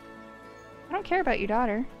 What? I don't care about your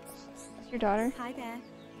daughter. What's your daughter? Hi there.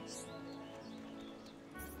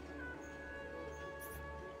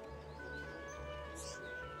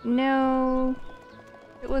 No.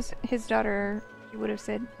 If it was his daughter, he would have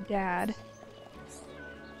said dad.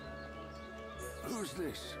 Who's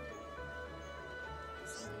this?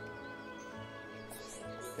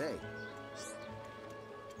 Hey.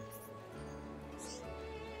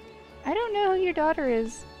 I don't know who your daughter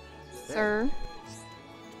is, sir.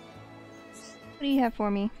 What do you have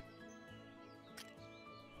for me?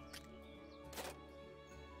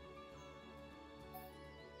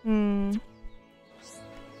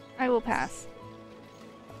 I will pass.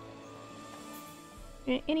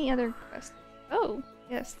 Any other quests? Oh,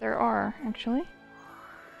 yes, there are, actually.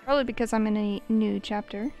 Probably because I'm in a new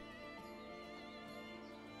chapter.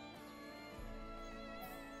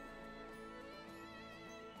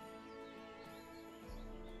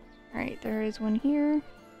 Alright, there is one here.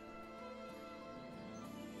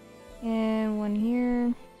 And one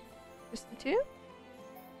here. Just the two?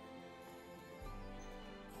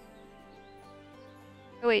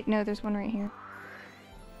 Oh wait, no, there's one right here.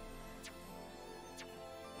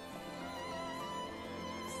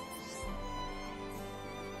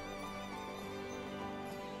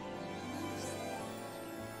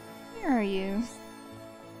 Where are you?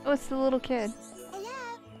 Oh, it's the little kid.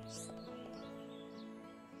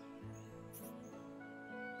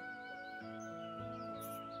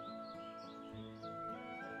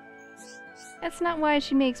 That's not why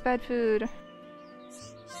she makes bad food.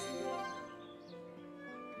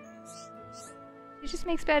 She just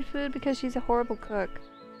makes bad food because she's a horrible cook.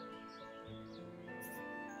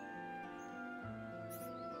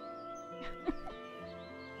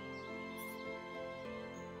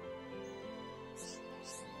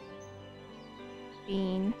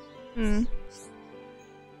 Bean.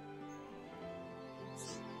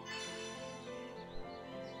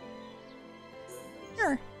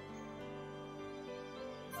 Sure.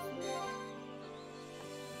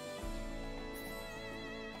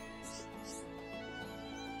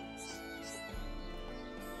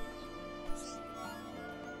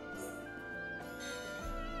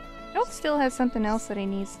 Shulk still has something else that he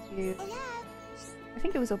needs to... I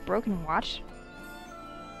think it was a broken watch.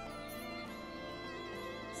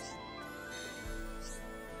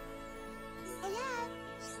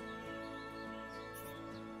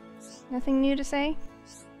 Nothing new to say?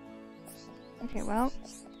 Okay, well.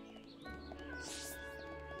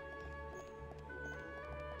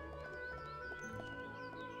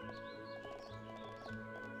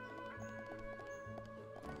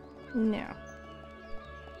 No.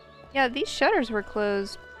 Yeah, these shutters were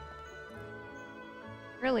closed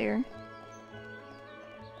earlier.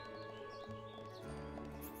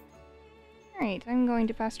 Alright, I'm going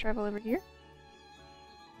to fast travel over here.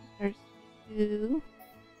 There's 2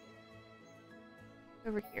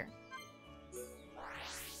 over here.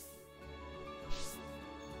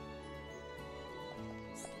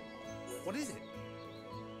 What is it?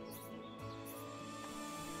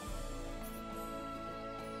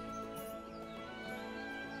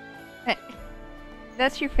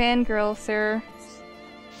 That's your fangirl, sir.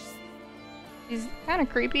 She's kind of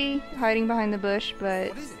creepy, hiding behind the bush, but...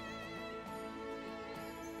 What is it?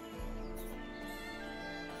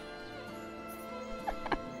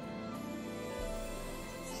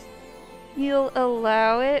 You'll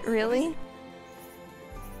allow it? Really?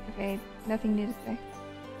 Okay, nothing new to say.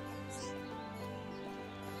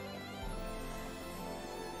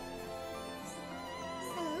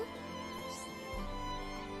 Hello?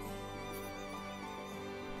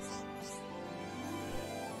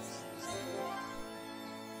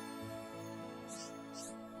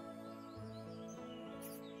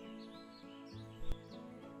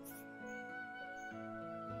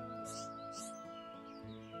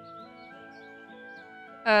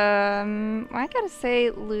 I gotta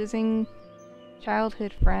say, losing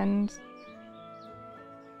childhood friends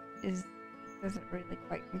doesn't really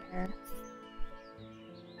quite compare.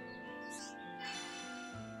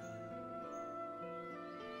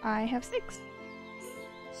 I have 6.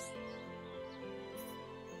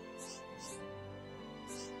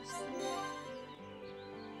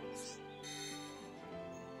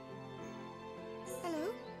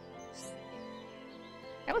 Hello?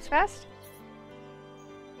 That was fast.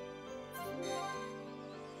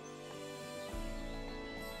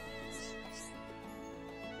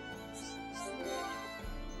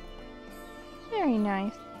 Very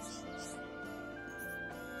nice.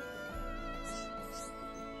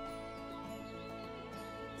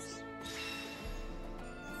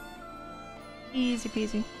 Easy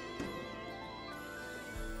peasy.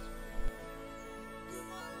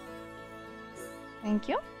 Thank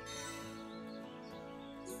you.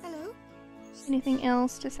 Hello? Anything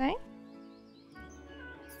else to say?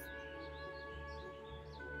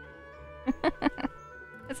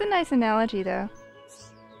 That's a nice analogy, though.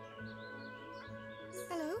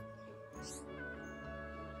 Hello?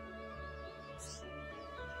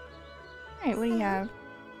 Alright, what do you have?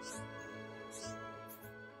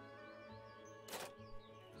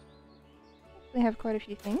 They have quite a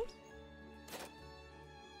few things.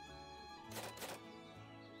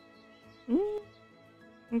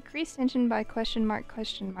 Increase tension by question mark,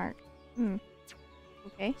 question mark.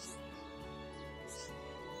 Okay.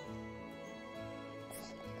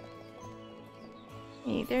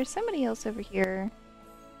 Hey, there's somebody else over here.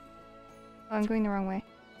 Oh, I'm going the wrong way.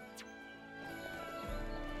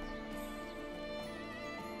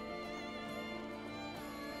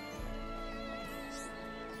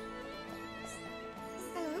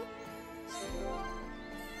 Hello?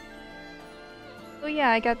 Oh yeah,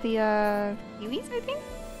 I got the kiwis, I think?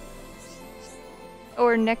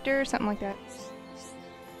 Or nectar or something like that.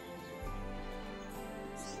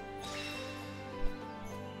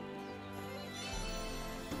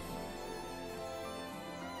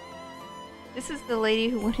 This is the lady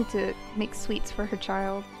who wanted to make sweets for her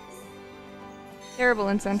child. Terrible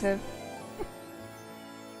incentive.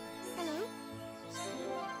 Hello?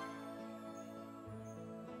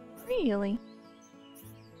 Really?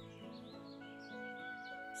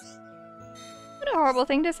 What a horrible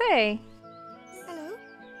thing to say. Hello?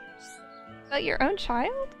 About your own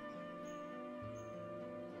child?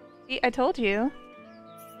 See, I told you.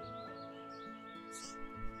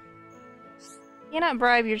 You cannot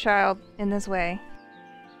bribe your child in this way.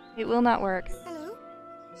 It will not work. Hello?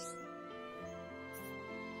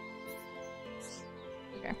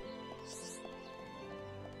 Okay.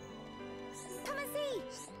 Come and see!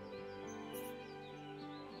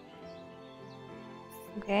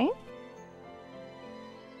 Okay.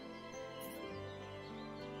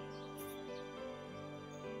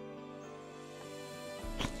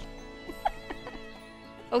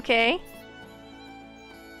 Okay.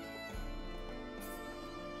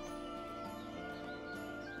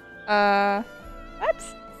 What?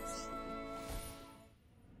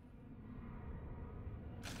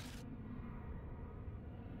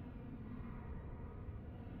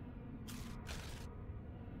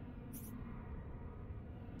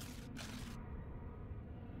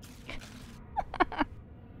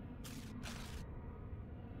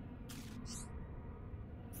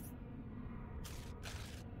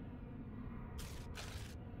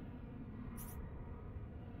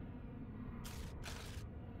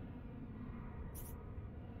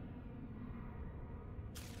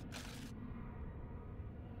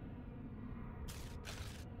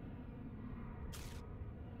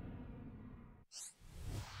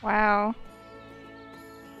 Wow.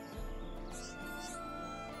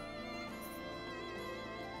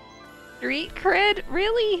 Street cred?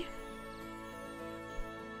 Really?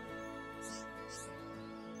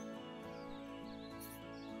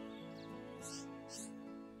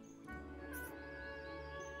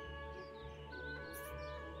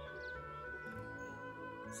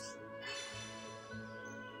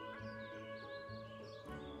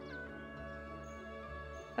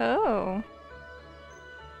 Oh.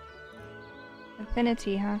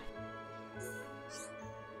 Affinity, huh?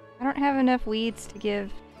 I don't have enough weeds to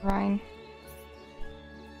give Ryan.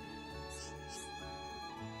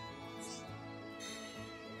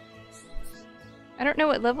 I don't know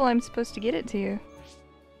what level I'm supposed to get it to.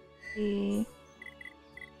 Where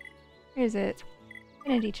is it?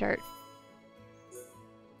 Affinity chart.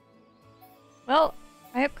 Well,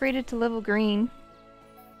 I upgraded to level green.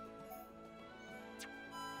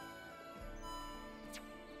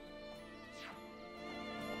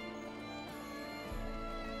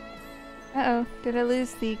 Uh-oh, did I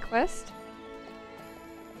lose the quest?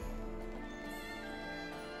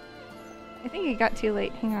 I think it got too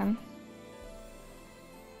late, hang on.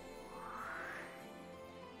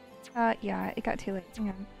 Yeah, it got too late, hang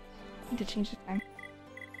on. I need to change the time.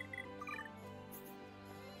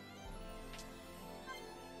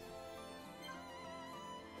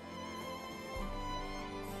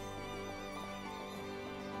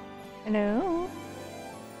 Hello?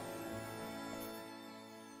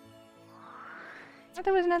 I thought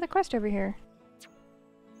there was another quest over here.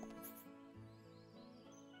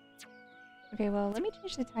 Okay, well, let me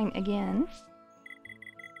change the time again.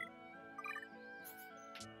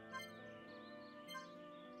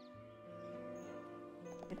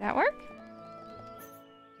 Did that work?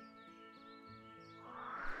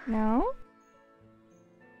 No?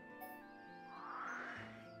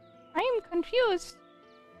 I am confused.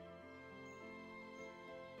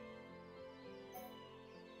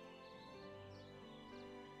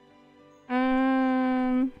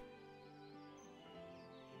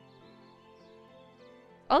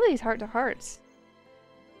 All these heart-to-hearts.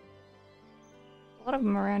 A lot of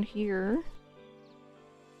them around here.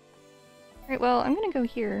 Alright, well, I'm gonna go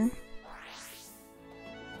here.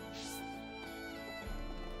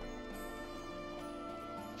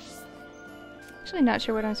 Actually not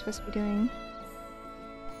sure what I'm supposed to be doing.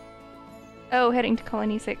 Oh, heading to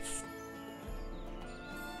Colony 6.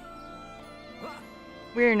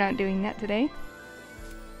 We're not doing that today.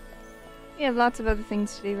 We have lots of other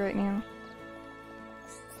things to do right now.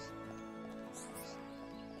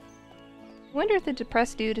 I wonder if the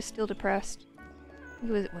depressed dude is still depressed.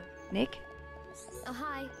 Who was it? What, Nick? Oh,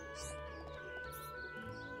 hi.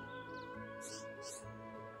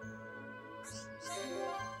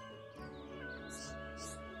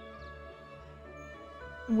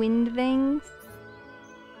 Wind things?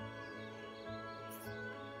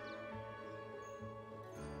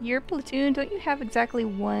 Your platoon, don't you have exactly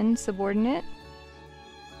one subordinate?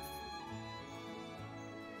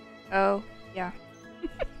 Oh, yeah.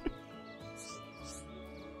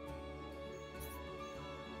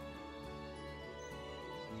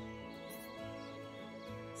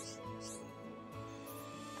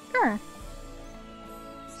 Sure.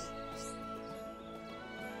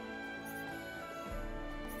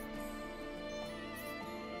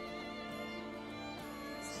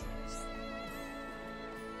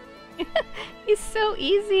 He's so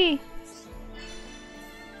easy.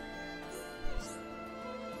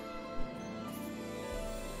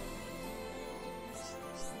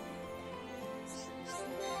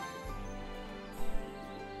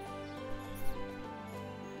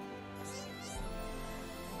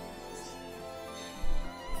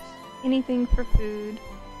 Anything for food.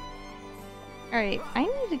 Alright, I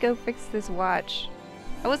need to go fix this watch.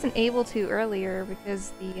 I wasn't able to earlier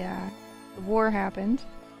because the war happened.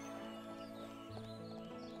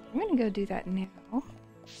 I'm gonna go do that now,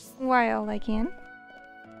 while I can.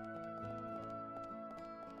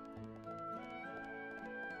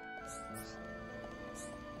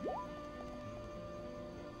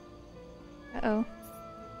 Uh-oh.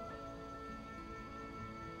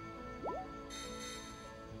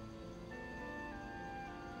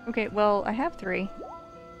 Okay, well, I have 3.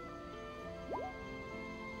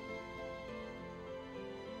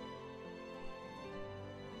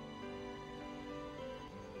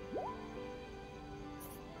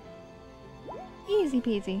 Easy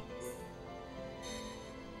peasy.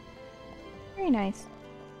 Very nice.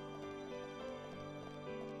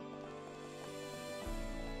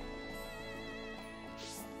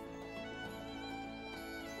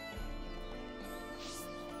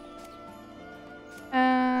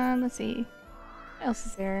 Let's see. What else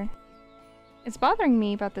is there? It's bothering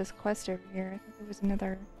me about this quest over here. I thought there was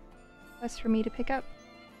another quest for me to pick up.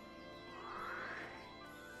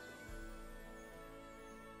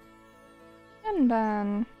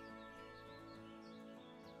 Ban.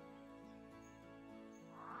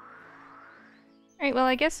 Alright, well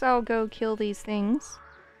I guess I'll go kill these things.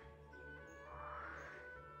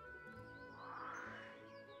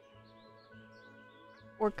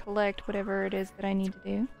 Or collect whatever it is that I need to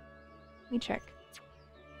do. Let me check.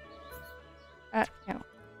 No.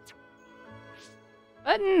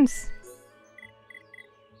 Buttons!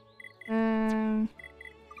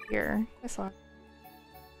 Here. Quest log.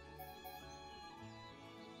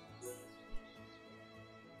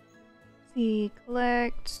 See,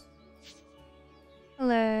 collect.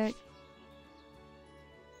 Collect.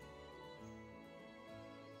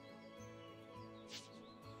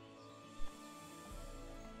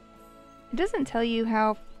 It doesn't tell you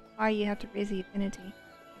how high you have to raise the affinity.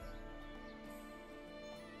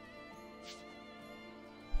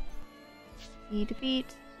 See, defeat.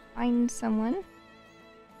 Find someone.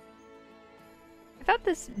 I thought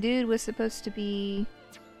this dude was supposed to be...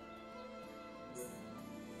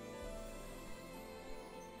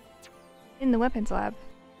 in the weapons lab.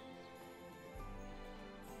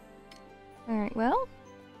 Alright, well.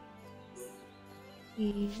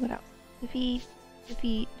 See, what else? Defeat,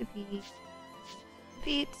 defeat, defeat.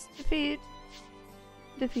 Defeat, defeat.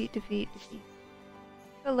 Defeat, defeat, defeat.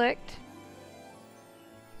 Collect.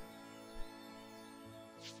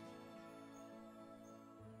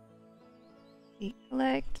 See,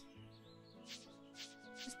 collect.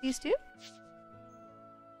 Just these two?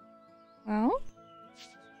 Well.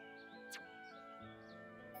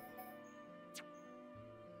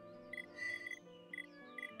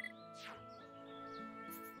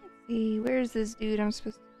 See, where's this dude I'm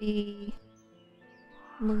supposed to be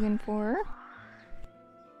looking for?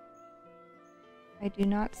 I do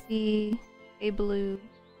not see a blue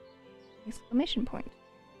exclamation point.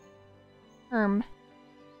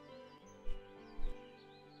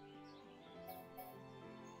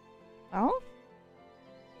 Well,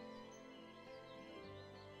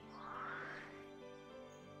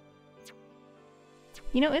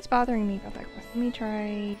 you know, it's bothering me about that quest. Let me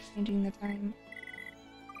try changing the time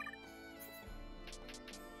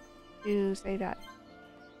to say that.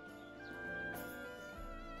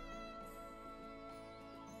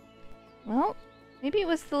 Well, maybe it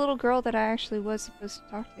was the little girl that I actually was supposed to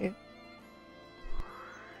talk to.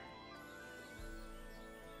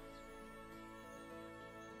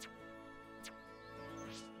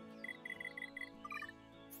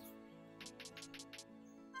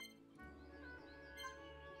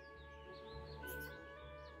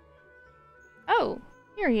 Oh,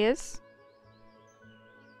 here he is.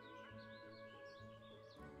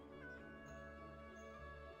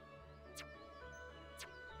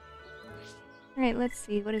 Alright, let's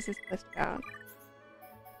see. What is this quest about?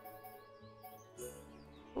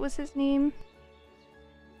 What was his name?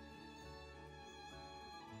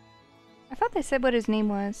 I thought they said what his name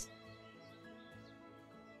was.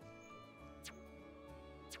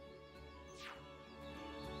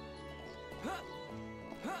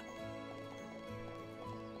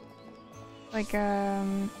 Like,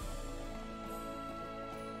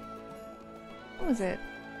 what was it?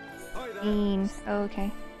 Bean. Oh,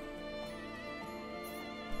 okay.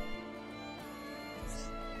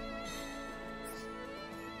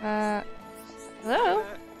 Hello?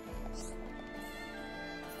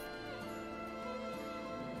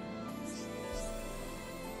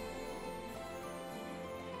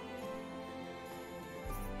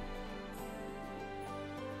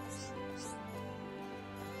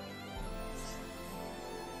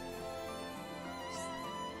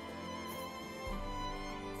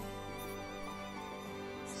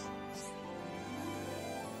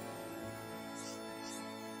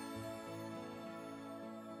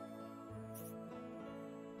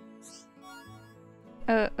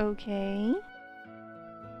 Okay.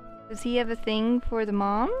 Does he have a thing for the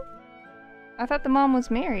mom? I thought the mom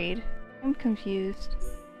was married. I'm confused.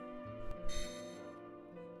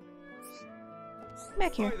 Come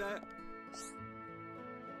back here.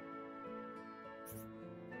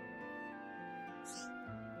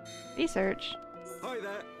 Research. Hi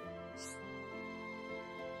there.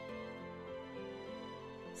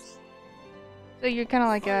 So you're kind of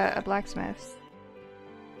like a blacksmith.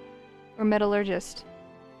 Or metallurgist.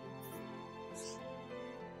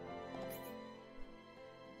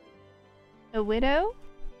 A widow?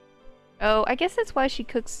 Oh, I guess that's why she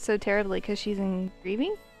cooks so terribly, because she's in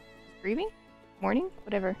grieving? Grieving? Mourning?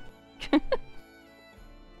 Whatever.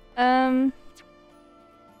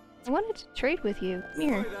 I wanted to trade with you. Come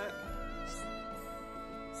here.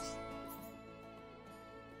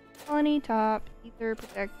 Colony, top, ether,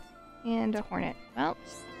 protect, and a hornet. Well.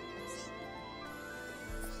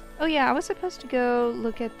 Oh yeah, I was supposed to go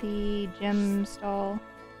look at the gem stall.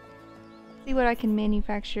 See what I can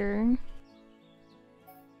manufacture.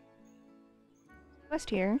 Quest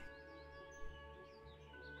here.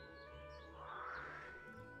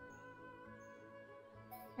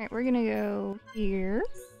 Alright, we're gonna go here.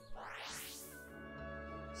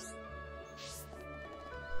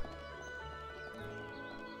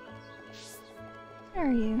 Where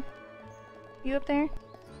are you? You up there?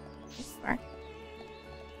 Yes, you are.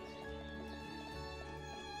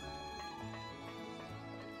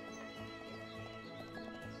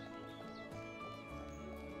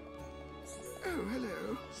 Oh,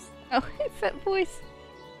 hello. Oh, it's that voice.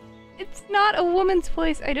 It's not a woman's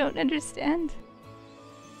voice. I don't understand.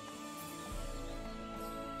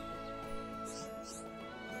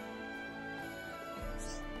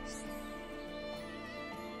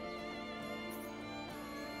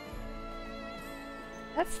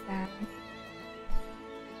 That's sad.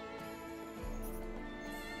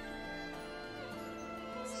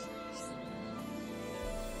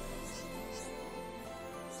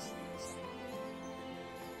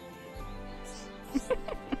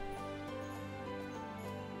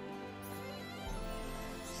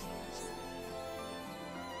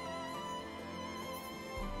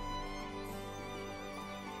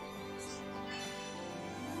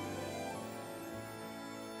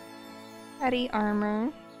 Patty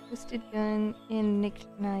armor, twisted gun, and nicked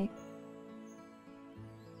knife.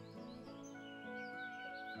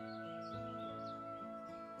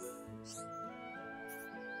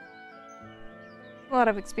 A lot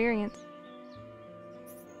of experience.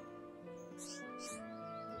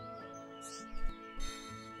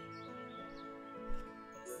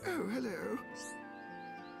 Oh, hello.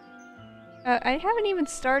 I haven't even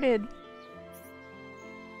started.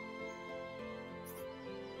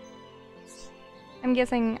 I'm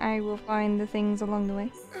guessing I will find the things along the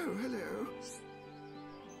way. Oh, hello.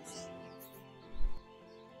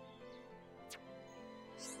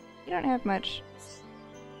 You don't have much.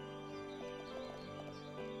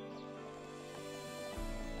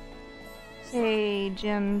 Hey,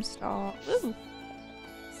 gem stall. Ooh.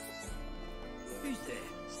 Who's there?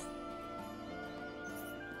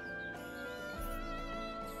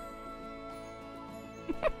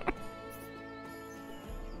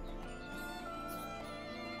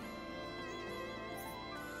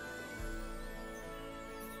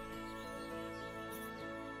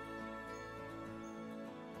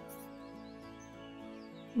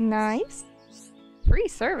 Nice. Free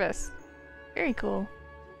service. Very cool.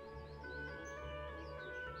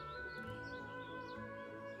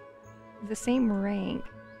 The same rank.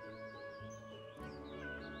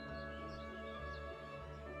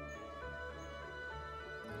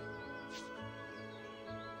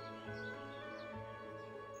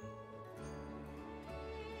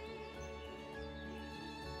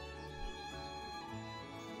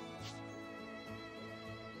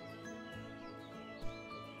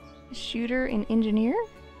 Shooter and engineer?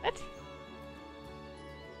 What?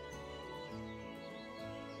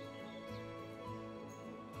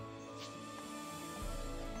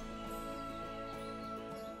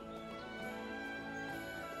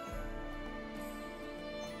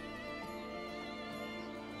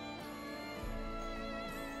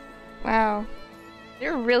 Wow.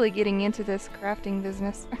 They're really getting into this crafting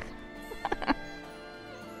business.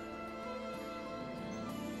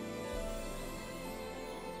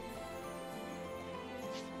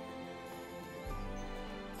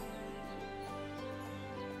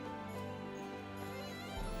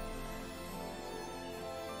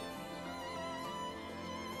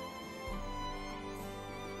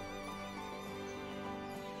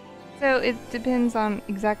 So it depends on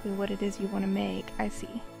exactly what it is you want to make. I see.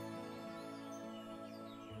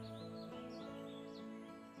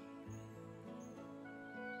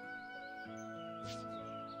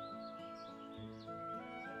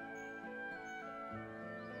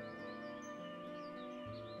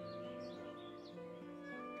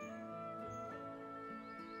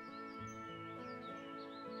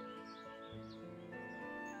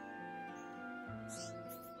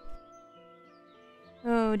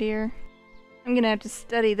 Oh dear. I'm gonna have to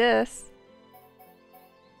study this.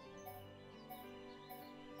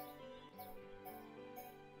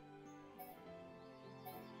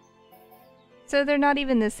 So they're not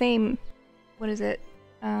even the same. What is it?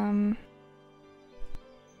 They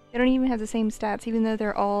don't even have the same stats, even though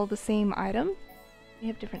they're all the same item. They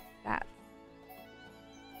have different stats.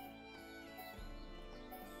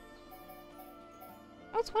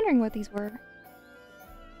 was wondering what these were.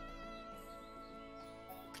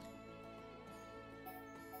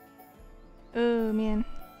 Oh man.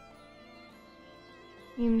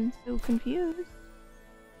 I'm so confused.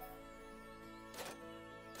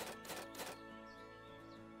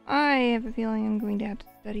 I have a feeling I'm going to have to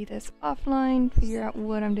study this offline, figure out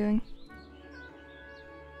what I'm doing.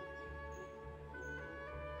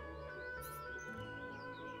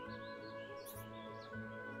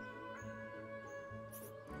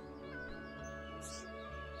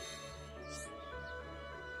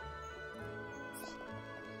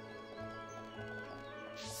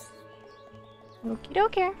 Okie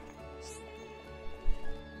dokie.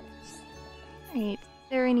 Alright, is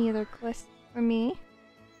there any other quests for me?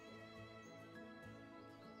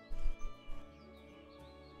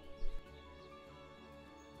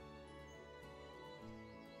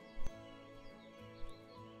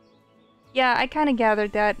 Yeah, I kind of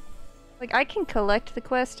gathered that. Like, I can collect the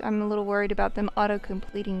quest. I'm a little worried about them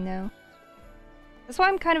auto-completing, though. That's why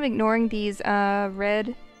I'm kind of ignoring these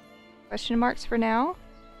red question marks for now.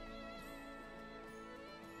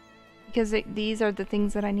 Because these are the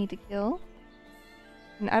things that I need to kill.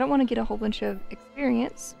 And I don't want to get a whole bunch of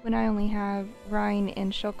experience when I only have Rhine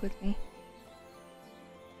and Shulk with me.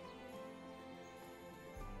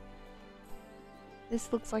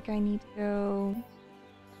 This looks like I need to go...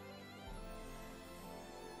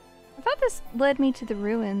 I thought this led me to the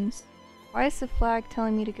ruins. Why is the flag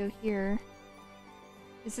telling me to go here?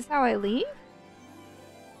 Is this how I leave?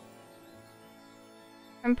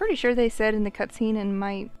 I'm pretty sure they said in the cutscene, and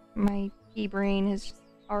my pea brain has just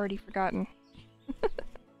already forgotten.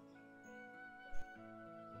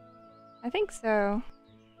 I think so.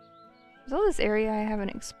 There's all this area I haven't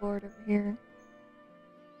explored over here.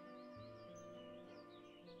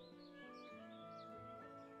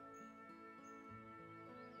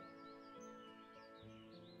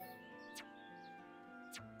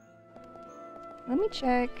 Let me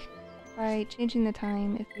check by changing the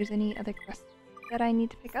time if there's any other quests that I need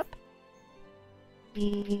to pick up.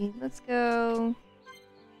 Let's go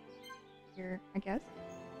here, I guess.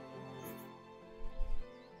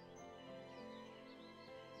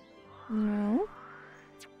 No.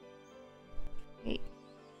 Wait.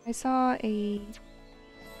 I saw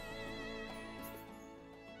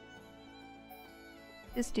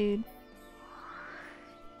this dude.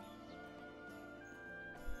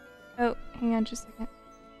 Oh, hang on just a second.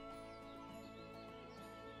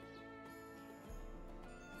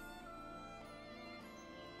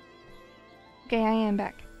 Okay, I am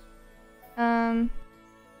back.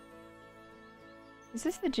 Is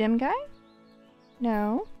this the gym guy?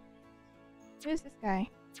 No. Who's this guy?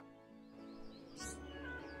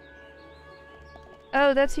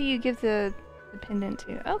 Oh, that's who you give the pendant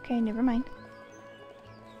to. Okay, never mind.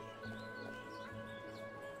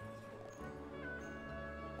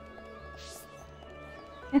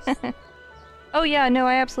 Oh yeah, no,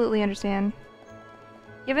 I absolutely understand.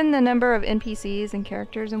 Given the number of NPCs and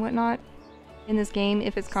characters and whatnot in this game,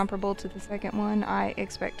 if it's comparable to the second one, I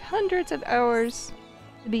expect hundreds of hours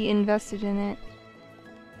to be invested in it.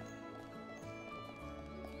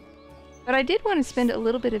 But I did want to spend a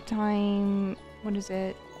little bit of time... What is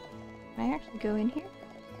it? Can I actually go in here?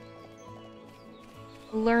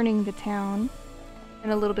 Learning the town.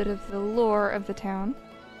 And a little bit of the lore of the town.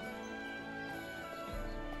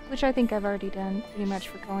 Which I think I've already done pretty much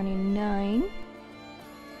for Colony 9.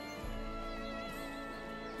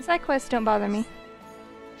 The side quests don't bother me.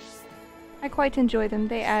 I quite enjoy them.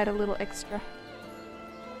 They add a little extra.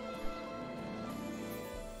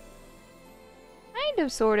 Kind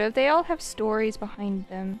of, sort of. They all have stories behind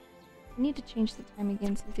them. I need to change the time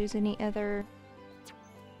again, see if there's any other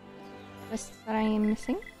quests that I am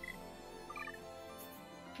missing.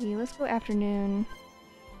 Okay, let's go afternoon.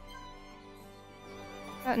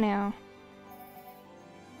 About now.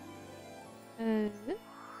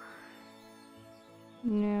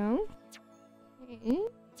 No. Okay.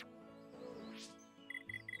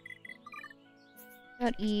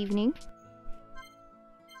 About evening.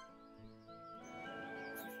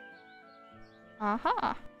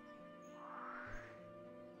 Aha!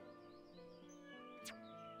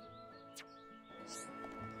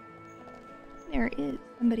 There is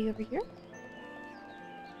somebody over here.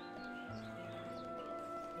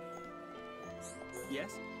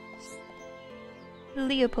 Yes?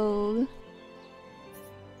 Leopold.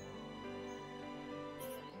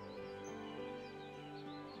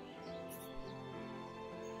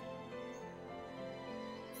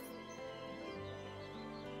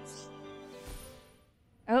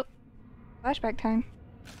 Oh, flashback time.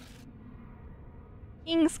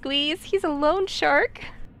 King Squeeze, he's a loan shark.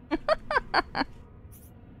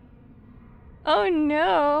 Oh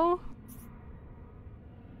no!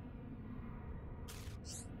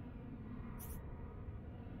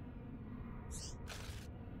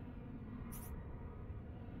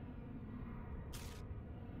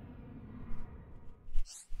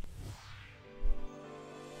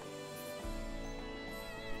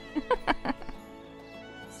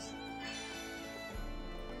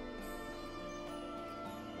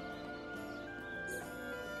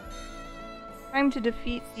 Time to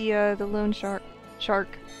defeat the lone shark.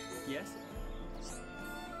 Yes?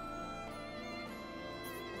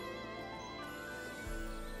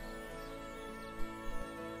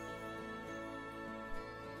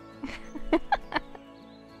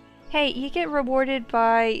 Hey, you get rewarded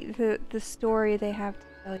by the story they have to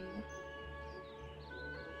tell you.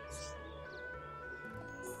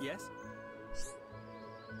 Yes?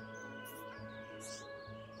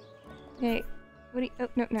 Hey, what do you... Oh,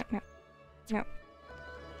 no. You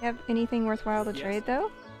have anything worthwhile to Yes. trade,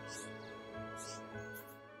 though?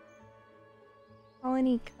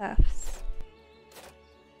 Colony cuffs.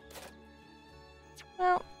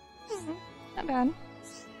 Well, not bad.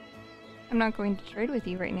 I'm not going to trade with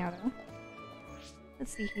you right now, though.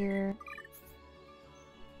 Let's see here.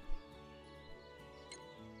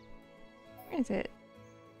 Where is it?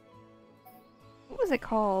 What was it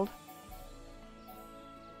called?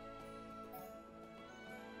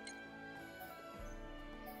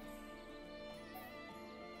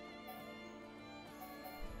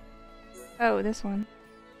 Oh, this one.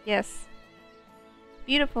 Yes.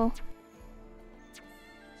 Beautiful.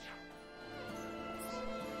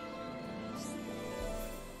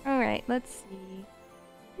 Alright, let's see.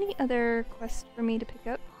 Any other quests for me to pick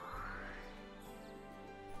up?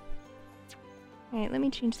 Alright, let me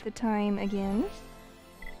change the time again.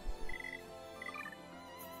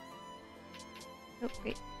 Oh,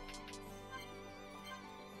 wait.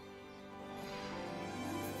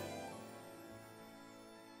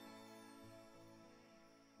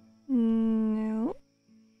 No.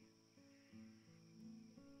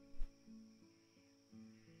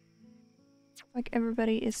 Like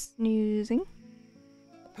everybody is snoozing.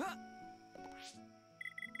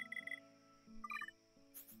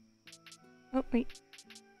 Oh, wait.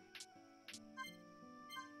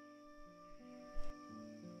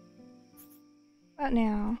 What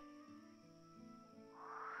now?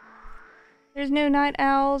 There's no night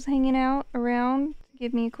owls hanging out around to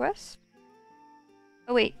give me a quest?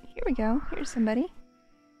 Oh wait, here we go. Here's somebody.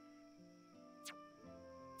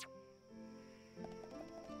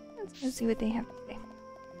 Let's go see what they have to say.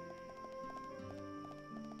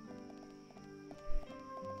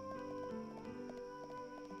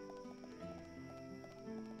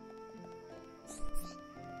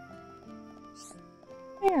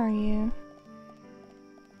 Where are you?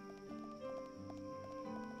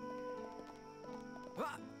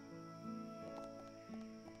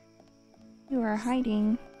 You are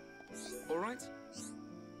hiding. All right.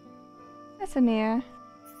 Vesemir.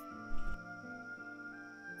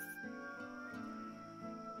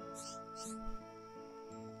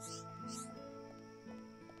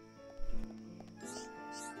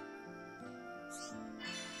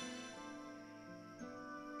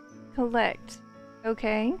 Collect.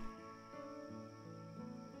 Okay.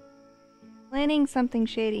 Planning something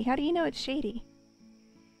shady. How do you know it's shady?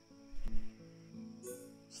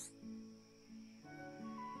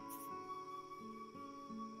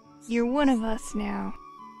 You're one of us now.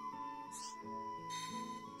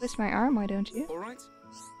 Twist my arm, why don't you? All right.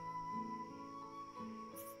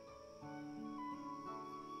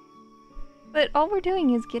 But all we're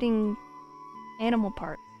doing is getting animal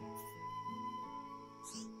parts.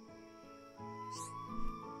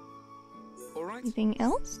 All right. Anything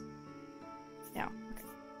else? No. Okay.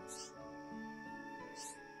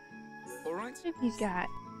 All right. What have you got?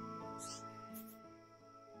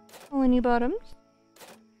 Colony bottoms?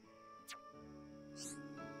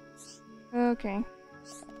 Okay.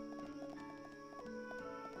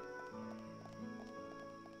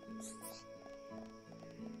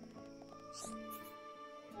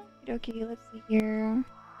 Okay, let's see here.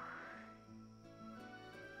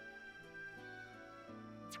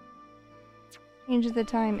 Change the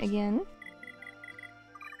time again.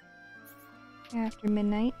 After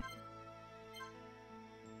midnight.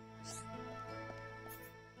 Did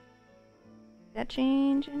that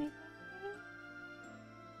change anything?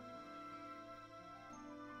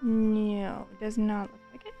 No, it does not look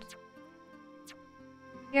like it.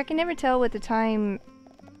 Yeah, I can never tell what the time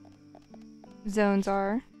zones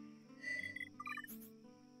are.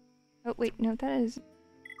 Oh, wait, no, that is... Here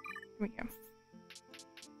we go.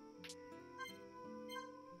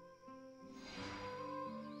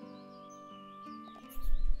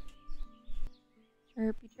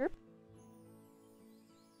 Chirpy chirp.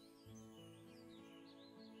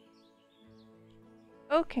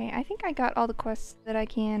 Okay, I think I got all the quests that I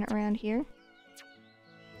can around here.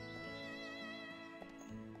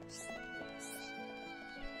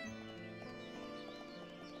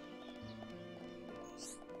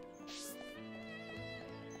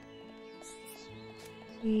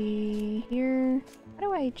 See here. How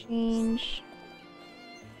do I change?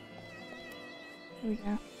 Here we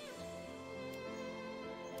go.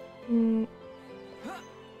 I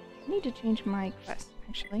need to change my quest,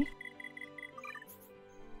 actually.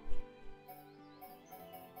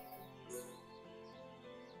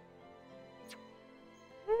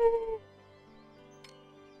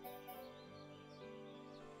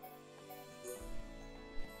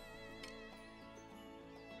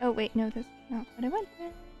 Oh wait, no, that's not what I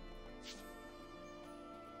wanted.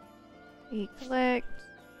 Okay, collect.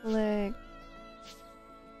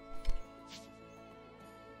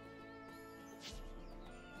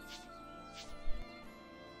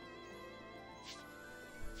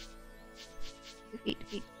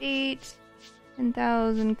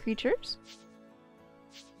 10,000 creatures.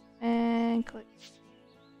 And click.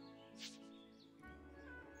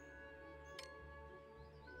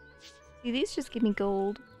 See, these just give me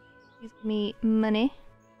gold. These give me money,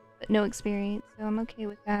 but no experience, so I'm okay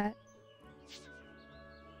with that.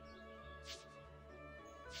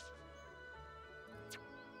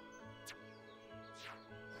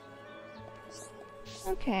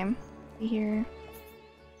 Okay, see here.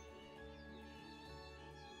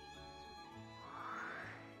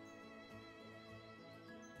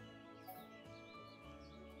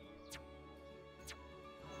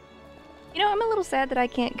 You know, I'm a little sad that I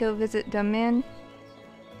can't go visit Dumb Man.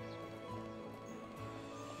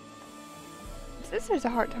 It says there's a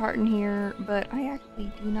heart-to-heart in here, but I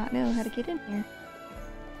actually do not know how to get in here.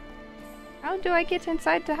 How do I get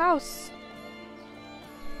inside the house?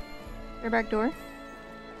 Is there a back door?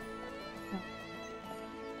 No.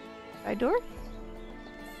 Side door?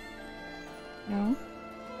 No.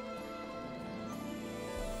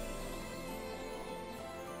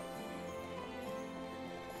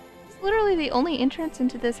 It's literally the only entrance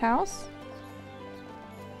into this house?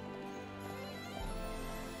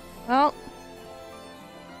 Well,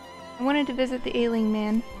 I wanted to visit the ailing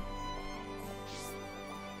man.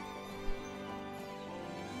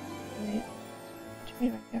 Wait, which way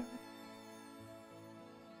do I go?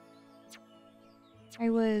 I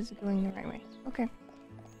was going the right way. Okay.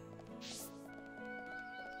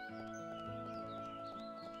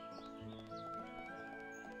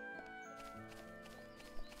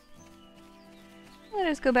 Let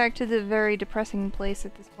us go back to the very depressing place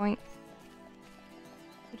at this point,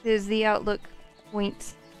 which is the outlook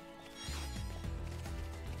point.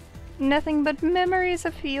 Nothing but memories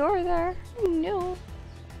of Fiora there. No.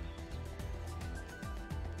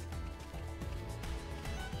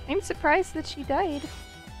 I'm surprised that she died.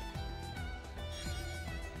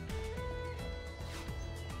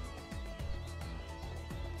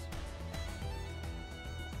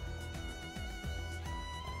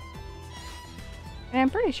 And I'm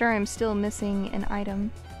pretty sure I'm still missing an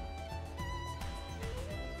item.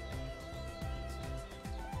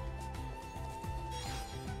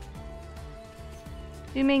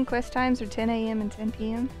 Two main quest times are 10 AM and 10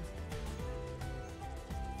 PM.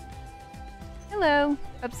 Hello,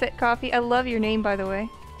 Upset Coffee. I love your name, by the way.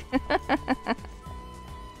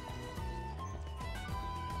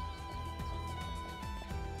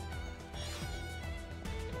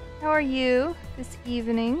 How are you this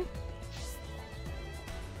evening?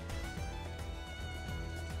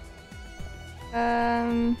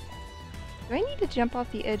 Do I need to jump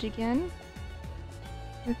off the edge again?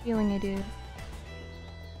 I have a feeling I do.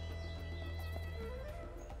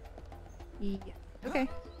 Yeah. Okay.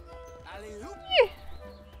 Yeah.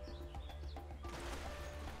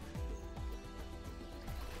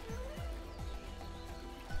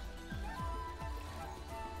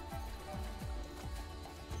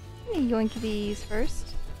 Let me yoink these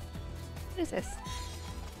first. What is this?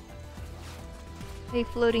 A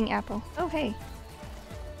floating apple. Oh, hey.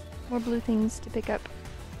 More blue things to pick up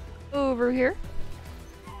over here.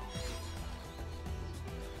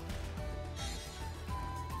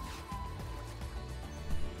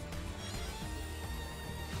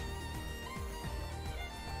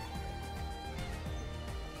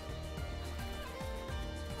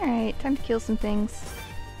 Alright, time to kill some things.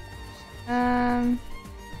 Come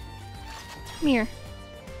here.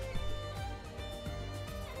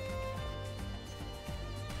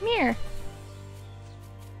 Come here.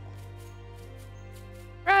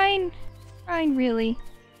 Ryan, really?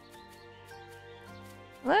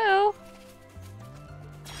 Hello?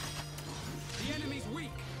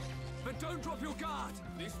 your guard.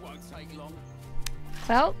 This won't take long.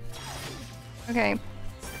 Well, okay.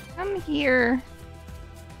 Come here.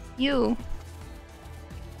 You.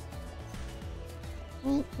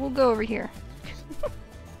 We'll go over here.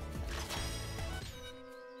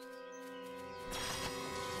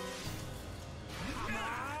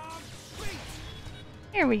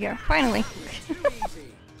 There we go, finally.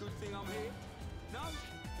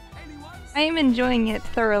 I am enjoying it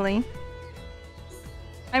thoroughly.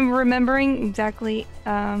 I'm remembering exactly,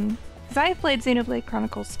 because I played Xenoblade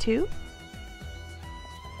Chronicles 2,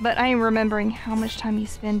 but I am remembering how much time you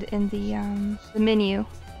spend in the menu.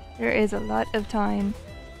 There is a lot of time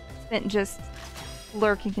spent just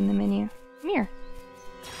lurking in the menu. Come here.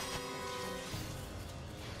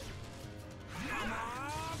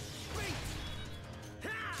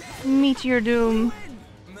 Meet your doom.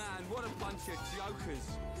 Man, what a bunch of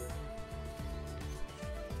jokers.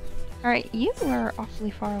 Alright, you are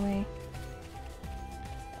awfully far away.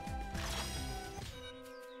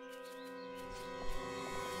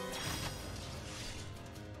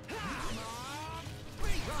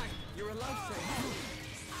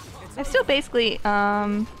 I'm still basically,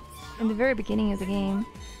 in the very beginning of the game.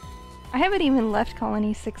 I haven't even left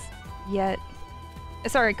Colony 6 yet.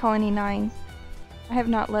 Sorry, Colony 9. I have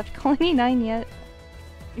not left Colony 9 yet.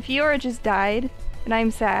 If Fiora just died, and I'm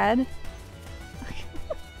sad.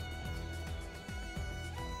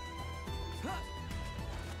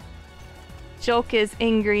 Shulk is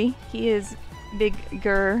angry. He is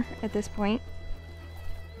bigger at this point.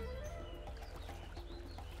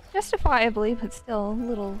 Justifiably, but still a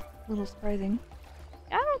little surprising.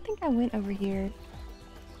 I don't think I went over here.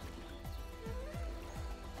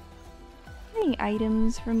 Any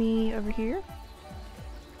items for me over here?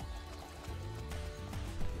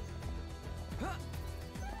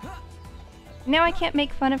 Now I can't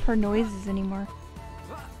make fun of her noises anymore.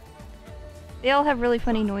 They all have really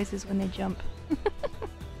funny noises when they jump.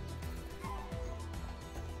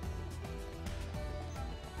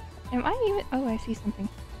 Am I even— oh, I see something.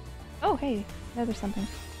 Oh, hey, another something.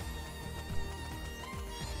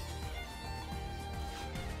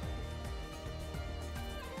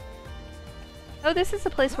 Oh, this is the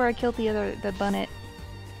place where I killed the bunnet.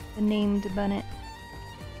 The named bunnet.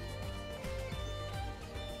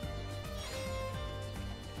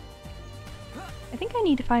 I think I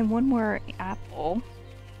need to find one more apple.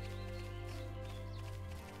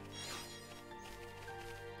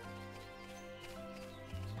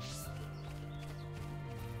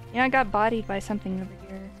 Yeah, I got bodied by something over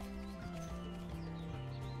here.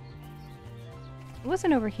 It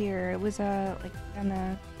wasn't over here, it was like on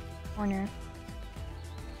the corner.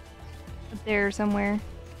 Up there somewhere.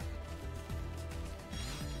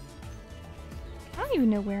 I don't even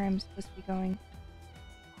know where I'm supposed to be going.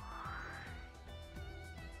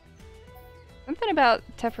 Something about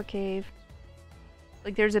Tefra Cave.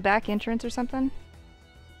 Like there's a back entrance or something?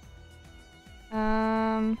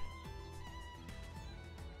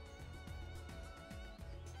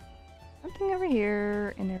 Something over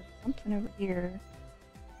here, and there's something over here.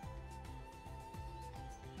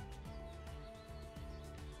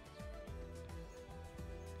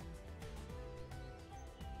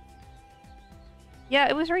 Yeah,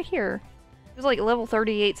 it was right here. It was like level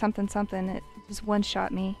 38 something something. It just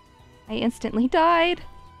one-shot me. I instantly died.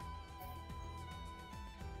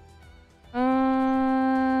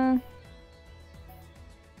 Yeah,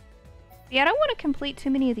 I don't want to complete too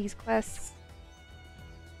many of these quests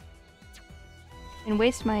and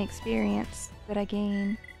waste my experience that I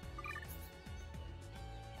gain.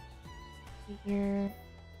 Here.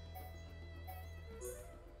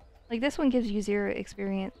 Like this one gives you 0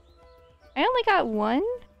 experience. I only got 1?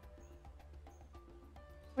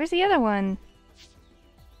 Where's the other one?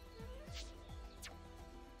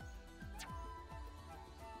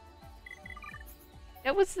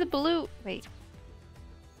 That was the blue— wait.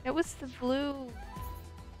 That was the blue—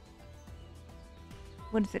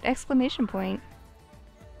 what is it? Exclamation point.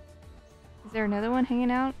 Is there another one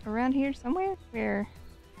hanging out around here somewhere? Where?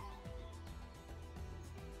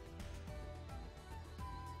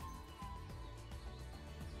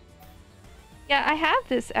 Yeah, I have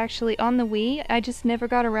this actually on the Wii. I just never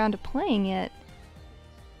got around to playing it.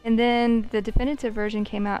 And then the definitive version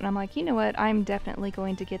came out and I'm like, you know what? I'm definitely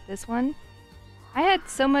going to get this one. I had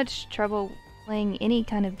so much trouble playing any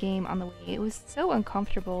kind of game on the Wii. It was so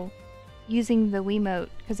uncomfortable using the Wiimote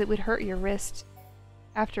because it would hurt your wrist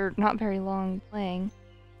after not very long playing.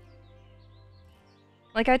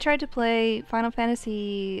 Like I tried to play Final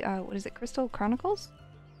Fantasy, what is it, Crystal Chronicles?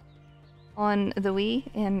 On the Wii,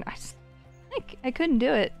 and I couldn't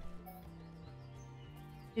do it.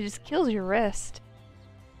 It just kills your wrist.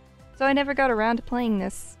 So I never got around to playing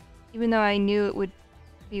this, even though I knew it would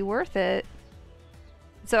be worth it.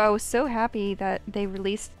 So I was so happy that they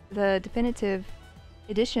released the definitive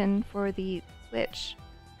edition for the Switch.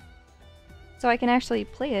 So I can actually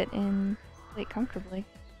play it and play it comfortably.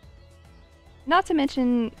 Not to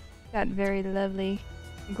mention that very lovely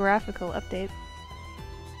graphical update.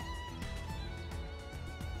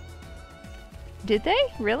 Did they?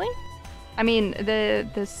 Really? I mean,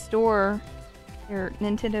 the store, your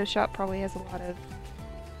Nintendo shop probably has a lot of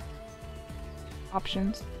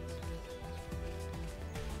options.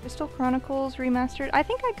 Crystal Chronicles Remastered. I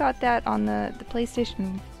think I got that on the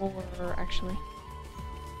PlayStation 4, actually.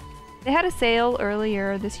 They had a sale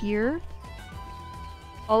earlier this year.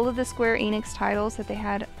 All of the Square Enix titles that they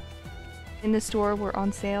had in the store were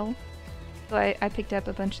on sale. So I picked up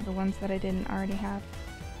a bunch of the ones that I didn't already have.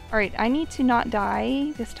 Alright, I need to not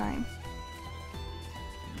die this time.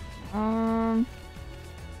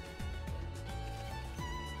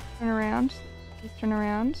 Turn around. Please turn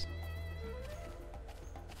around.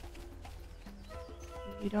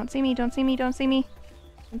 You don't see me, don't see me, don't see me.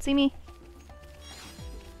 Don't see me.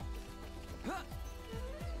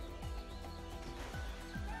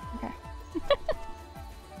 Okay.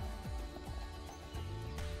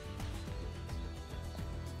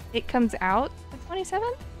 It comes out the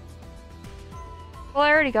 27th? Well,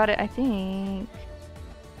 I already got it, I think.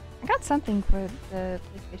 I got something for the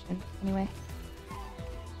PlayStation, anyway.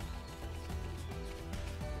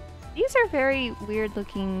 These are very weird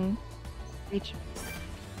looking creatures.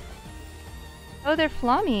 Oh, they're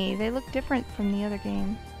flummy. They look different from the other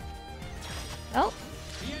game. Well,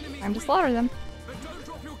 time to slaughter them. But don't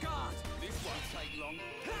drop your guard. This won't take long.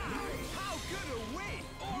 How good are we?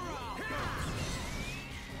 Aura!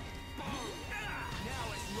 Now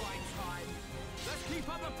it's right time. Let's keep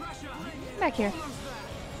up the pressure. Come back here. Almost there.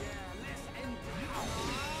 Yeah, let's end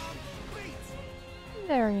the beat.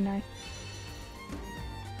 Very nice.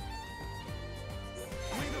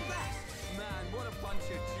 We're the best. Man, what a bunch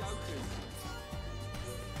of jokers.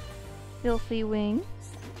 Filthy wings.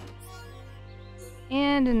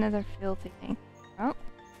 And another filthy thing. Oh.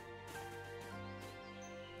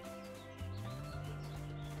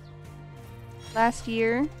 Last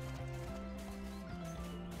year.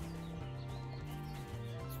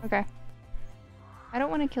 Okay. I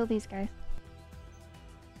don't want to kill these guys.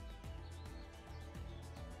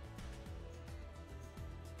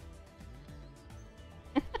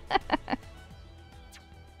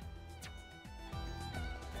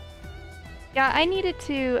 Yeah, I needed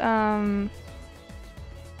to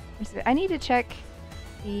I need to check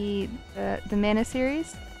the mana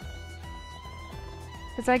series,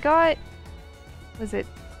 because I got, was it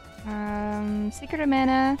Secret of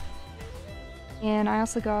Mana, and I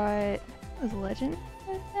also got, what was it, Legend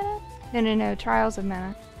of Mana? No, Trials of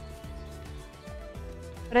Mana.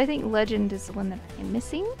 But I think Legend is the one that I'm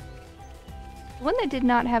missing. The one that did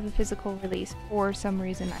not have a physical release for some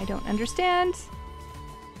reason I don't understand.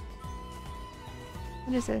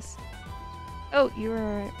 What is this? Oh,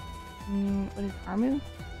 you're what is it, Armu?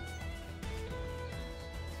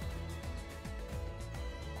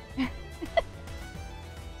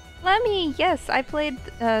 Lemmy! Yes, I played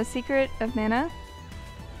Secret of Mana.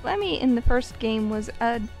 Lemmy in the first game was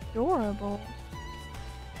adorable.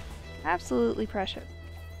 Absolutely precious.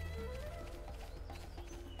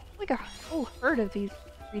 Like a whole herd of these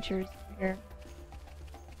creatures here.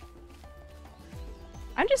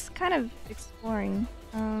 I'm just kind of exploring.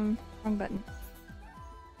 Wrong button.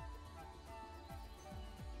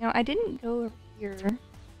 You know, I didn't go over here.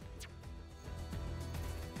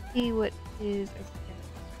 See what is over there.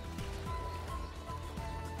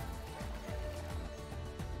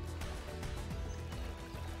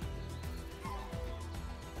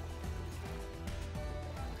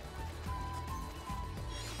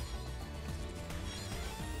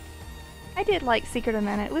 I did like Secret of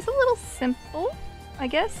Mana. It was a little simple, I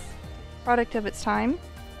guess. Product of its time.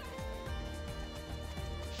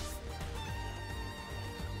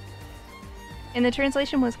 And the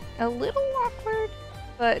translation was a little awkward,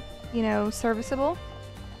 but, you know, serviceable.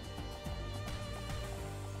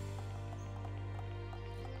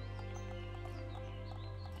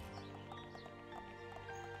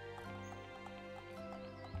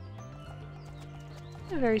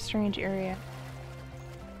 It's a very strange area.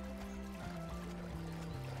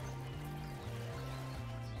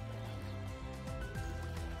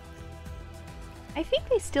 I think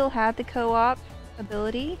they still had the co-op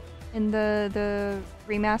ability in the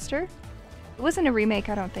remaster. It wasn't a remake,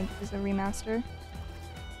 I don't think. It was a remaster.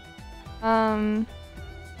 I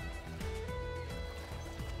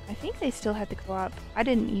think they still had the co-op. I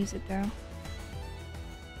didn't use it though.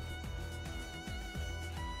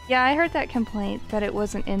 Yeah, I heard that complaint that it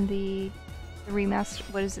wasn't in the remaster.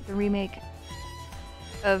 What is it? The remake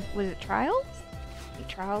of, was it Trials?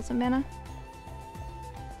 Trials of Mana?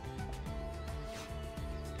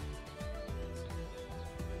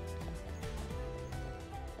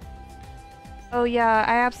 Oh yeah,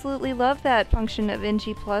 I absolutely love that function of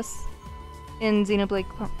NG Plus in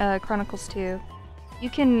Xenoblade Chronicles 2. You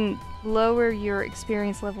can lower your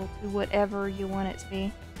experience level to whatever you want it to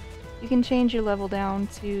be. You can change your level down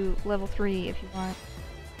to level 3 if you want.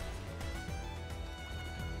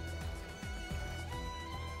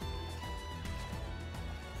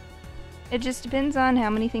 It just depends on how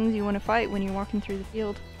many things you want to fight when you're walking through the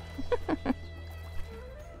field.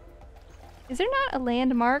 Is there not a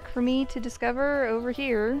landmark for me to discover over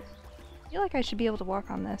here? I feel like I should be able to walk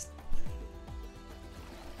on this.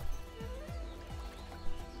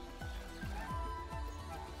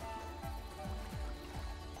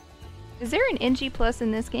 Is there an NG Plus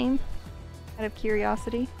in this game? Out of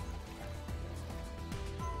curiosity.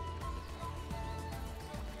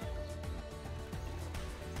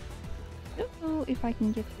 Don't know if I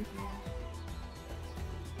can get through here.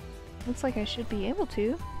 Looks like I should be able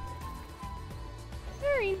to.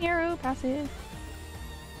 Very narrow passage.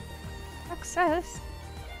 Success.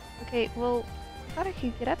 Okay, well, I thought I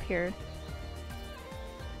could get up here.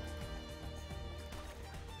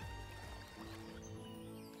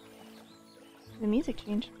 The music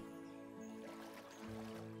changed.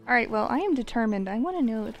 Alright, well, I am determined. I want to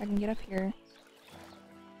know if I can get up here.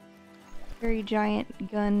 Very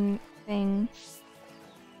giant gun thing.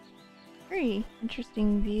 Very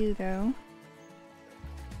interesting view, though.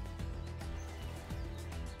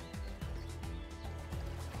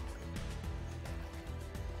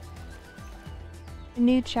 A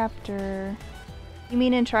new chapter. You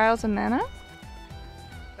mean in Trials of Mana?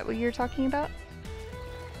 Is that what you're talking about?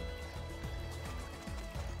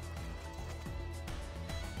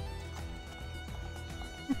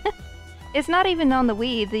 It's not even on the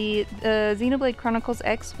Wii. The Xenoblade Chronicles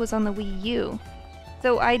X was on the Wii U.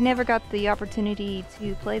 So I never got the opportunity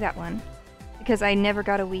to play that one. Because I never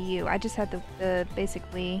got a Wii U. I just had the basic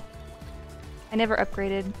Wii. I never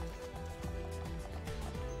upgraded.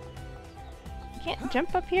 You can't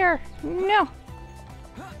jump up here! No!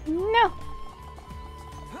 No!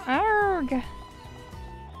 Arrgh!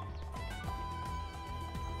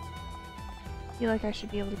 I feel like I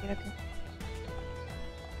should be able to get up here.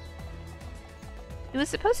 It was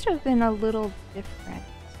supposed to have been a little different.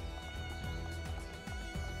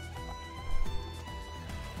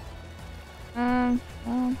 Well,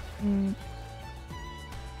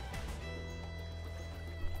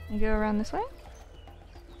 I go around this way?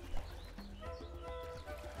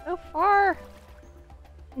 So far!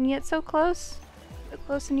 And yet so close. So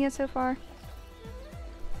close and yet so far.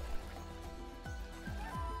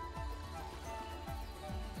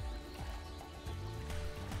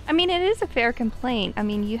 I mean, it is a fair complaint. I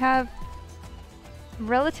mean, you have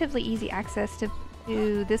relatively easy access to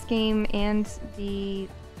this game and the,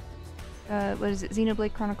 what is it,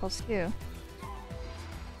 Xenoblade Chronicles 2.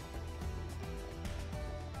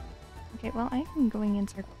 Okay, well, I am going in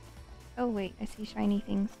circles. Oh wait, I see shiny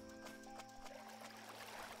things.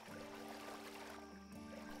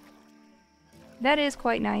 That is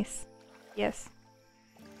quite nice. Yes.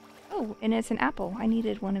 Oh, and it's an apple. I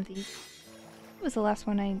needed one of these. What was the last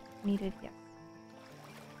one I needed? Yes.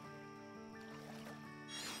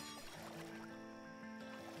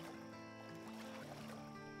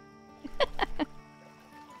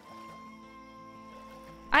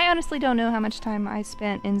 I honestly don't know how much time I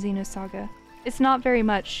spent in Xenosaga. It's not very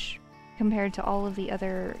much compared to all of the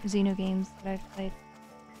other Xeno games that I've played.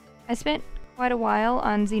 I spent quite a while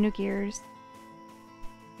on Xenogears.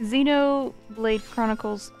 Xenoblade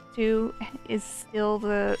Chronicles 2 is still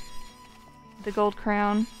the gold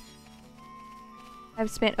crown.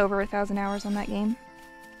 I've spent over 1,000 hours on that game.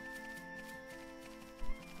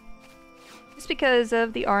 Just because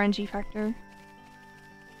of the RNG factor.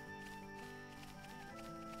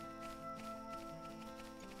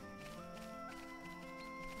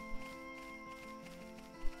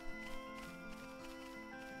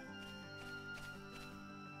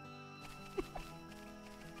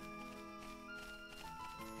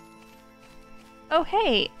 Oh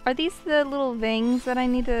hey, are these the little Vangs that I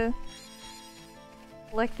need to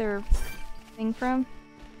collect their thing from?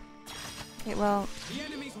 Okay, well,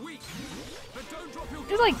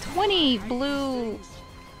 there's like 20 blue,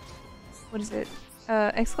 what is it,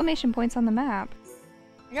 exclamation points on the map.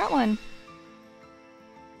 I got one.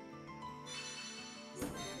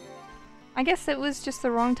 I guess it was just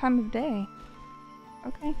the wrong time of day.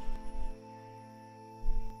 Okay.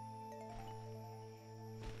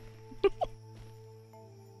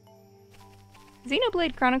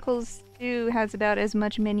 Xenoblade Chronicles 2 has about as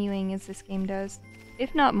much menuing as this game does,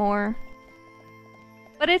 if not more.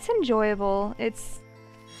 But it's enjoyable.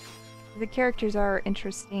 The characters are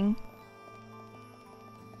interesting.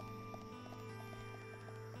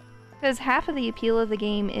 Because half of the appeal of the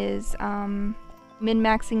game is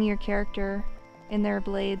min-maxing your character in their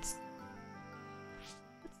blades.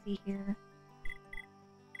 Let's see here.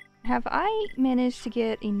 Have I managed to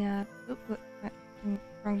get enough...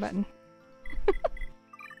 wrong button.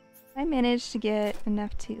 I managed to get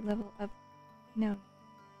enough to level up. No.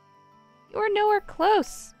 You're nowhere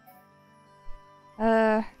close!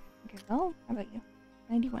 Okay, well, how about you?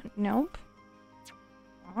 91. Nope.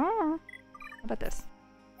 How about this?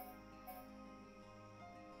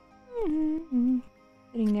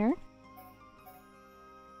 Getting there.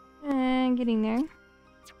 And getting there.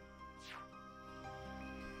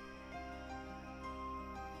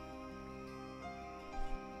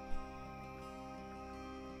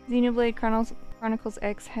 Xenoblade Chronicles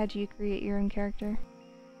X had you create your own character.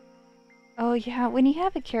 Oh yeah, when you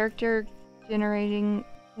have a character generating...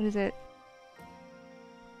 What is it?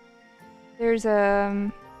 There's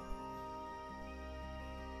a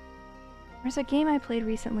game I played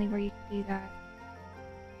recently where you could do that.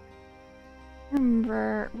 I don't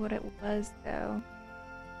remember what it was though.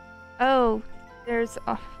 Oh, there's...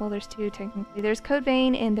 Oh, well, there's two technically. There's Code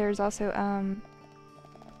Vein and there's also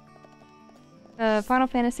Final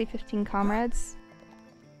Fantasy 15 Comrades.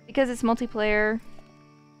 Because it's multiplayer,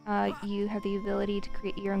 you have the ability to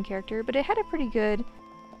create your own character, but it had a pretty good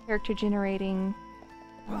character generating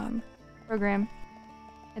program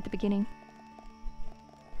at the beginning.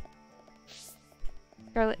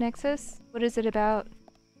 Scarlet Nexus? What is it about?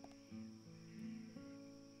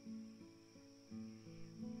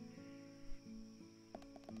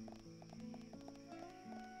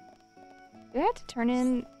 Do I have to turn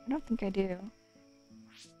in? I don't think I do.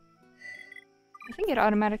 I think it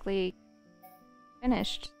automatically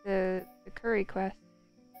finished the curry quest.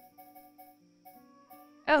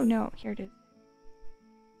 Oh no, here it is.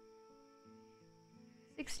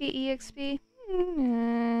 60 EXP?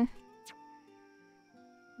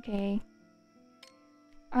 Okay.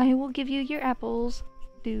 I will give you your apples,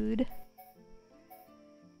 dude.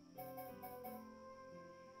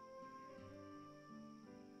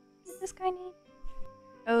 What does this guy need?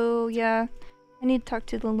 Oh yeah, I need to talk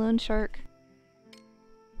to the loan shark.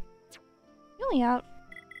 You only out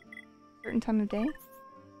a certain time of day?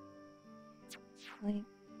 Like,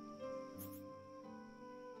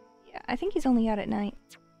 yeah, I think he's only out at night.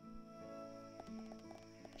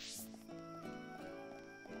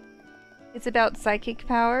 It's about psychic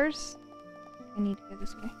powers. I need to go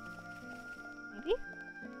this way. Maybe?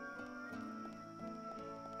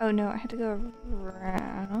 Oh no, I had to go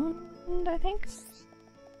around, I think.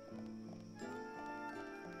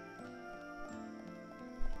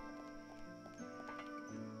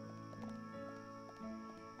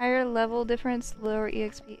 Higher level difference, lower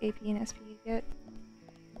EXP, AP, and SP you get.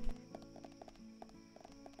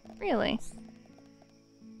 Really?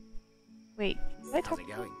 Wait, did I talk? How's it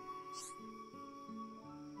going?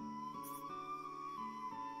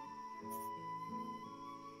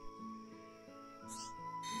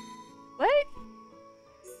 What?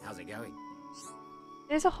 How's it going?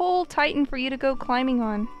 There's a whole Titan for you to go climbing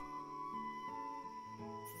on.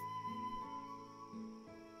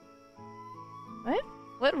 What?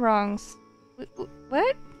 What wrongs?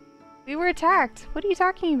 What? We were attacked. What are you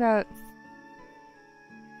talking about?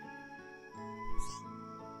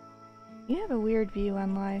 You have a weird view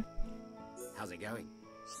on live. How's it going?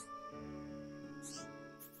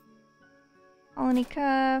 Colony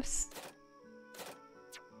cuffs.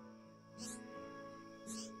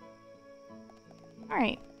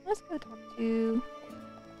 Alright, let's go talk to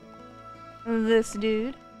this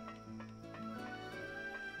dude.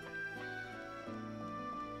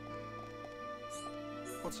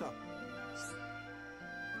 What's up?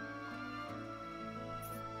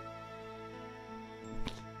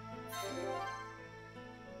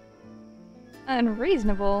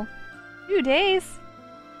 Unreasonable. 2 days?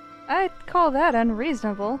 I'd call that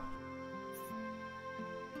unreasonable.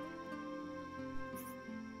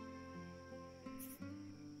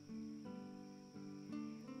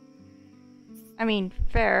 I mean,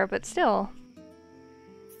 fair, but still.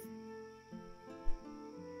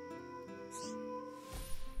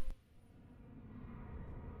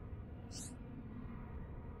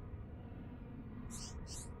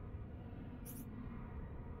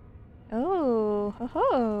 Oh, ho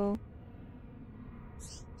ho.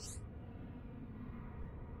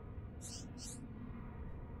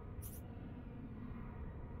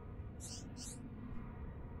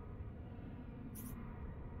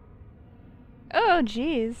 Oh,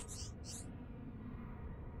 jeez.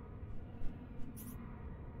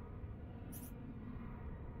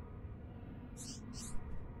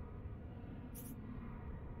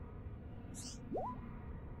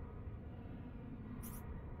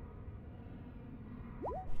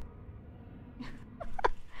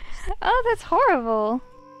 Oh, that's horrible.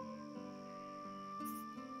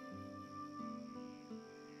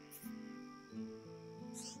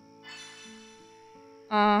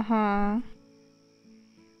 Uh-huh.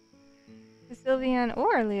 Sylvian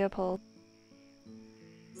or Leopold.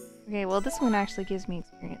 Okay, well this one actually gives me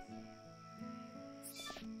experience.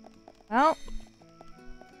 Well.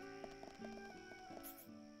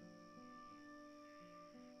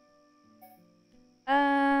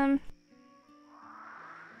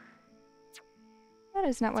 That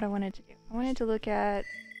is not what I wanted to do. I wanted to look at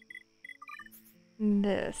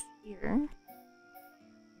this here.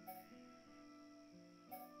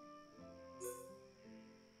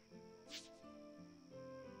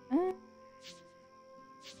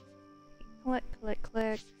 Click, click,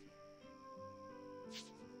 click.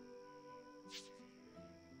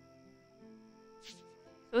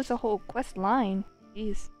 So it's a whole quest line.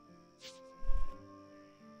 Jeez.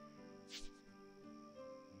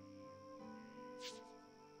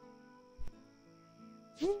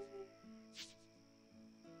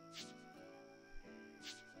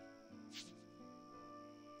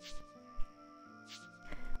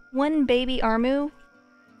 One baby Armu?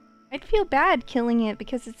 I'd feel bad killing it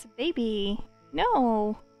because it's a baby.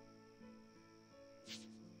 No.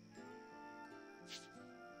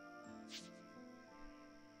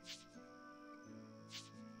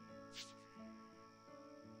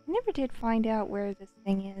 I never did find out where this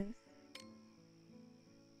thing is.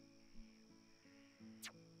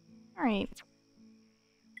 Alright.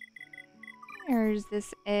 There's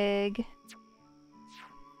this egg.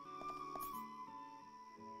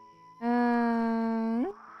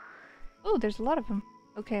 Oh, there's a lot of them.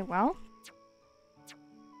 Okay, well.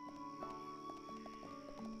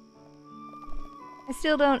 I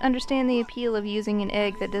still don't understand the appeal of using an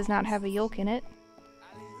egg that does not have a yolk in it.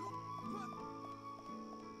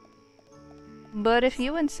 But if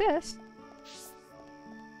you insist.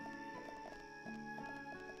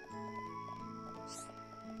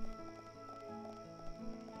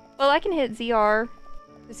 Well, I can hit ZR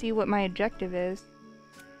to see what my objective is.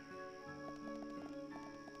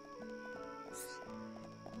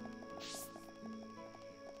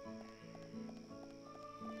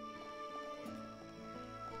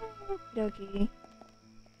 Okey-dokey.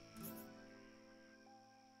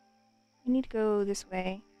 We need to go this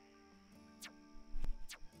way.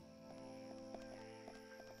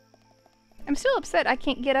 I'm still upset I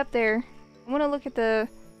can't get up there. I want to look at the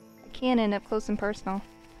cannon up close and personal.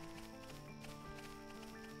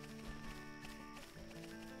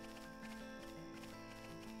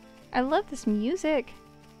 I love this music.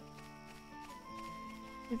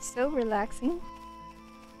 It's so relaxing.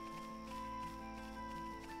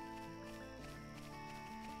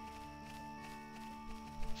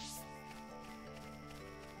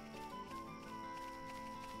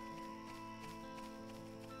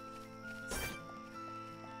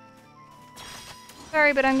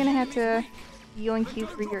 Sorry, but I'm gonna have to yoink you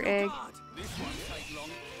for your egg. This won't take long.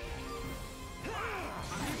 Good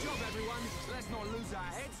job, everyone. Let's not lose our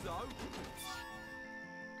heads, though.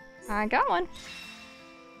 I got one.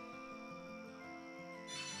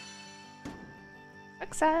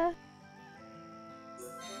 Success.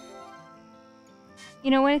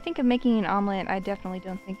 You know, when I think of making an omelet, I definitely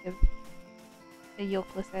don't think of a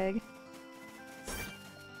yolkless egg.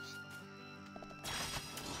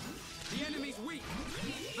 The enemy's weak,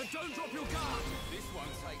 but don't drop your guard. This won't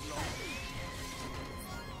take long.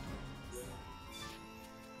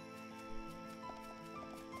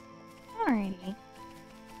 Alrighty.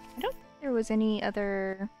 I don't think there was any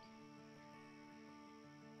other...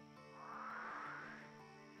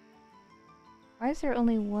 Why is there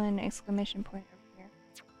only one exclamation point over here?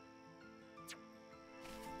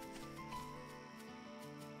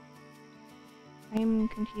 I'm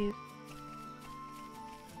confused.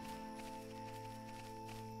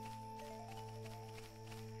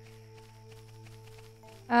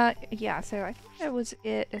 Yeah, so I think that was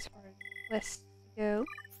it as far as quests go.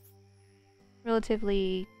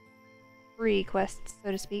 Relatively free quests,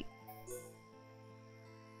 so to speak.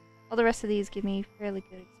 All the rest of these give me fairly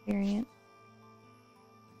good experience.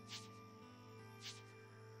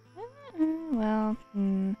 Well,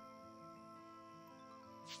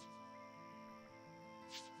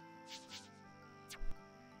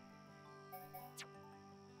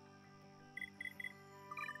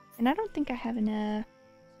 And I don't think I have enough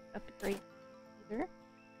upgrade either.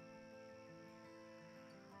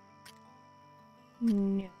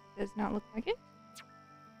 No, does not look like it.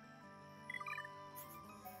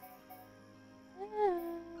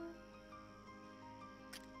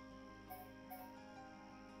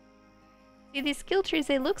 See, these skill trees,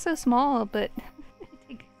 they look so small, but they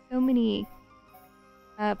take so many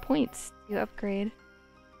points to upgrade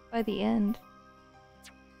by the end.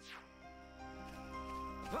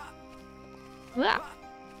 Ah!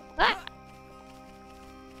 Ah!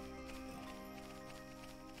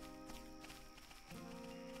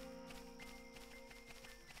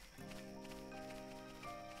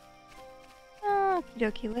 Okie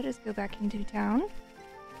dokie, let us go back into town.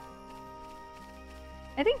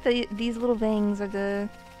 I think these little vangs are the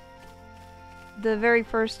very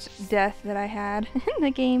first death that I had in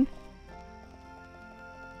the game.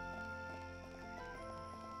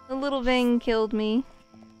 The little vang killed me.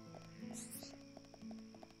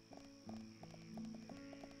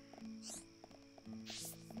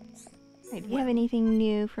 Alright, do you have anything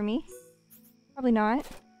new for me? Probably not.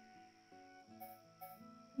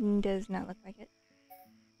 Does not look like it.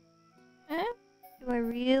 Do I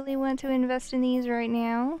really want to invest in these right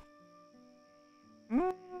now?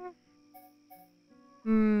 Well,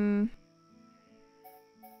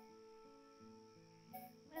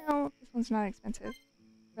 this one's not expensive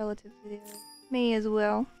relative to the other. May as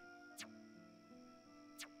well.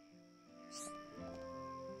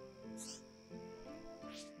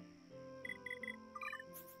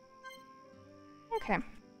 Okay.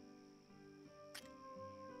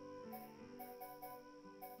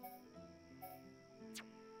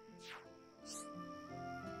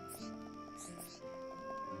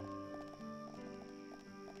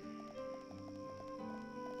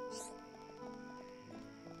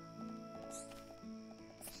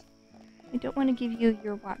 I don't want to give you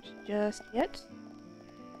your watch just yet.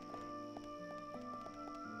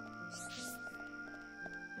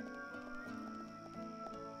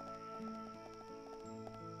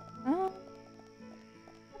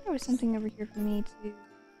 There was something over here for me to...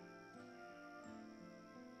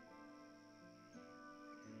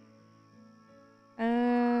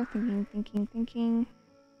 thinking.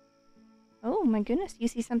 Oh my goodness, you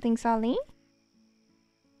see something, Saline?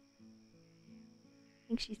 I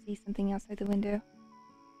think she sees something outside the window.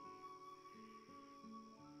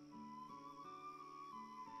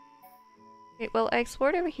 Okay, well, I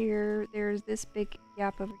explored over here. There's this big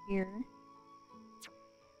gap over here.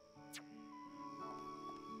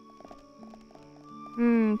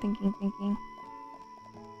 Thinking.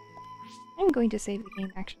 I'm going to save the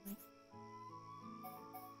game, actually.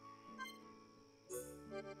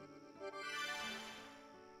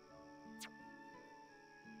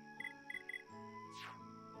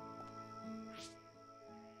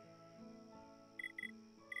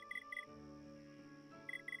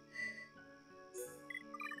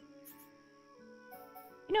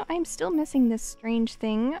 You know, I'm still missing this strange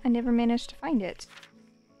thing. I never managed to find it.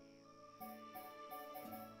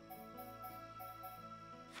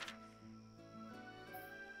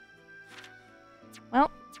 Well.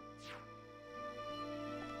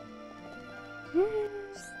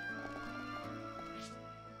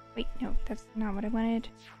 Wait, no, that's not what I wanted.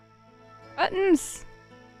 Buttons!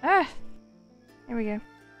 Ah! There we go.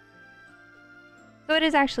 So it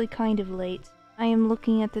is actually kind of late. I am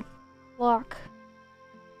looking at the clock,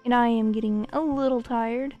 and I am getting a little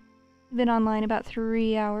tired. I've been online about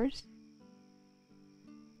 3 hours.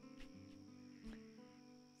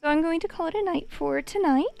 So I'm going to call it a night for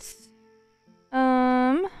tonight.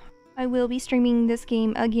 I will be streaming this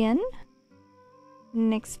game again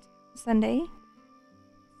next Sunday,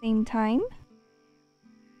 same time.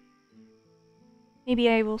 Maybe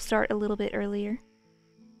I will start a little bit earlier,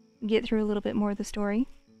 get through a little bit more of the story.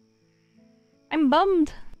 I'm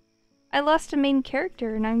bummed. I lost a main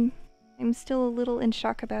character, and I'm still a little in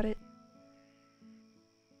shock about it.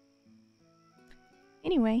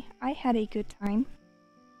 Anyway, I had a good time.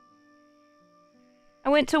 I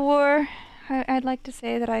went to war. I'd like to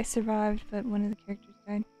say that I survived, but one of the characters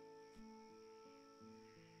died.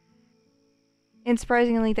 And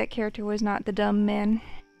surprisingly, that character was not the dumb man.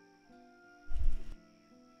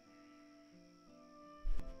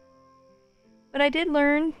 But I did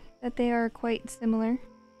learn that they are quite similar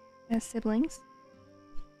as siblings.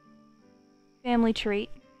 Family trait.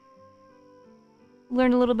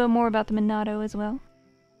 Learned a little bit more about the Monado as well.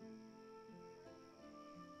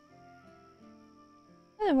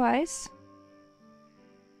 Otherwise...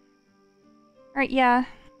 Alright, yeah.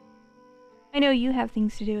 I know you have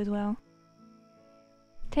things to do as well.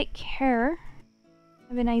 Take care.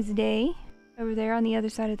 Have a nice day over there on the other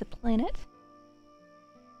side of the planet.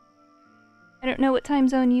 I don't know what time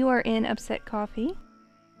zone you are in, Upset Coffee.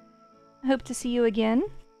 I hope to see you again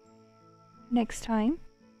next time.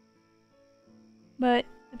 But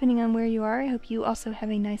depending on where you are, I hope you also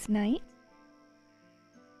have a nice night.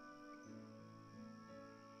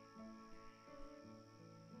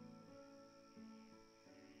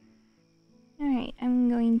 Alright, I'm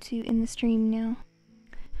going to end the stream now.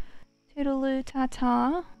 Toodaloo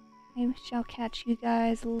ta-ta. I shall catch you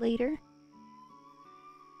guys later.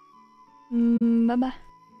 Bye-bye.